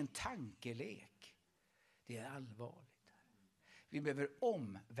 Det är ingen tankelek. Det är allvarligt. Vi behöver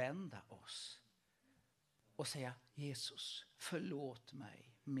omvända oss och säga: Jesus, förlåt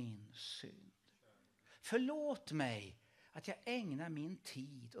mig min synd. Förlåt mig att jag ägnar min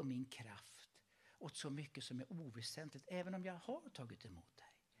tid och min kraft åt så mycket som är oväsentligt, även om jag har tagit emot dig.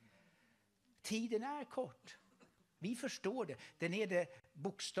 Tiden är kort. Vi förstår det. Den är det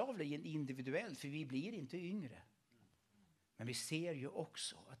bokstavligen individuellt, för vi blir inte yngre. Men vi ser ju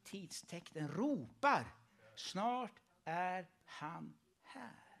också att tidstecknen ropar: snart är han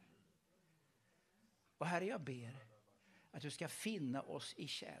här. Och Herre, jag ber att du ska finna oss i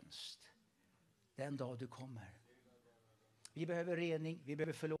tjänst den dag du kommer. Vi behöver rening, vi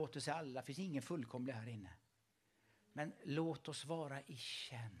behöver förlåtelse alla. Det finns ingen fullkomlig här inne. Men låt oss vara i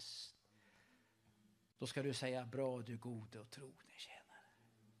tjänst. Då ska du säga: bra du gode och trogne tjänare.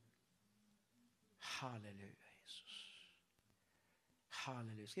 Halleluja Jesus.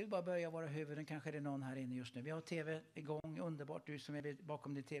 Halleluja. Ska vi bara böja våra huvuden? Kanske är det någon här inne just nu. Vi har tv igång. Underbart, du som är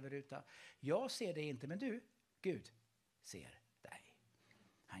bakom din tv-ruta. Jag ser dig inte, men du, Gud, ser dig.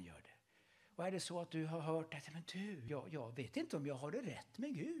 Han gör det. Och är det så att du har hört att men du, jag vet inte om jag har det rätt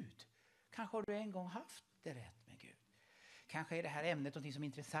med Gud. Kanske har du en gång haft det rätt med Gud. Kanske är det här ämnet något som är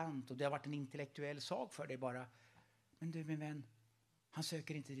intressant och det har varit en intellektuell sak för dig bara. Men du, min vän, han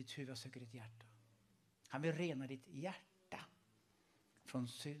söker inte ditt huvud, han söker ditt hjärta. Han vill rena ditt hjärta från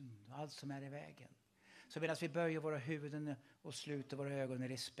synd och allt som är i vägen. Så medan vi böjer våra huvuden och sluter våra ögon i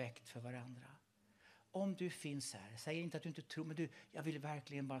respekt för varandra. Om du finns här, säg inte att du inte tror, men du, jag vill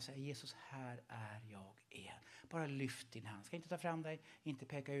verkligen bara säga: Jesus, här är jag igen. Bara lyft din hand. Ska inte ta fram dig, inte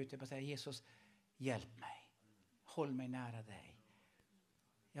peka ut dig, bara säga: Jesus, Hjälp mig. Håll mig nära dig.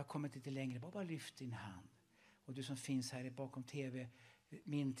 Jag kommer inte längre. Bara lyft din hand. Och du som finns här bakom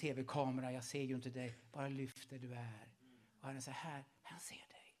min tv-kamera, jag ser ju inte dig. Bara lyft där du är. Och han är så här, han ser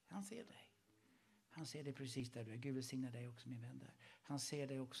dig. Han ser dig. Han ser dig precis där du är. Gud välsigna dig också, min vän där. Han ser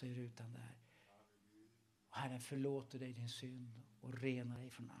dig också i rutan där. Och Herren förlåter dig din synd och renar dig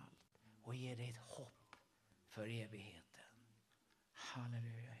från allt. Och ger dig ett hopp för evigheten.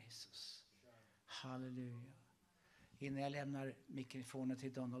 Halleluja, Jesus. Halleluja. Innan jag lämnar mikrofonen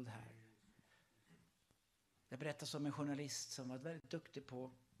till Donald här. Det berättas om en journalist som var väldigt duktig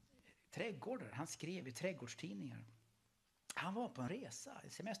på trädgårdar. Han skrev i trädgårdstidningar. Han var på en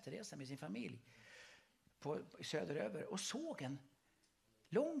semesterresa med sin familj söderöver och såg en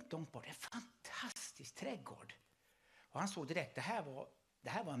långt bort en fantastisk trädgård. Och han såg direkt, det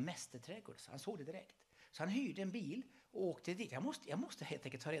här var en mästerträdgård. Så han såg det direkt. Så han hyrde en bil och åkte dit. Jag måste helt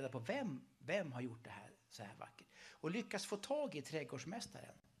enkelt ta reda på vem har gjort det här så här vackert. Och lyckas få tag i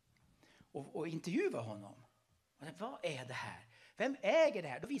trädgårdsmästaren. Och intervjua honom. Och vad är det här? Vem äger det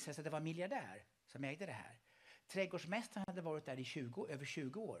här? Då visade det sig att det var en miljardär som ägde det här. Trädgårdsmästaren hade varit där i över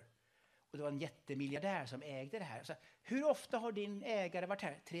 20 år. Och det var en jättemiljardär som ägde det här. Så, hur ofta har din ägare varit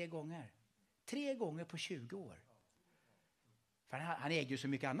här? 3 gånger. 3 gånger på 20 år. För han äger ju så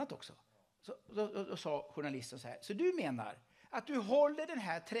mycket annat också. Så då sa journalisten så här. Så du menar att du håller den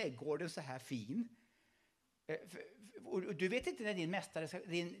här trädgården så här fin? Och du vet inte när din mästare,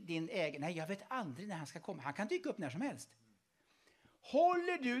 din ägare... Nej, jag vet aldrig när han ska komma. Han kan dyka upp när som helst.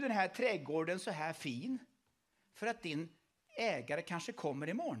 Håller du den här trädgården så här fin för att din ägare kanske kommer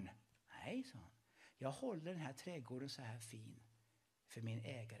imorgon? Nej, sa han. Jag håller den här trädgården så här fin för min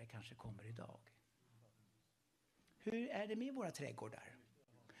ägare kanske kommer idag. Hur är det med våra trädgårdar?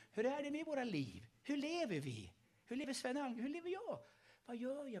 Hur är det med våra liv? Hur lever vi? Hur lever Sven Alm? Hur lever jag? Vad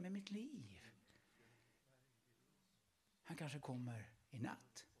gör jag med mitt liv? Han kanske kommer i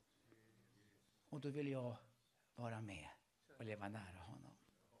natt. Och då vill jag vara med och leva nära honom.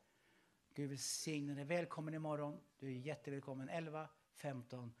 Gud välsigne dig. Välkommen imorgon. Du är jättevälkommen 11,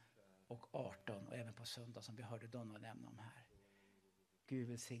 15 och 18. Och även på söndag som vi hörde Donald nämna om här. Gud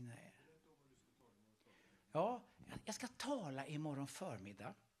välsigne er. Ja, jag ska tala imorgon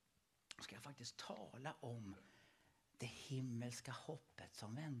förmiddag. Ska jag faktiskt tala om det himmelska hoppet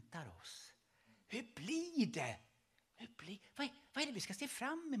som väntar oss. Hur blir det? Vad är det vi ska se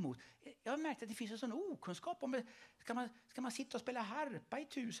fram emot? Jag har märkt att det finns en sån okunskap om det. Ska man sitta och spela harpa i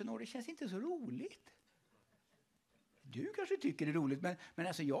 1000 år? Det känns inte så roligt. Du kanske tycker det är roligt, men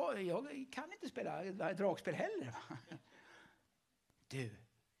alltså jag kan inte spela dragspel heller. Du,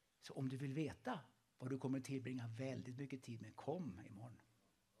 så om du vill veta vad du kommer tillbringa väldigt mycket tid med, kom imorgon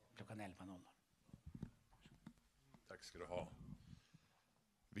klockan 11.00. Tack ska du ha.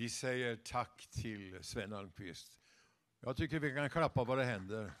 Vi säger tack till Sven Almqvist. Jag tycker vi kan klappa vad det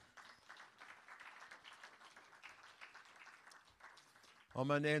händer. Ja,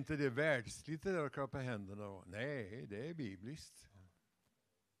 men är inte det världsligt det där att klappa händerna då? Nej, det är bibliskt.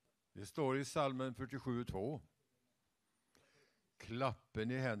 Det står i Psalmen 47:2.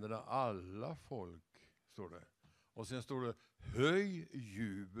 Klappen i händerna alla folk, står det. Och sen står det, höj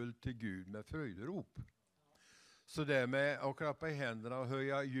jubel till Gud med fröjderop. Så det med att klappa i händerna och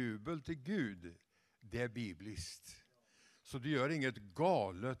höja jubel till Gud, det är bibliskt. Så du gör inget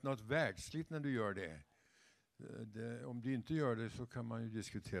galet, något världsligt när du gör det. Om du inte gör det så kan man ju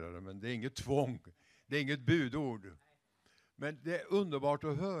diskutera det, men det är inget tvång. Det är inget budord. Men det är underbart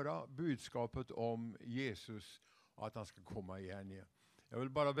att höra budskapet om Jesus och att han ska komma igen. Jag vill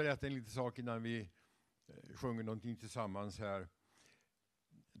bara berätta en liten sak innan vi sjunger någonting tillsammans här.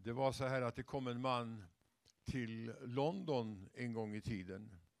 Det var så här att det kom en man till London en gång i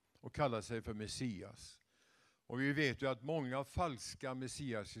tiden och kallade sig för Messias. Och vi vet ju att många falska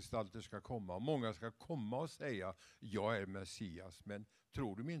messiasgestalter ska komma. Många ska komma och säga, jag är Messias, men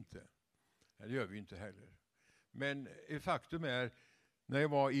tror de inte? Det gör vi inte heller. Men faktum är, när jag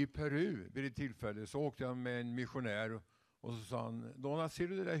var i Peru vid ett tillfälle så åkte jag med en missionär och så sa han, Donald, ser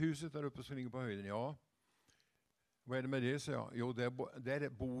du det där huset där uppe som ligger på höjden? Ja. Vad är det med det, sa jag? Jo, där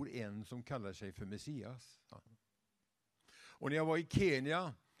bor en som kallar sig för Messias. Och när jag var i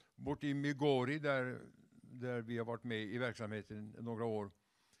Kenya, bort i Migori, där vi har varit med i verksamheten några år,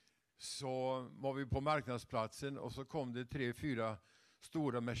 så var vi på marknadsplatsen och så kom det 3-4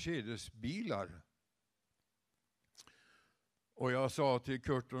 stora Mercedes-bilar. Och jag sa till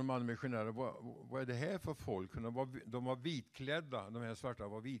Kurt och de andra missionärerna, vad är det här för folk? De var vitklädda, de här svarta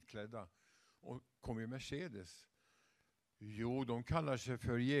var vitklädda och kom i Mercedes. Jo, de kallar sig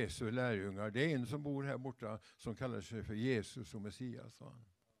för Jesu lärjungar. Det är en som bor här borta som kallar sig för Jesus och Messias.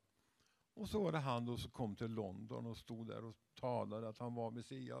 Och så var det han då som kom till London och stod där och talade att han var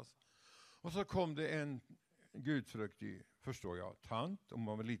Messias. Och så kom det en gudfruktig, förstår jag, tant. Om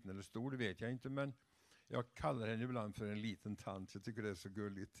hon var liten eller stor, det vet jag inte. Men jag kallar henne ibland för en liten tant. Jag tycker det är så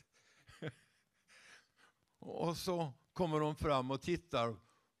gulligt. Och så kommer hon fram och tittar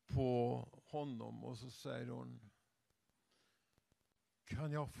på honom och så säger hon: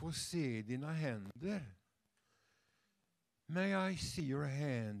 kan jag få se dina händer? May I see your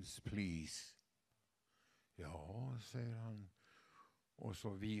hands, please? Ja, säger han. Och så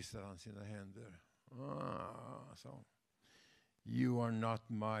visar han sina händer. Så. You are not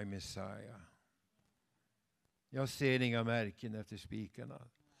my Messiah. Jag ser inga märken efter spikarna.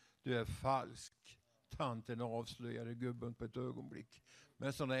 Du är falsk. Tanten avslöjade gubben på ett ögonblick.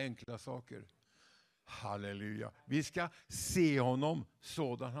 Med sådana enkla saker. Halleluja. Vi ska se honom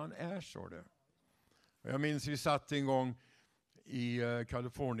sådan han är, så det. Jag minns vi satt en gång i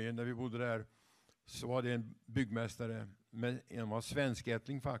Kalifornien när vi bodde där. Så var det en byggmästare, men en var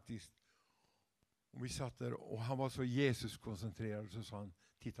svenskättling faktiskt. Och vi satt där och han var så Jesus-koncentrerad, så sa han,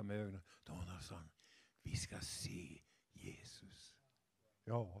 titta med ögonen. Donald, sa han, vi ska se Jesus.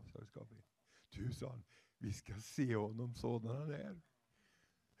 Ja, så ska vi. Du, sa han, vi ska se honom sådan han är.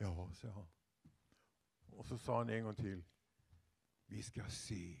 Ja, sa han. Och så sa han en gång till, vi ska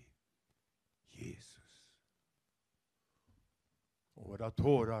se Jesus. Och våra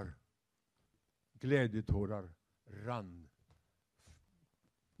tårar, glädjetårar, rann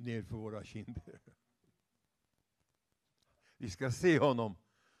ner för våra kinder. Vi ska se honom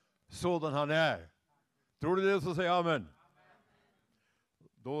sådan han är. Tror du det, så säg amen.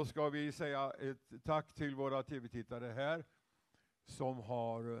 Då ska vi säga ett tack till våra tv-tittare här som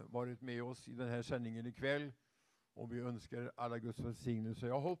har varit med oss i den här sändningen ikväll. Och vi önskar alla Guds välsignelse.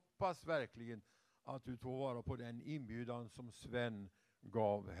 Jag hoppas verkligen att du tog vara på den inbjudan som Sven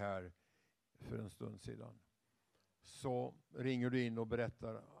gav här för en stund sedan. Så ringer du in och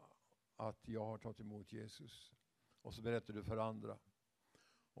berättar att jag har tagit emot Jesus. Och så berättar du för andra.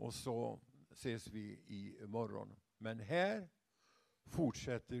 Och så ses vi i morgon. Men här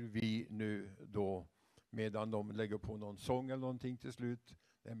fortsätter vi nu då medan de lägger på någon sång eller någonting till slut.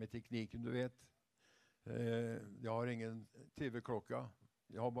 Det här med tekniken, du vet. Jag har ingen tv-klocka.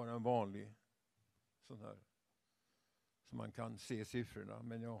 Jag har bara en vanlig sån här. Så man kan se siffrorna.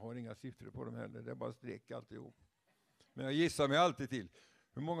 Men jag har inga siffror på dem heller. Det är bara streck alltihop. Men jag gissar mig alltid till.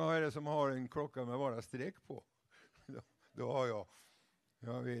 Hur många är det som har en klocka med bara streck på? Då har jag.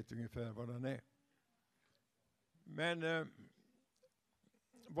 Jag vet ungefär vad den är. Men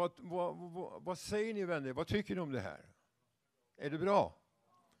vad säger ni, vänner? Vad tycker ni om det här? Är det bra?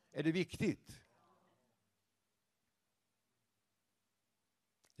 Är det viktigt?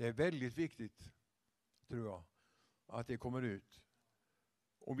 Det är väldigt viktigt, tror jag, att det kommer ut.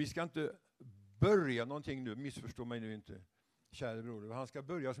 Och vi ska inte börja någonting nu, missförstå mig nu inte, kära broder. Han ska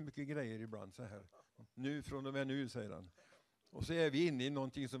börja så mycket grejer ibland så här. Nu, från och med nu, säger han. Och så är vi inne i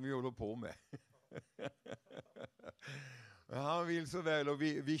någonting som vi håller på med. Han vill så väl, och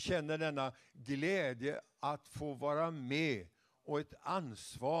vi känner denna glädje att få vara med och ett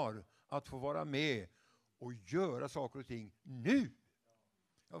ansvar att få vara med och göra saker och ting nu.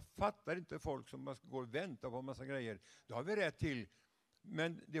 Jag fattar inte folk som går och väntar på en massa grejer. Det har vi rätt till.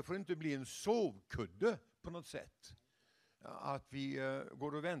 Men det får inte bli en sovkudde på något sätt. Att vi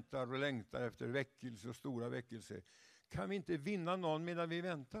går och väntar och längtar efter väckelse och stora väckelser. Kan vi inte vinna någon medan vi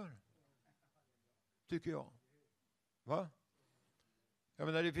väntar? Tycker jag. Va? Jag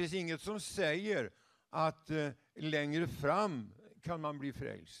menar, det finns inget som säger att längre fram kan man bli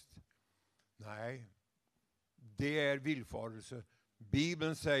frälst. Nej, det är villfarelse.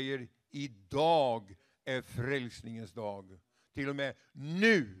 Bibeln säger idag är frälsningens dag. Till och med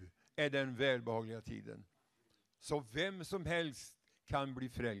nu är den välbehagliga tiden. Så vem som helst kan bli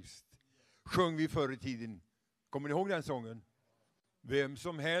frälst. Sjöng vi förr i tiden. Kommer ni ihåg den sången? Vem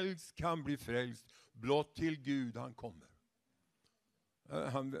som helst kan bli frälst. Blott till Gud han kommer.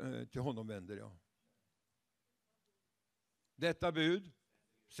 Till honom vänder jag. Detta bud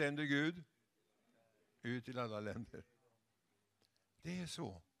sänder Gud ut till alla länder. Det är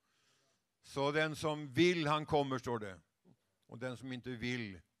så. Så den som vill han kommer, står det. Och den som inte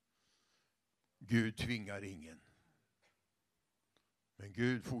vill, Gud tvingar ingen. Men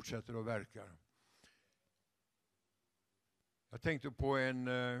Gud fortsätter att verka. Jag tänkte på en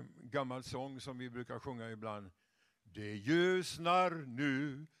gammal sång som vi brukar sjunga ibland. Det ljusnar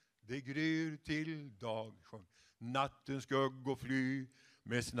nu, det gryr till dag. Natten skugg och fly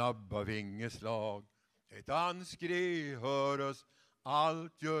med snabba vingeslag. Ett anskri höras,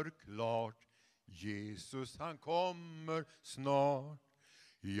 allt gör klart. Jesus han kommer snart.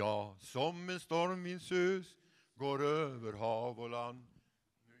 Ja, som en stormvinds sus går över hav och land.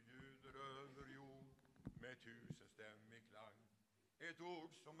 Nu ljuder över jord med tusenstämmig klang. Ett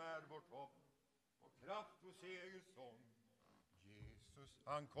ord som är vårt hopp och kraft och segersång. Jesus,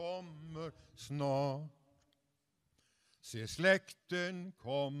 han kommer snart. Se släkten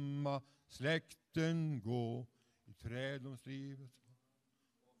komma, släkten gå. I trädomslivet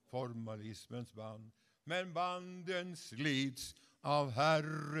formalismens band. Men banden slits av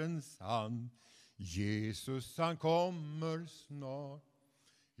Herrens hand. Jesus, han kommer snart.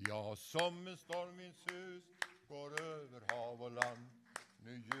 Ja, som en stormvinds sus går över hav och land.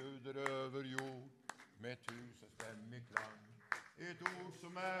 Nu ljuder över jord med tusenstämmig klang. Ett ord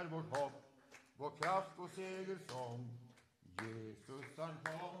som är vårt hopp, vår kraft och segersång. Jesus, han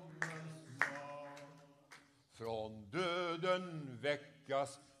kommer snart. Från döden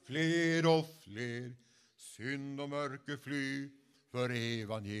väckas fler och fler. Synd och mörker fly för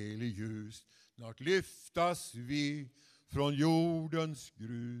evangeliljus. Snart lyftas vi från jordens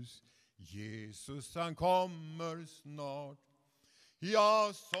grus. Jesus, han kommer snart.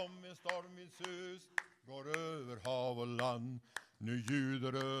 Ja, som en stormvinds sus går över hav och land. Nu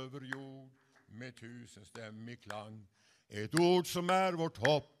ljuder över jord med tusenstämmig klang. Ett ord som är vårt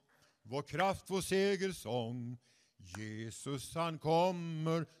hopp, vår kraft, vår segersång. Jesus, han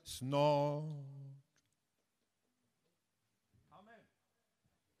kommer snart. Amen.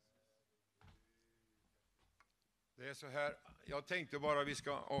 Det är så här, jag tänkte bara vi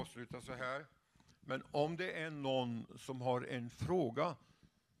ska avsluta så här. Men om det är någon som har en fråga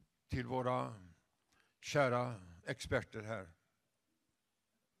till våra kära experter här.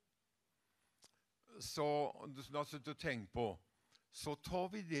 Så som jag har suttit och tänkt på, så tar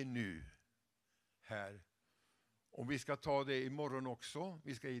vi det nu här. Och vi ska ta det imorgon också.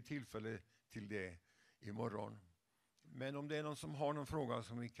 Vi ska ge tillfälle till det imorgon. Men om det är någon som har någon fråga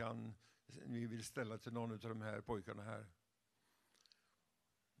som vi vill ställa till någon av de här pojkarna här.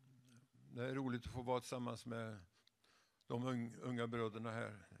 Det är roligt att få vara tillsammans med de unga bröderna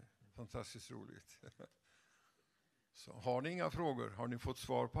här. Fantastiskt roligt. Så har ni inga frågor? Har ni fått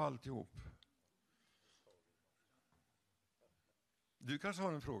svar på alltihop? Du kanske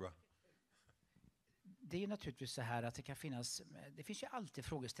har en fråga? Det är ju naturligtvis så här att det finns ju alltid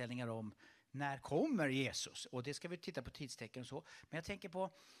frågeställningar om när kommer Jesus? Och det ska vi titta på tidstecken och så. Men jag tänker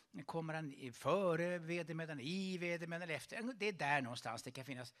på, kommer han före vedermödan, i vedermödan eller efter? Det är där någonstans det kan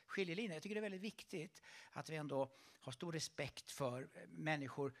finnas skiljelinjer. Jag tycker det är väldigt viktigt att vi ändå har stor respekt för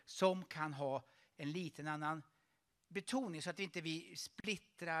människor som kan ha en liten annan betoning så att inte vi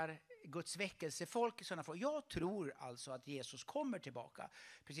splittrar Guds väckelsefolk i sådana frågor. Jag tror alltså att Jesus kommer tillbaka.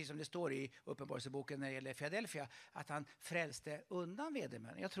 Precis som det står i Uppenbarelseboken när det gäller Philadelphia. Att han frälste undan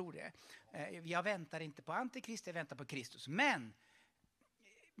vedermödan. Jag tror det. Jag väntar inte på Antikrist, jag väntar på Kristus. Men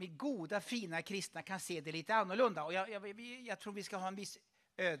med goda, fina kristna kan se det lite annorlunda. Och jag tror vi ska ha en viss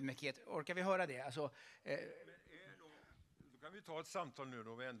ödmjukhet. Orkar vi höra det? Alltså, då kan vi ta ett samtal nu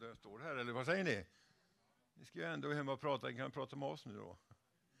då vi ändå står här. Eller vad säger ni? Ni ska ju ändå hem och prata. Kan vi prata med oss nu då?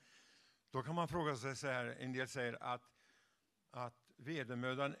 Då kan man fråga sig så här, en del säger att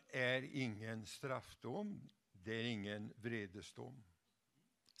vedermödan är ingen straffdom, det är ingen vredesdom.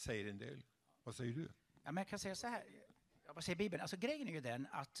 Säger en del. Vad säger du? Ja, men jag kan säga så här, vad säger Bibeln? Alltså grejen är ju den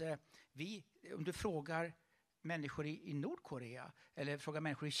att om du frågar människor i Nordkorea eller frågar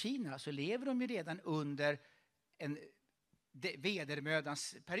människor i Kina så lever de ju redan under en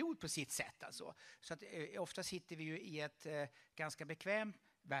vedermödans period på sitt sätt. Alltså. Så att, ofta sitter vi ju i ett ganska bekvämt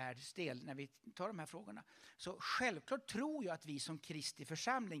världsdel när vi tar de här frågorna. Så självklart tror jag att vi som Kristi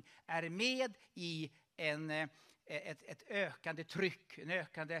församling är med i ett ökande tryck.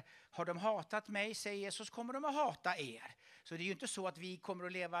 Har de hatat mig, säger Jesus, kommer de att hata er. Så det är ju inte så att vi kommer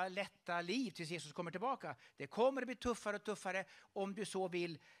att leva lätta liv tills Jesus kommer tillbaka. Det kommer att bli tuffare och tuffare om du så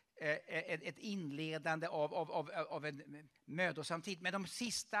vill ett inledande av en mödosam tid. Men de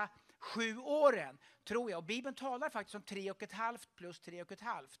sista 7 åren tror jag, och Bibeln talar faktiskt om 3,5 plus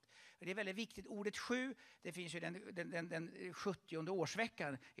 3,5. Det är väldigt viktigt. Ordet 7, det finns ju den 70:e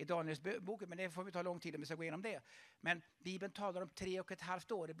årsveckan i Daniels bok, men det får vi ta lång tid om vi ska gå igenom det. Men Bibeln talar om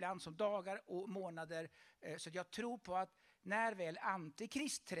 3,5 år, ibland som dagar och månader. Så jag tror på att när väl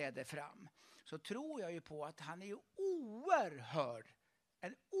Antikrist träder fram så tror jag ju på att han är ju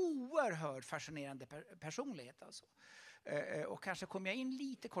en oerhört fascinerande personlighet alltså. Och kanske kommer jag in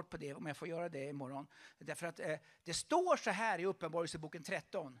lite kort på det om jag får göra det imorgon. Därför att det står så här i Uppenbarelseboken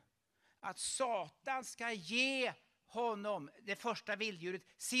 13 att Satan ska ge honom, det första vilddjuret,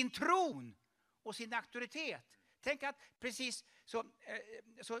 sin tron och sin auktoritet. Tänk att precis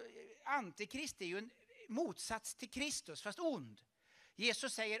så Antikrist är ju en motsats till Kristus, fast ond.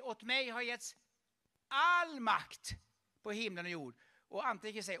 Jesus säger, åt mig har getts all makt på himlen och jord. Och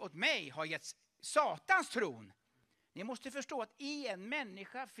Antikrist säger, åt mig har getts Satans tron. Ni måste förstå att i en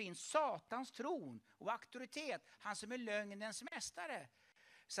människa finns Satans tron och auktoritet. Han som är lögnens mästare.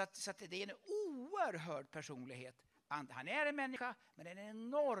 Så att det är en oerhörd personlighet. Han är en människa, men det är en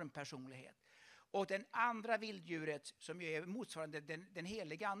enorm personlighet. Och den andra vilddjuret som är motsvarande den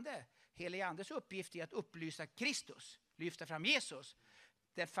helige ande. Helige andes uppgift är att upplysa Kristus, lyfta fram Jesus.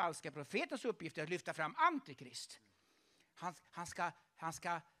 Den falska profetens uppgift är att lyfta fram Antikrist. Han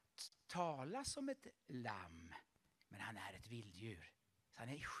ska tala som ett lamm, men han är ett vilddjur. Så han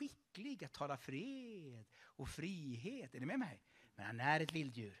är skicklig att tala fred och frihet. Är ni med mig? Men han är ett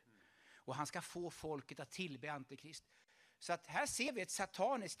vilddjur. Och han ska få folket att tillbe Antikrist. Så att här ser vi ett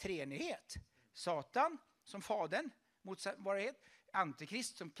satanisk treenighet. Satan som fadern, motsvarighet.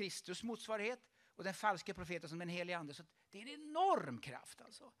 Antikrist som Kristus motsvarighet. Och den falska profeten som den helige ande. Så det är en enorm kraft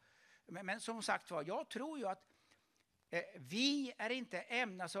alltså. Men som sagt var, jag tror ju att vi är inte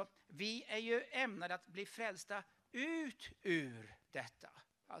ämnade, alltså, vi är ju ämnade att bli frälsta ut ur detta.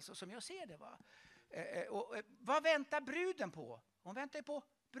 Alltså som jag ser det. Vad väntar bruden på? Hon väntar på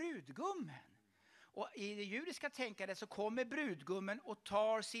brudgummen. Och i det judiska tänkandet så kommer brudgummen och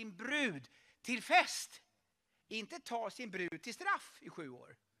tar sin brud till fest. Inte tar sin brud till straff i 7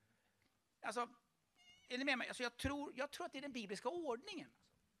 år. Alltså, är ni med mig? Alltså, jag tror att det är den bibliska ordningen.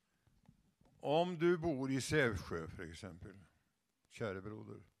 Om du bor i Sävsjö för exempel, käre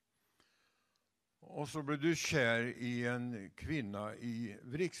broder, och så blir du kär i en kvinna i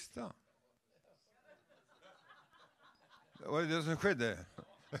Vrigstad. Det var det som skedde.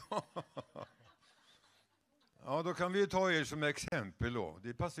 Ja, då kan vi ta er som exempel då.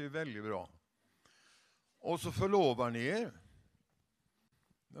 Det passar ju väldigt bra. Och så förlovar ni er.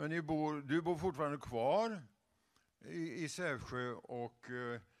 Men du bor fortfarande kvar i Sävsjö och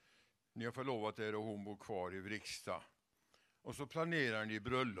ni har förlovat er och hon bor kvar i Vrigstad. Och så planerar ni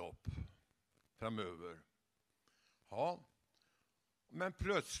bröllop framöver. Ja. Men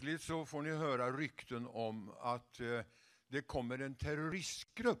plötsligt så får ni höra rykten om att det kommer en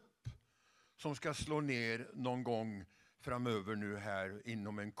terroristgrupp som ska slå ner någon gång framöver nu här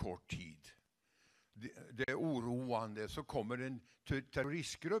inom en kort tid. Det är oroande. Så kommer en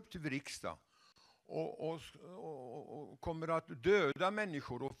terroristgrupp till Vrigstad och kommer att döda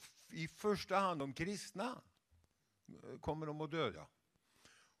människor, och i första hand de kristna kommer de att döda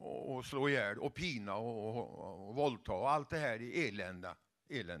och slå ihjäl och pina och våldta och allt det här i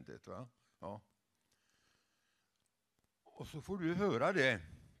eländet. Va? Ja. Och så får du höra det.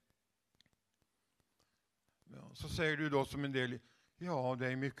 Ja, så säger du då som en del, ja, det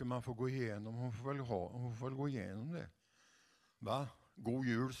är mycket man får gå igenom. Hon får väl gå igenom det. Va? God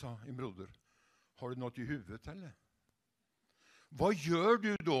jul, sa en broder. Har du något i huvudet eller? Vad gör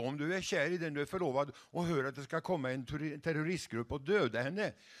du då om du är kär i den du är förlovad och hör att det ska komma en terroristgrupp och döda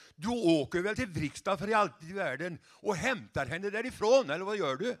henne? Du åker väl till Vrigstad för alltid i världen och hämtar henne därifrån, eller vad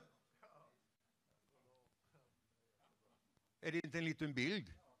gör du? Är det inte en liten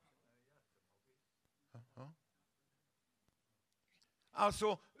bild? Ja.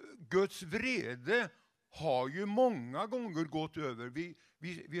 Alltså, Guds vrede har ju många gånger gått över.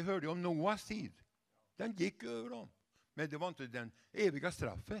 Vi hörde om Noas tid. Den gick över dem. Men det var inte den eviga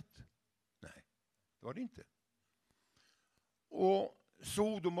straffet. Nej, det var det inte. Och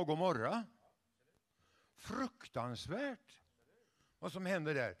Sodom och Gomorra. Fruktansvärt vad som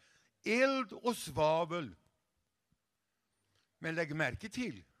hände där. Eld och svavel. Men lägg märke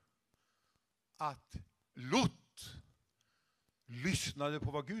till att Lot lyssnade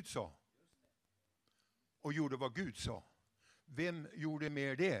på vad Gud sa. Och gjorde vad Gud sa. Vem gjorde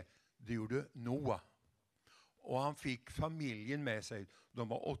mer det? Det gjorde Noa. Och han fick familjen med sig. De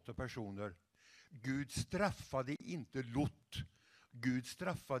var 8 personer. Gud straffade inte Lot. Gud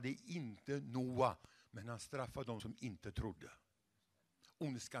straffade inte Noa. Men han straffade de som inte trodde.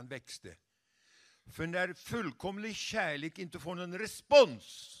 Ondskan växte. För när fullkomlig kärlek inte får någon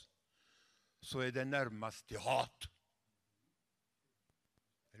respons, så är det närmast till hat.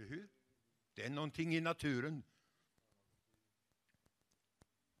 Eller hur? Det är någonting i naturen.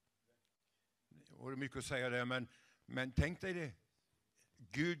 Det är mycket att säga det, men tänk dig det.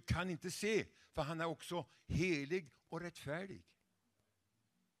 Gud kan inte se, för han är också helig och rättfärdig.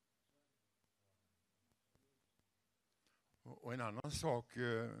 Och en annan sak,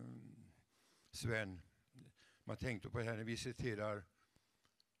 Sven, man tänkte på det här när vi citerar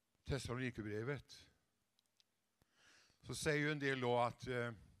Thessalonikerbrevet. Så säger ju en del då att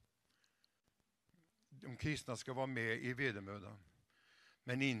de kristna ska vara med i vedermödan.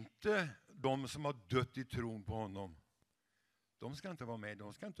 Men inte de som har dött i tron på honom. de ska inte vara med,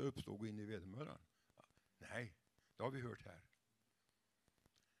 de ska inte uppstå och gå in i vedermödan. Nej, det har vi hört här.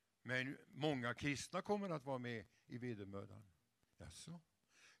 Men många kristna kommer att vara med i vedermödan. Jaså?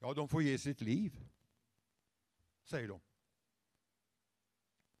 Ja, de får ge sitt liv, säger de.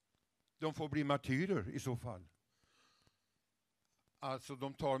 De får bli martyrer i så fall. Alltså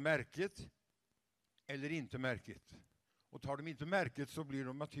de tar märket eller inte märket. Och tar de inte märket så blir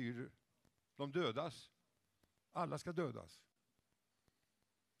de martyrer. De dödas. Alla ska dödas.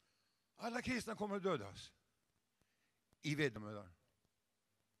 Alla kristna kommer att dödas i vedermödan.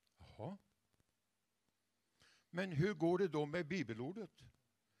 Jaha. Men hur går det då med bibelordet?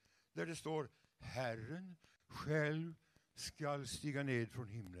 Där det står Herren själv skall stiga ned från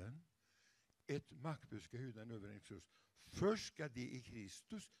himlen. Ett maktbud ska huden över en Kristus. Först ska de i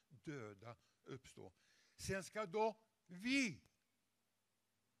Kristus döda uppstå. Sen ska då vi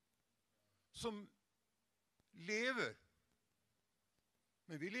som lever.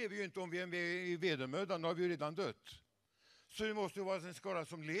 Men vi lever ju inte om vi är med i vedermödan, då har vi ju redan dött. Så det måste ju vara en skara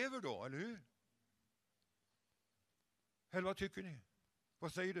som lever då, eller hur? Eller vad tycker ni?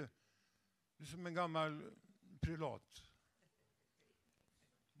 Vad säger du? Du är som en gammal prelat.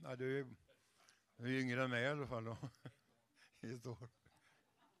 Nej, du är yngre än mig i alla fall då.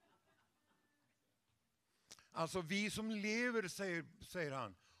 Alltså vi som lever, säger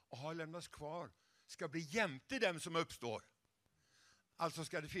han, och har lämnats kvar, ska bli jämte dem som uppstår. Alltså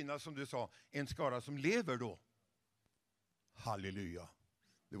ska det finnas, som du sa, en skara som lever då. Halleluja.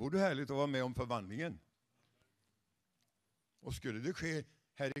 Det vore härligt att vara med om förvandlingen. Och skulle det ske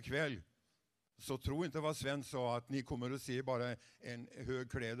här ikväll, så tro inte vad Sven sa att ni kommer att se bara en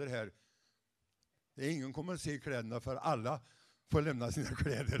hög kläder här. Ingen kommer att se kläderna, för alla får lämna sina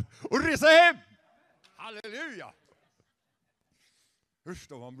kläder och resa hem. Halleluja! Usch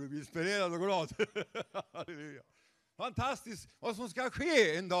då, man blir inspirerad och glad. Halleluja. Fantastiskt vad som ska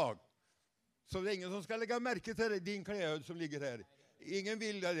ske en dag. Så det är ingen som ska lägga märke till din kläd som ligger här. Ingen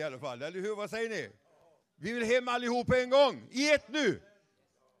vill det i alla fall, eller hur? Vad säger ni? Vi vill hem allihop på en gång, i ett nu.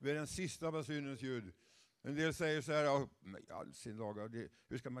 Vid den sista basunens ljud. En del säger så här, ja, all sin dagar,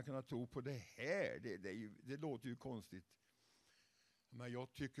 hur ska man kunna tro på det här? Det låter ju konstigt. Men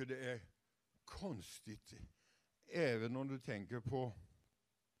jag tycker det är konstigt, även om du tänker på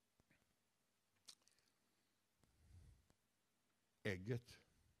ägget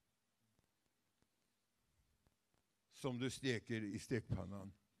som du steker i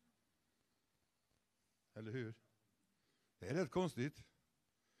stekpannan. Eller hur? Det är rätt konstigt.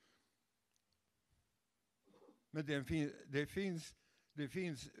 Men det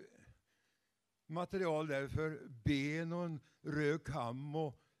finns material där för ben och en röd kam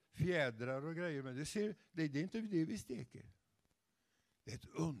och fjädrar och grejer. Men det är inte det vi steker. Det är ett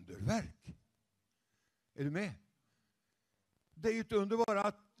underverk. Är du med? Det är ett under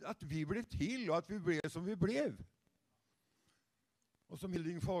bara att vi blev till och att vi blev som vi blev. Och som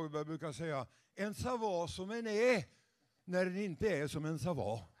Hilding Fagerberg brukar säga, en sava som en är när den inte är som en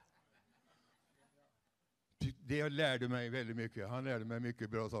sava. Det lärde mig väldigt mycket. Han lärde mig mycket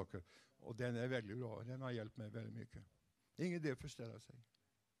bra saker. Och den är väldigt bra. Den har hjälpt mig väldigt mycket. Det är inget det att förställa sig.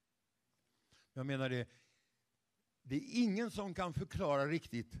 Jag menar det är ingen som kan förklara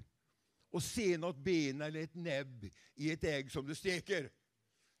riktigt och se något ben eller ett näbb i ett ägg som du steker.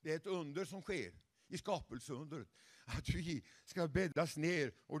 Det är ett under som sker i skapelseundret. Att vi ska bäddas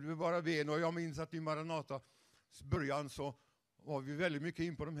ner och det är bara ben. Och jag minns att i Maranatha början så var vi väldigt mycket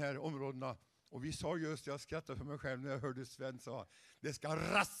in på de här områdena. Och vi sa just, jag skrattade för mig själv när jag hörde Sven säga, det ska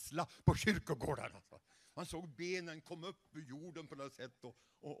rassla på kyrkogårdarna. Man såg benen komma upp ur jorden på något sätt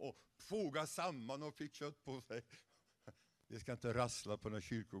och foga samman och fick kött på sig. Det ska inte rassla på några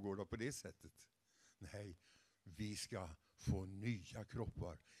kyrkogårdar på det sättet. Nej, vi ska få nya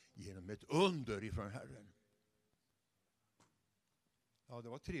kroppar genom ett under ifrån Herren. Ja, det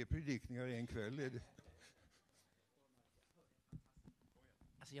var 3 predikningar i en kväll.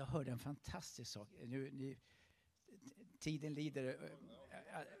 Alltså jag hörde en fantastisk sak. Tiden lider.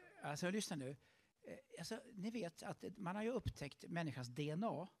 Alltså lyssna nu. Alltså, ni vet att man har ju upptäckt människans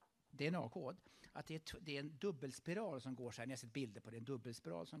DNA-kod. Att det är en dubbelspiral som går så här. Ni har sett bilder på det. En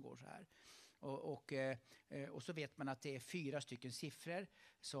dubbelspiral som går så här. Och så vet man att det är 4 stycken siffror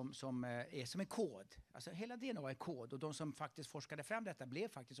som är som en kod. Alltså hela DNA är en kod. Och de som faktiskt forskade fram detta blev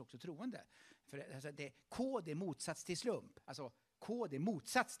faktiskt också troende. För alltså, kod är motsats till slump. Alltså kod är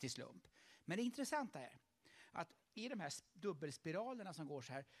motsats till slump. Men det intressanta är att i de här dubbelspiralerna som går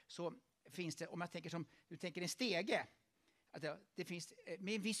så här så finns det, om man tänker som du tänker en stege, att det finns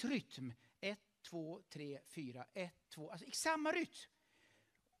med en viss rytm 1, 2, 3, 4, 1, 2, alltså i samma rytm.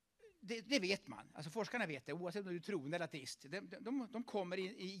 det vet man. Alltså forskarna vet det, oavsett om du är troende eller ateist. De kommer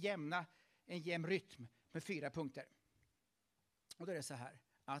i en jämn rytm med 4 punkter. Och då är det så här,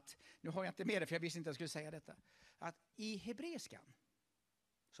 att, nu har jag inte med det för jag visste inte att jag skulle säga detta, att i hebreiskan,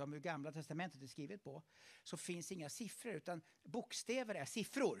 som Gamla testamentet är skrivet på, så finns inga siffror utan bokstäver är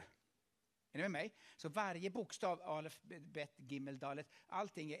siffror. Är ni med mig? Så varje bokstav, alef, bet, gimel, dalet,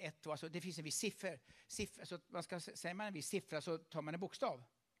 allting är 1, alltså det finns en viss siffra. Så säger man en viss siffra så tar man en bokstav.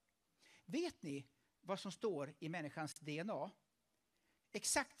 Vet ni vad som står i människans DNA?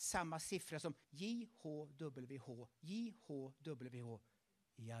 Exakt samma siffra som JHWH, JHWH,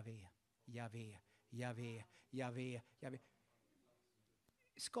 Javé, Javé, Javé, Javé, Javé.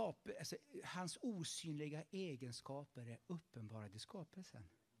 Alltså, hans osynliga egenskaper är uppenbarade i skapelsen.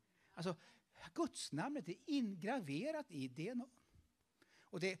 Alltså, Guds namnet är ingraverat i DNA.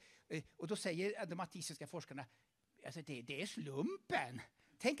 Och då säger de ateistiska forskarna, alltså det är slumpen.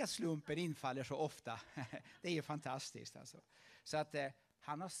 Tänk att slumpen infaller så ofta. Det är ju fantastiskt. Alltså. Så att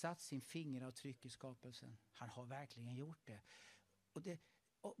han har satt sin fingeravtryck i skapelsen. Han har verkligen gjort det.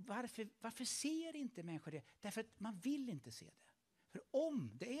 Och varför ser inte människor det? Därför att man vill inte se det. För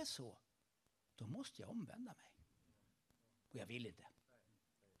om det är så, då måste jag omvända mig. Och jag vill inte.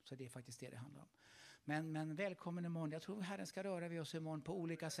 Så det är faktiskt det handlar om. Men välkommen imorgon. Jag tror Herren ska röra vid oss imorgon på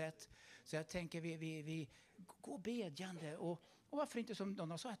olika sätt. Så jag tänker vi går bedjande. Och varför inte som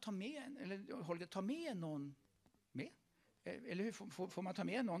någon sa, ta med någon med? Eller hur får man ta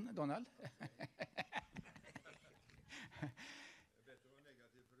med någon, Donald?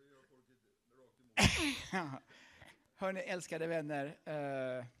 Hörrni, älskade vänner.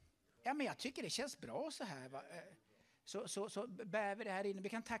 Ja, men jag tycker det känns bra så här. Va? Så bär vi det här inne. Vi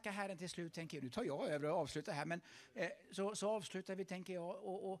kan tacka Herren till slut, tänker jag. Nu tar jag över och avslutar här. Men så avslutar vi, tänker jag.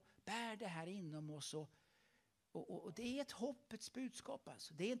 Och bär det här inom oss. Och det är ett hoppets budskap.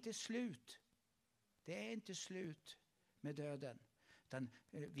 Alltså. Det är inte slut. Det är inte slut med döden. Utan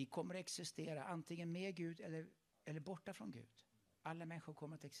vi kommer att existera antingen med Gud eller borta från Gud. Alla människor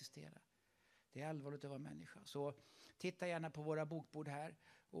kommer att existera. Det är allvarligt att vara människa. Så titta gärna på våra bokbord här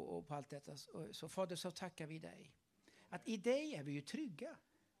och på allt detta. Så Fader, så tackar vi dig. Att i dig är vi ju trygga.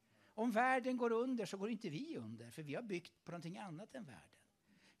 Om världen går under så går inte vi under. För vi har byggt på någonting annat än världen.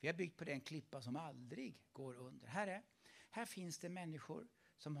 Vi har byggt på den klippa som aldrig går under. Här finns det människor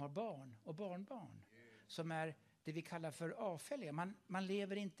som har barn och barnbarn. Som är det vi kallar för avfälliga. Man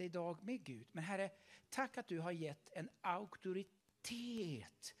lever inte idag med Gud. Men Herre, tack att du har gett en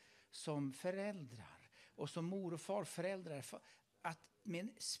auktoritet som föräldrar och som mor- och farföräldrar att med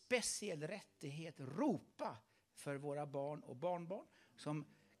en speciell rättighet ropa för våra barn och barnbarn som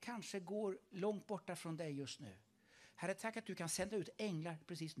kanske går långt borta från dig just nu. Herre, tack att du kan sända ut änglar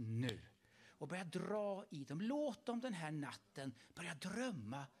precis nu och börja dra i dem. Låt dem den här natten börja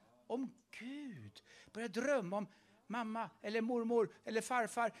drömma om Gud. Börja drömma om mamma eller mormor eller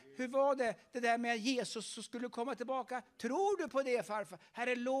farfar. Hur var det där med Jesus som skulle komma tillbaka? Tror du på det, farfar?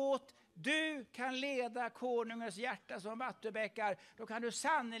 Herre, låt du kan leda konungens hjärta som vattenbäckar. Då kan du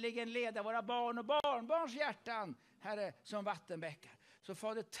sannoliken leda våra barn och barnbarns hjärtan, Herre, som vattenbäckar. Så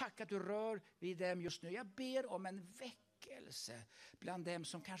Fader, tack att du rör vid dem just nu. Jag ber om en väckelse bland dem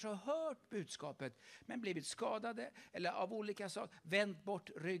som kanske har hört budskapet men blivit skadade eller av olika saker vänt bort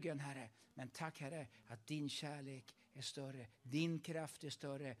ryggen, Herre. Men tack, Herre, att din kärlek är större, din kraft är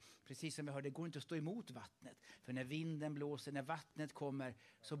större. Precis som vi hörde, det går inte att stå emot vattnet. För när vinden blåser, när vattnet kommer,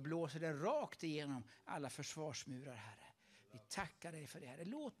 så blåser det rakt igenom alla försvarsmurar, Herre. Vi tackar dig för det, Herre.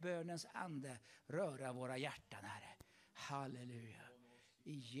 Låt bönens ande röra våra hjärtan, Herre. Halleluja.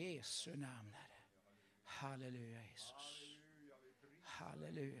 I Jesu namn, Herre. Halleluja, Jesus.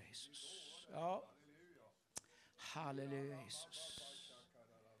 Halleluja, Jesus. Ja. Halleluja, Jesus.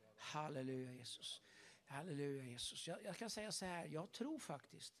 Halleluja, Jesus. Halleluja, Jesus. Jag kan säga så här, jag tror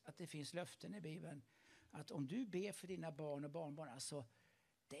faktiskt att det finns löften i Bibeln att om du ber för dina barn och barnbarn, alltså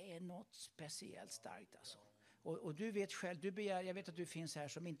det är något speciellt starkt alltså. Och du vet själv, du begär, jag vet att du finns här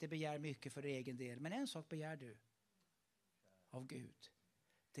som inte begär mycket för egen del, men en sak begär du av Gud.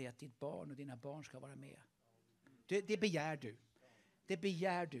 Det är att ditt barn och dina barn ska vara med. Det begär du. Det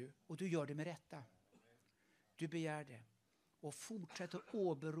begär du och du gör det med rätta. Du begär det. Och fortsätt att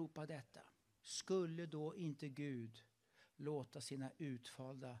åberopa detta. Skulle då inte Gud låta sina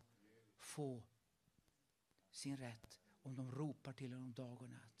utvalda få sin rätt om de ropar till honom dag och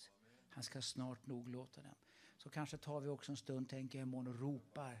natt? Han ska snart nog låta dem. Så kanske tar vi också en stund, tänker jag, imorgon och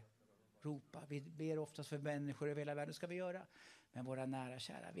ropar. Vi ber oftast för människor över hela världen, ska vi göra. Men våra nära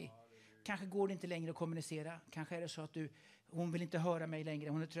kära, kanske går det inte längre att kommunicera. Kanske är det så att hon vill inte höra mig längre,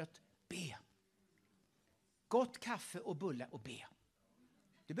 hon är trött. Be. Gott kaffe och bulle och be.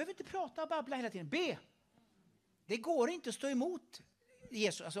 Du behöver inte prata och babbla hela tiden. Be. Det går inte att stå emot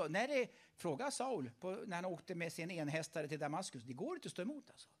Jesus. Alltså, fråga Saul när han åkte med sin enhästare till Damaskus. Det går inte att stå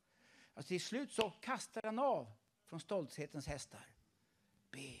emot. Alltså, till slut så kastar han av från stolthetens hästar.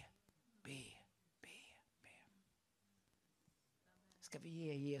 Be. Ska vi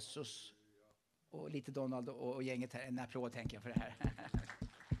ge Jesus och lite Donald och gänget här en applåd, tänker jag, för det här.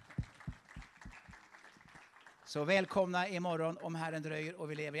 Så välkomna imorgon om Herren dröjer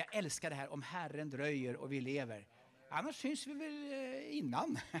och vi lever. Jag älskar det här, om Herren dröjer och vi lever. Annars syns vi väl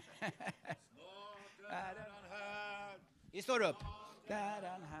innan. Vi står upp. Där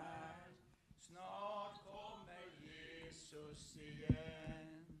han här. Snart kommer Jesus igen.